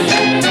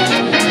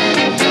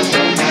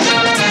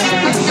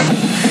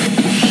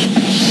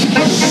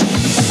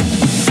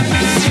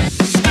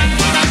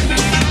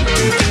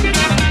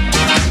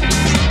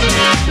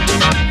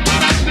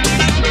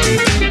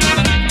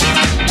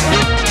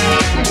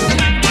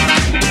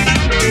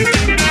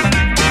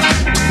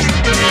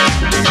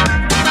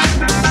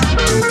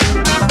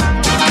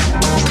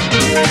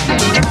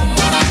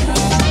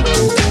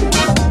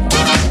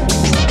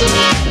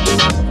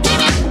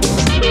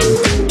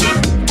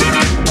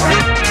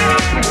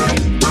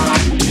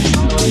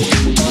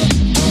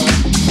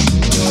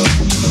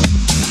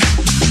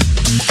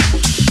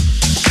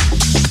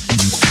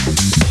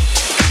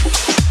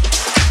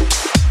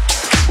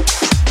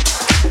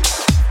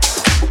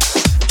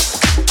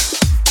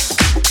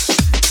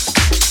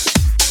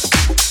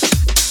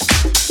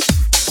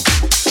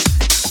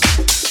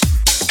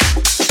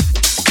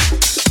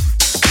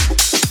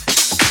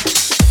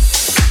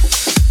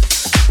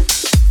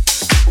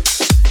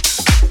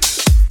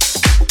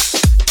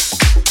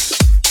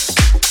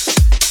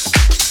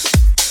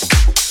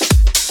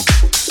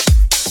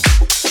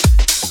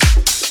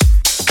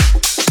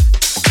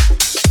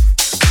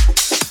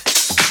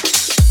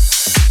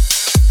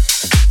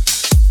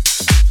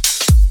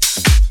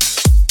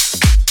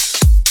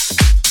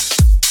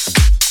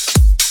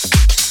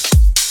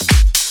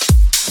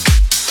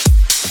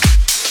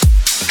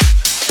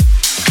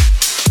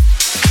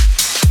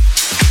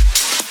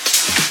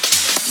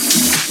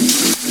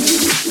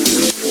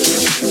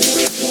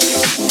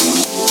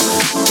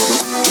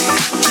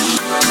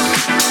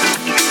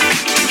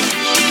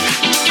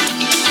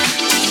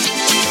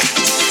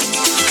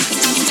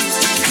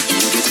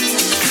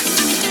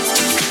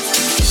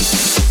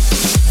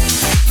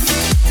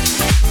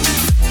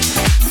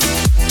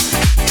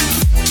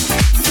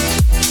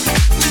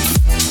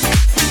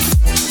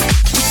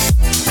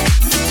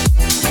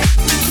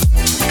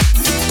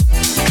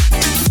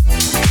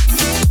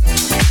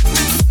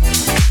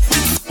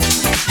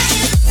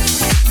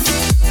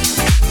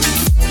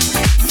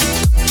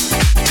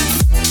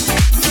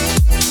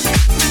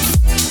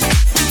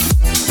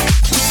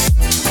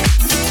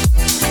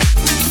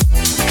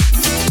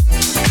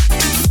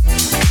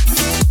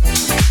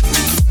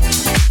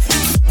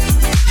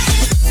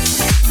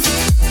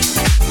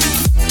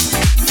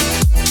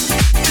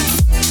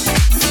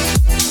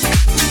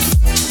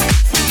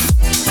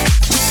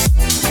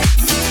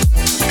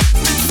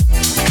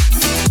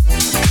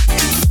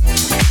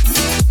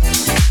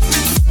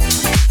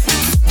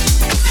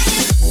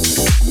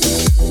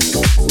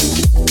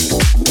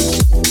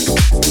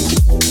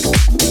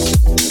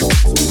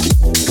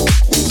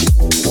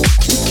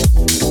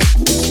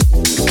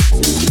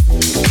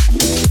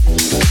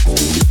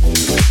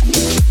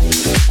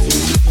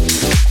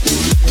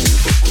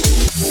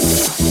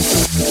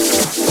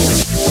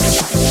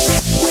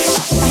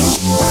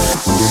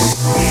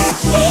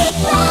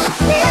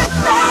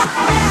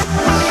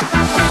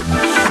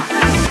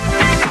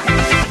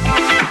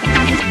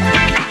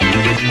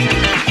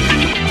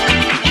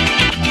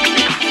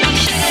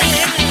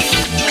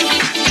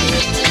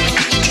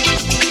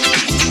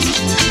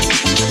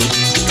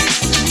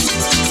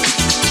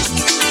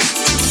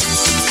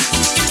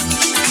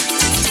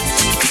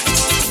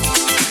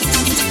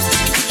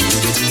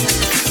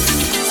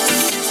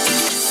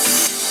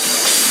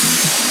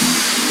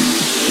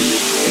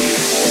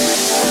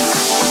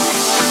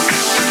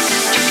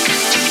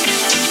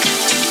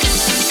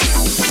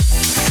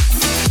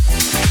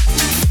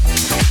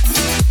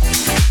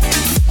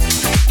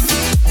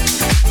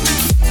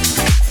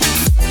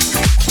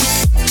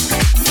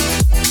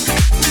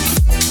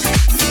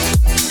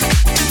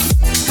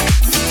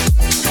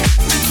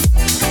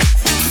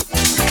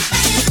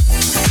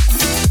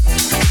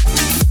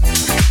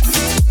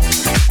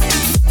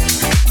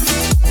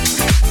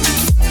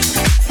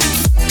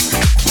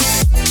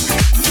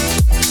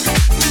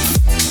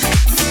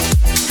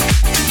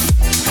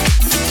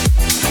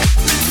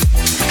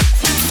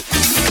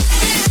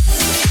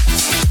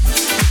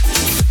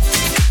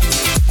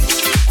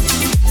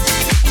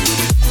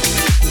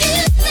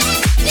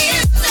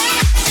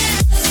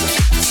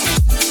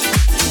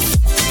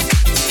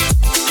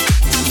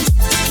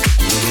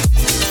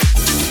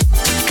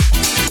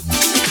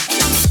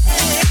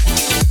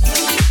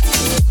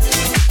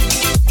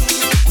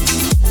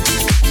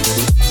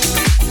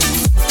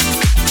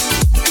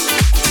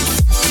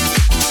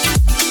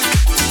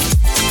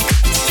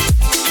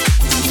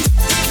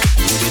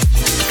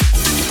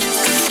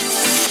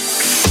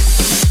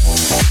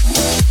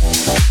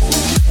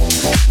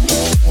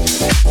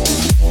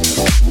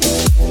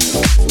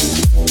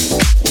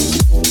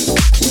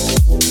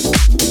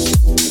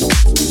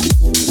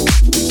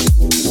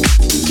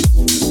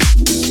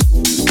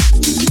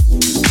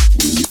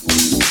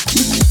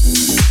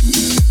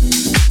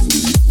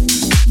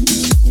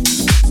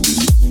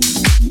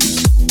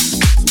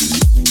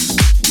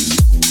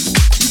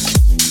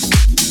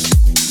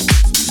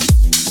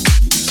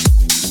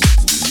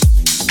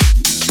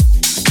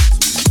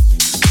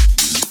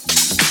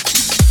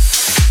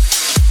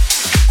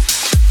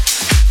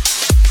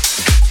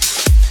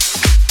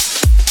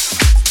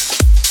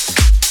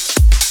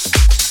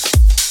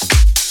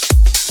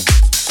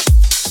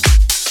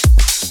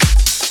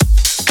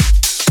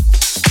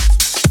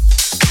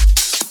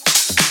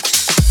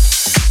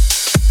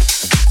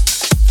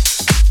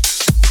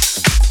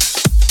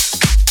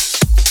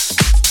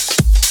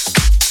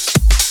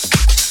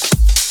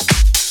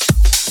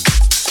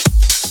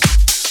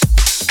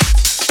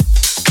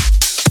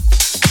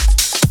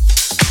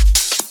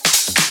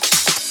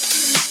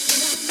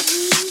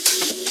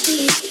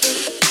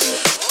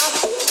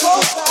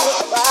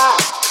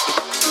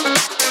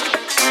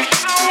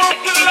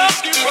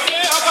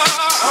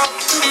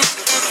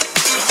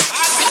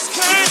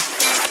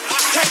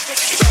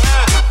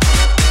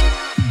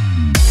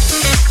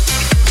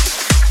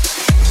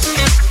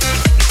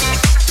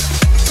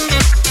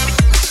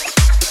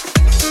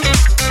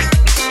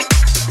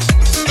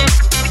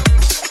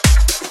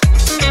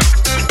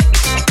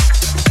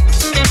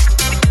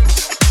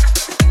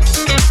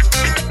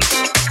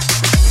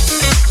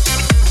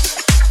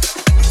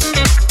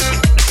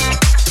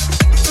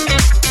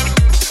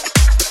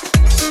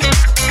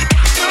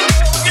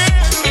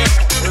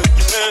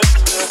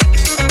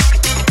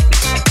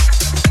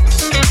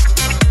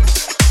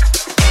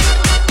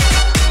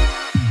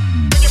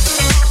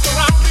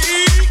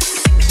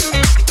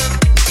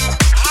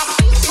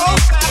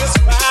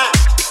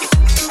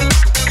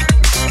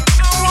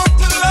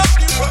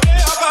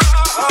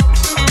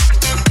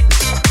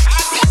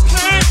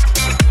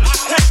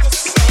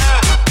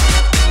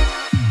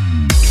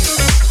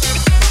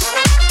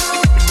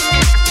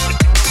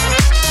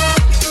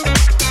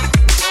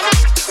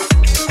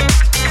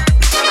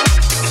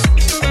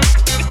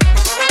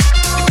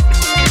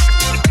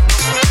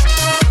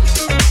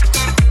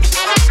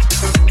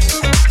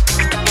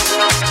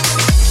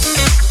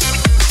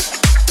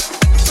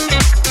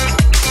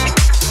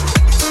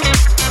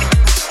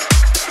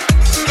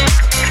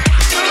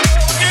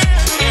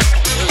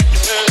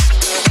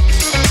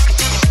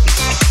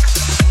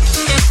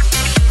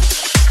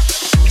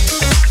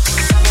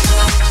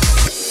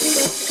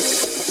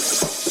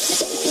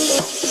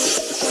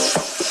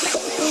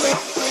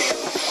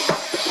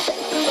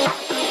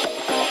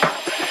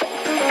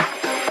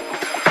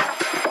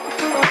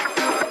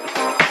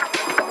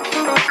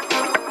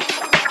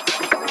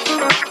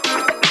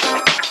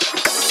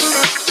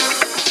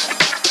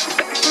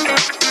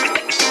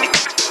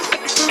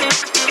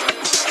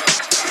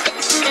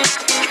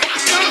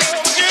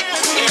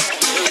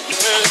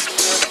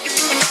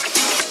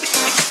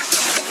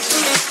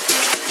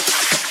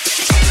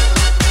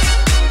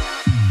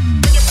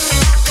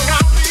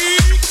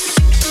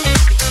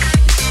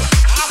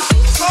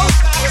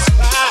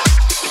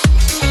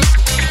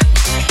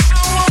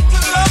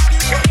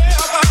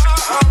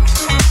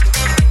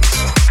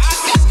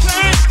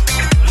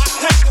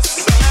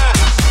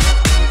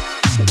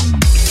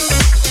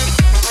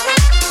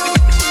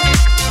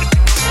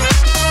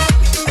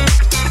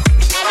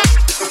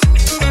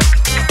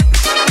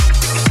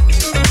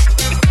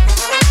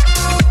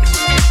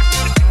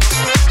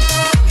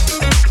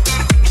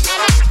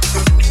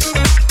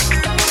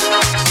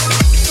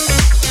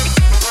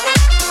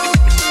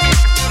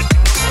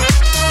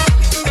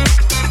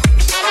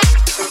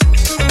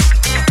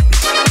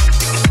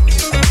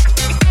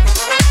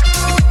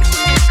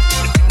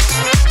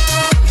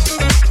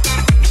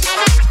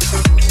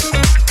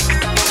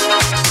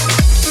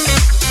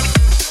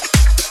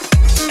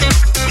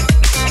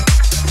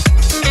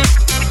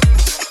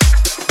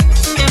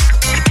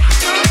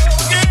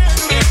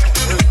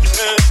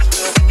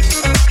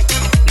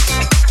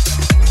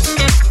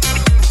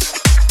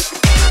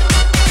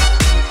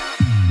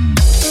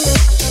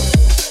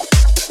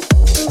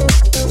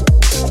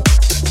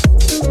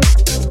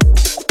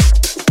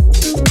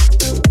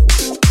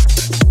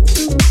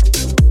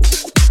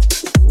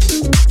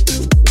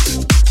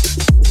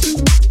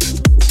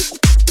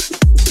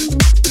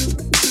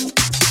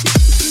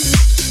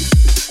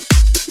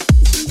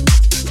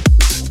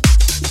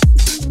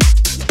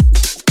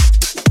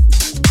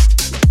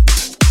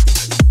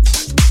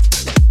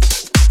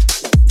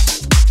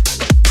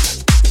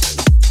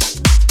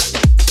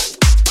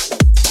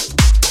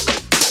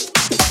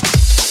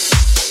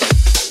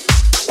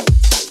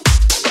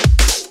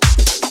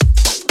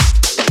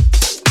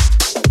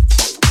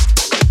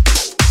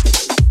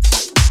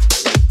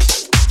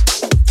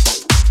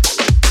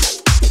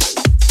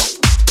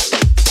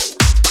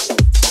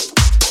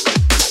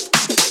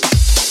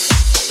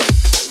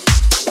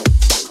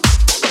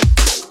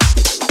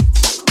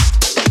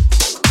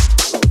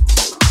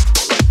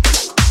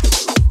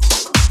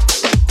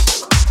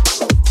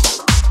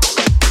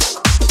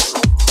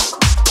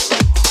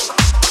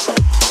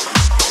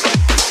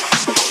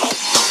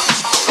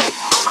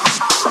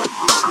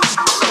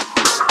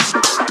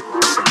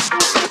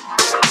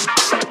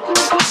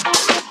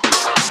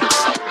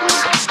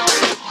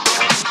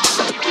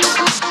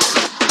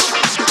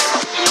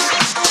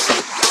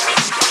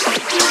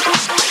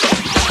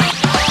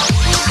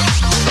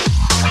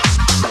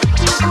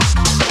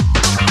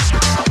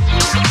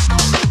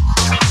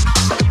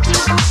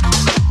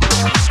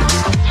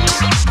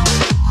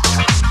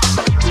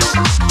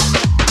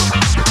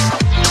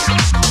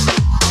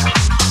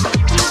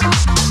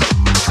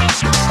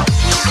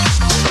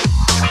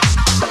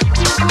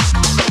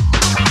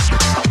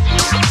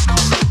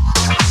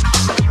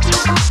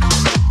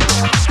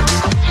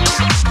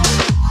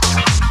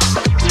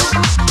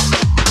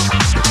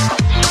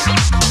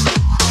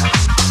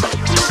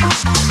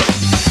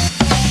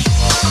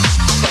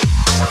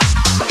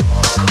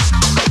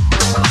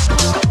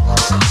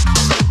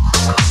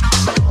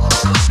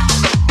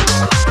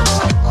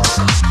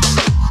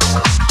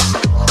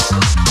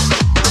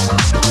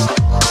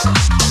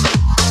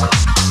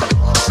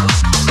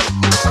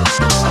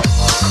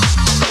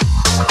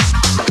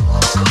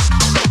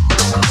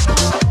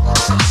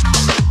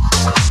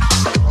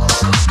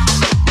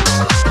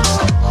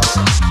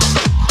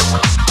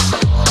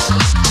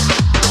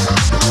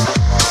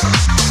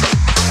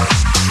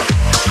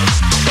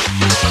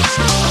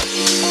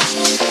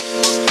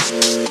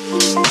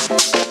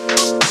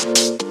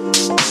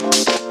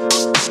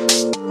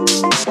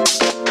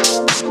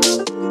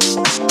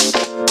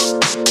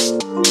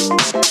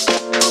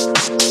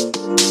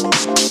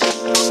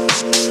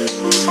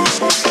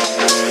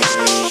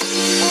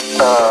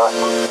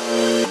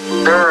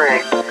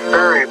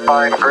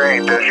 fine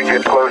grained as you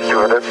get close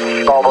to it.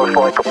 It's almost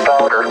like a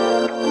powder.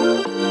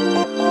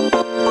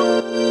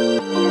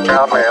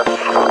 Ground mass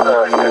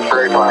is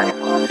very fine.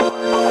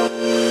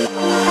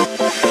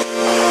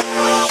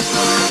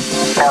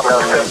 I'm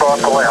going to step off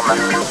the limb.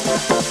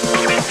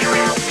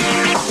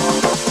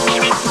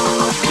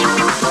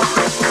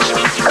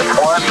 That's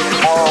one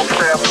small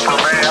step for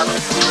man,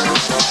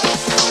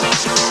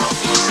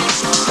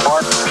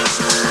 one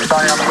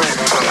giant leap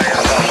for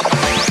man.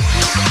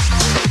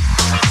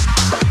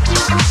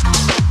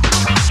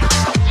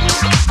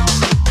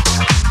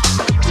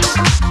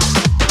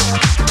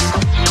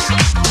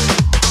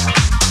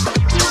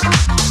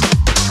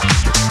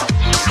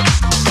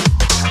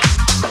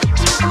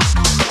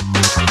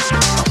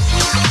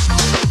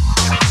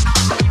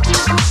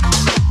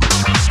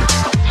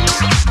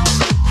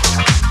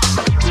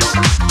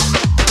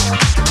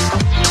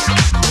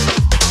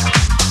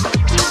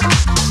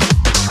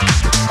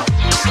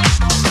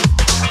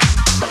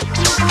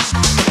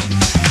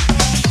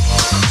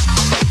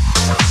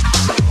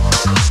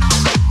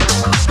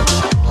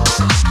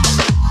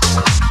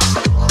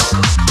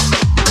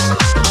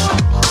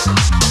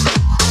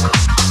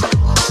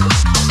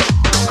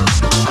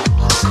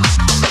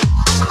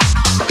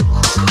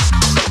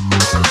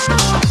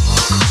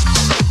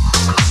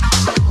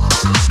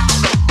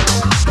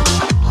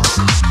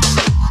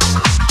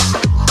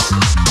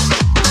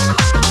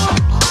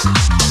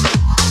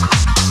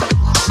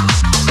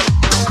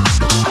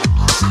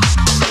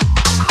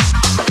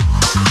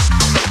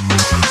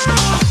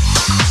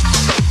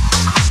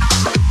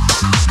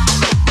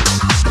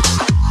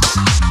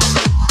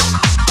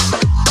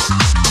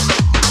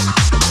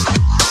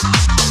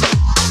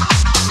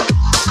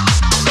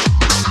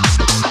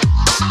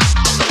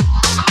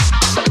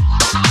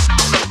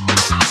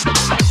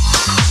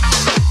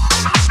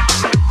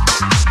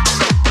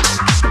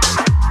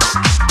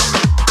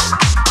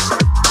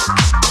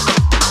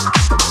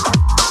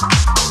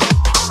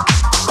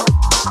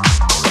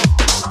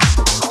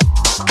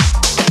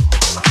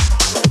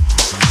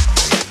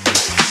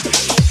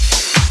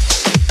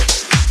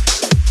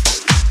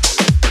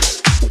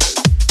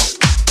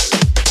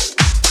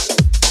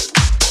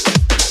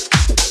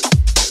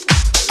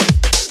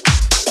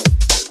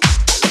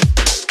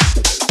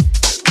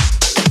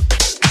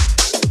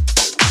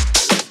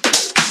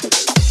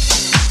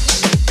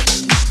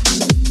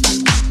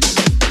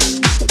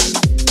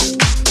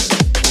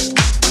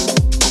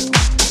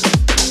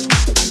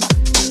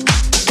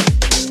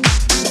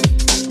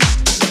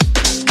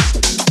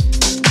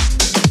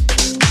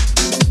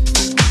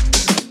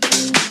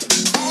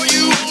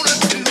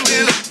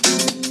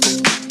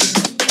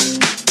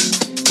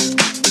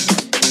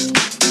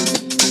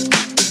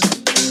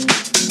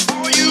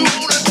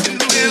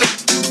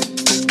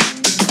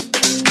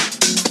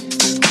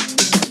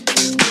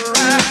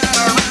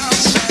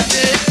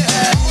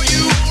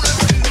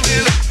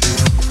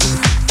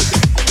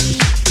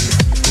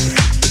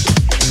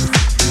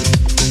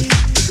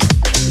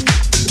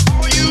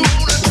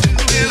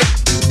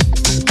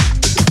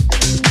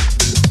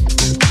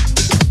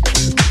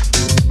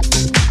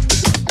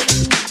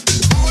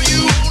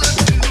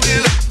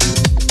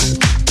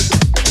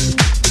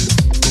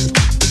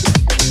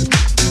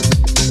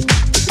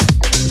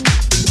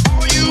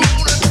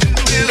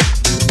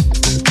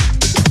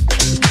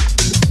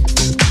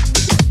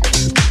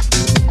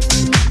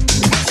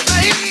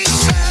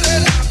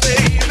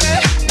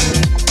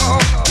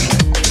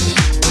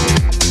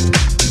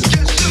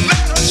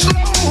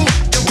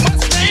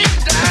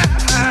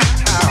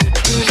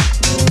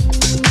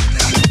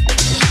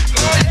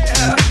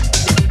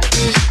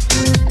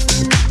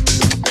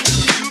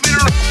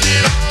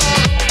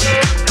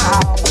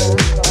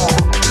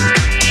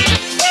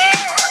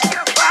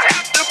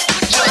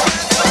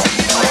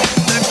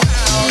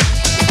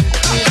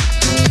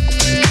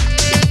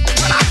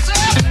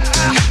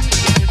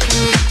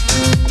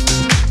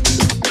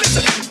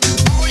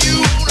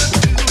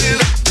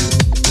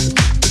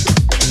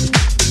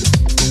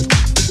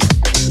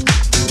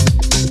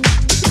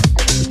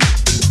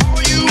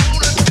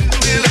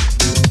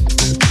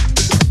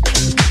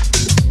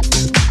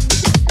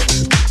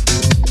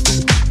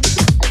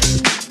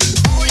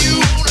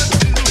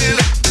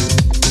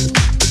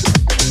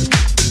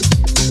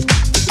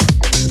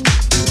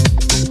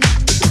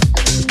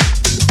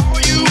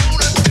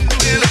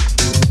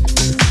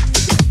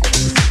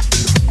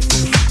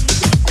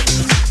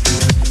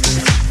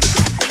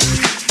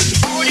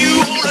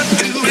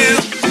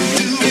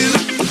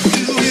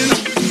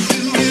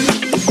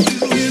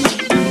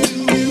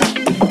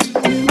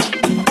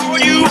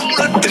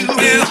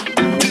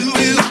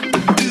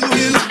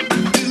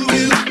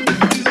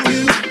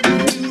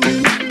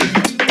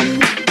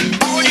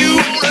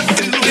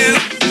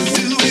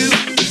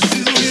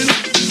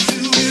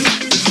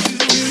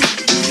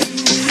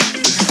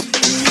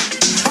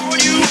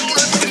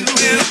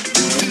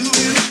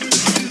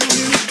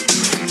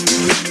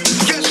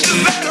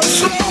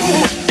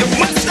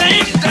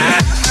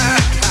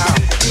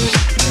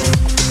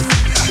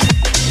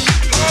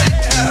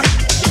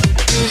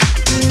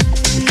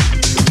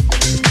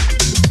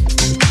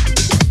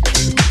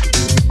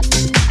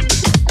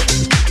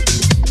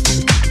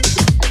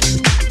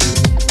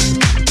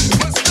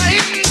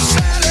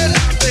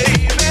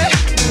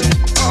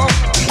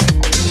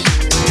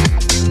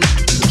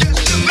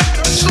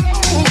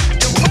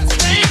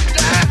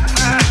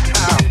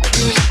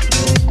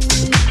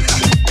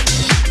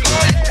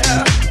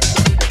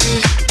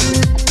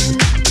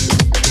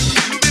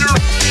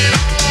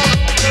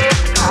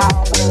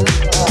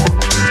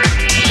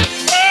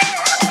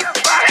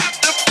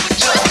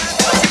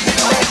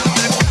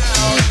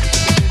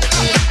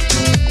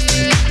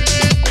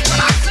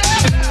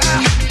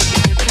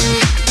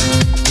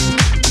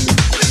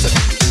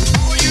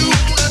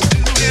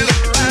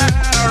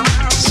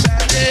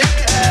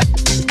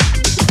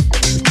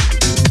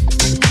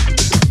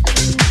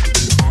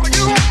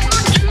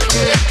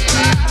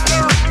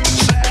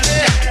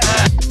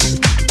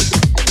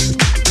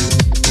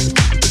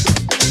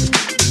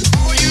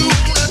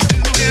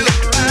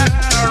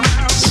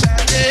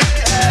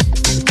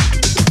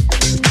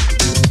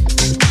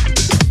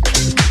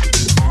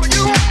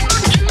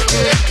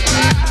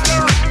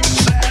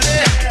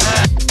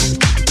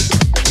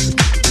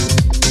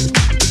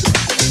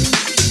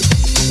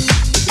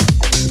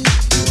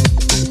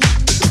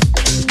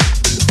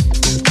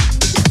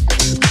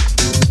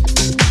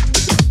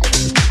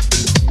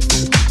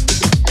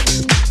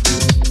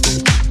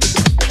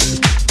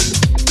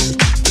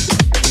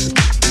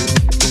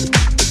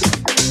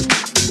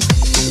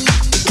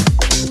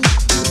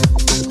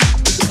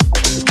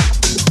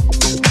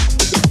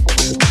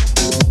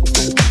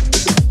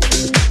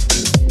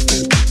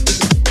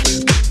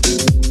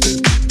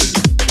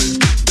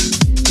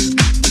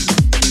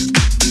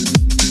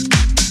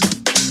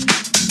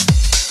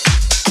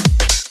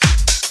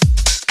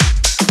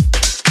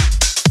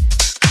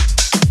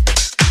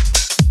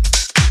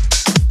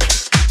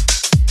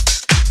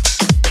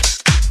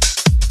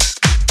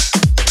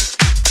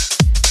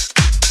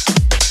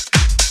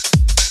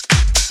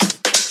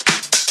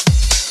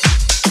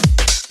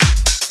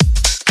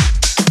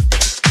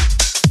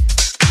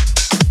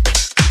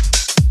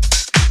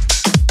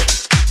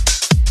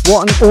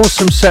 What an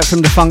awesome set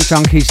from the Funk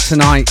Junkies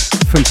tonight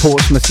from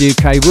Portsmouth,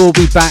 UK. We'll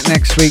be back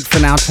next week. For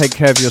now, take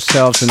care of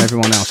yourselves and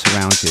everyone else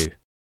around you.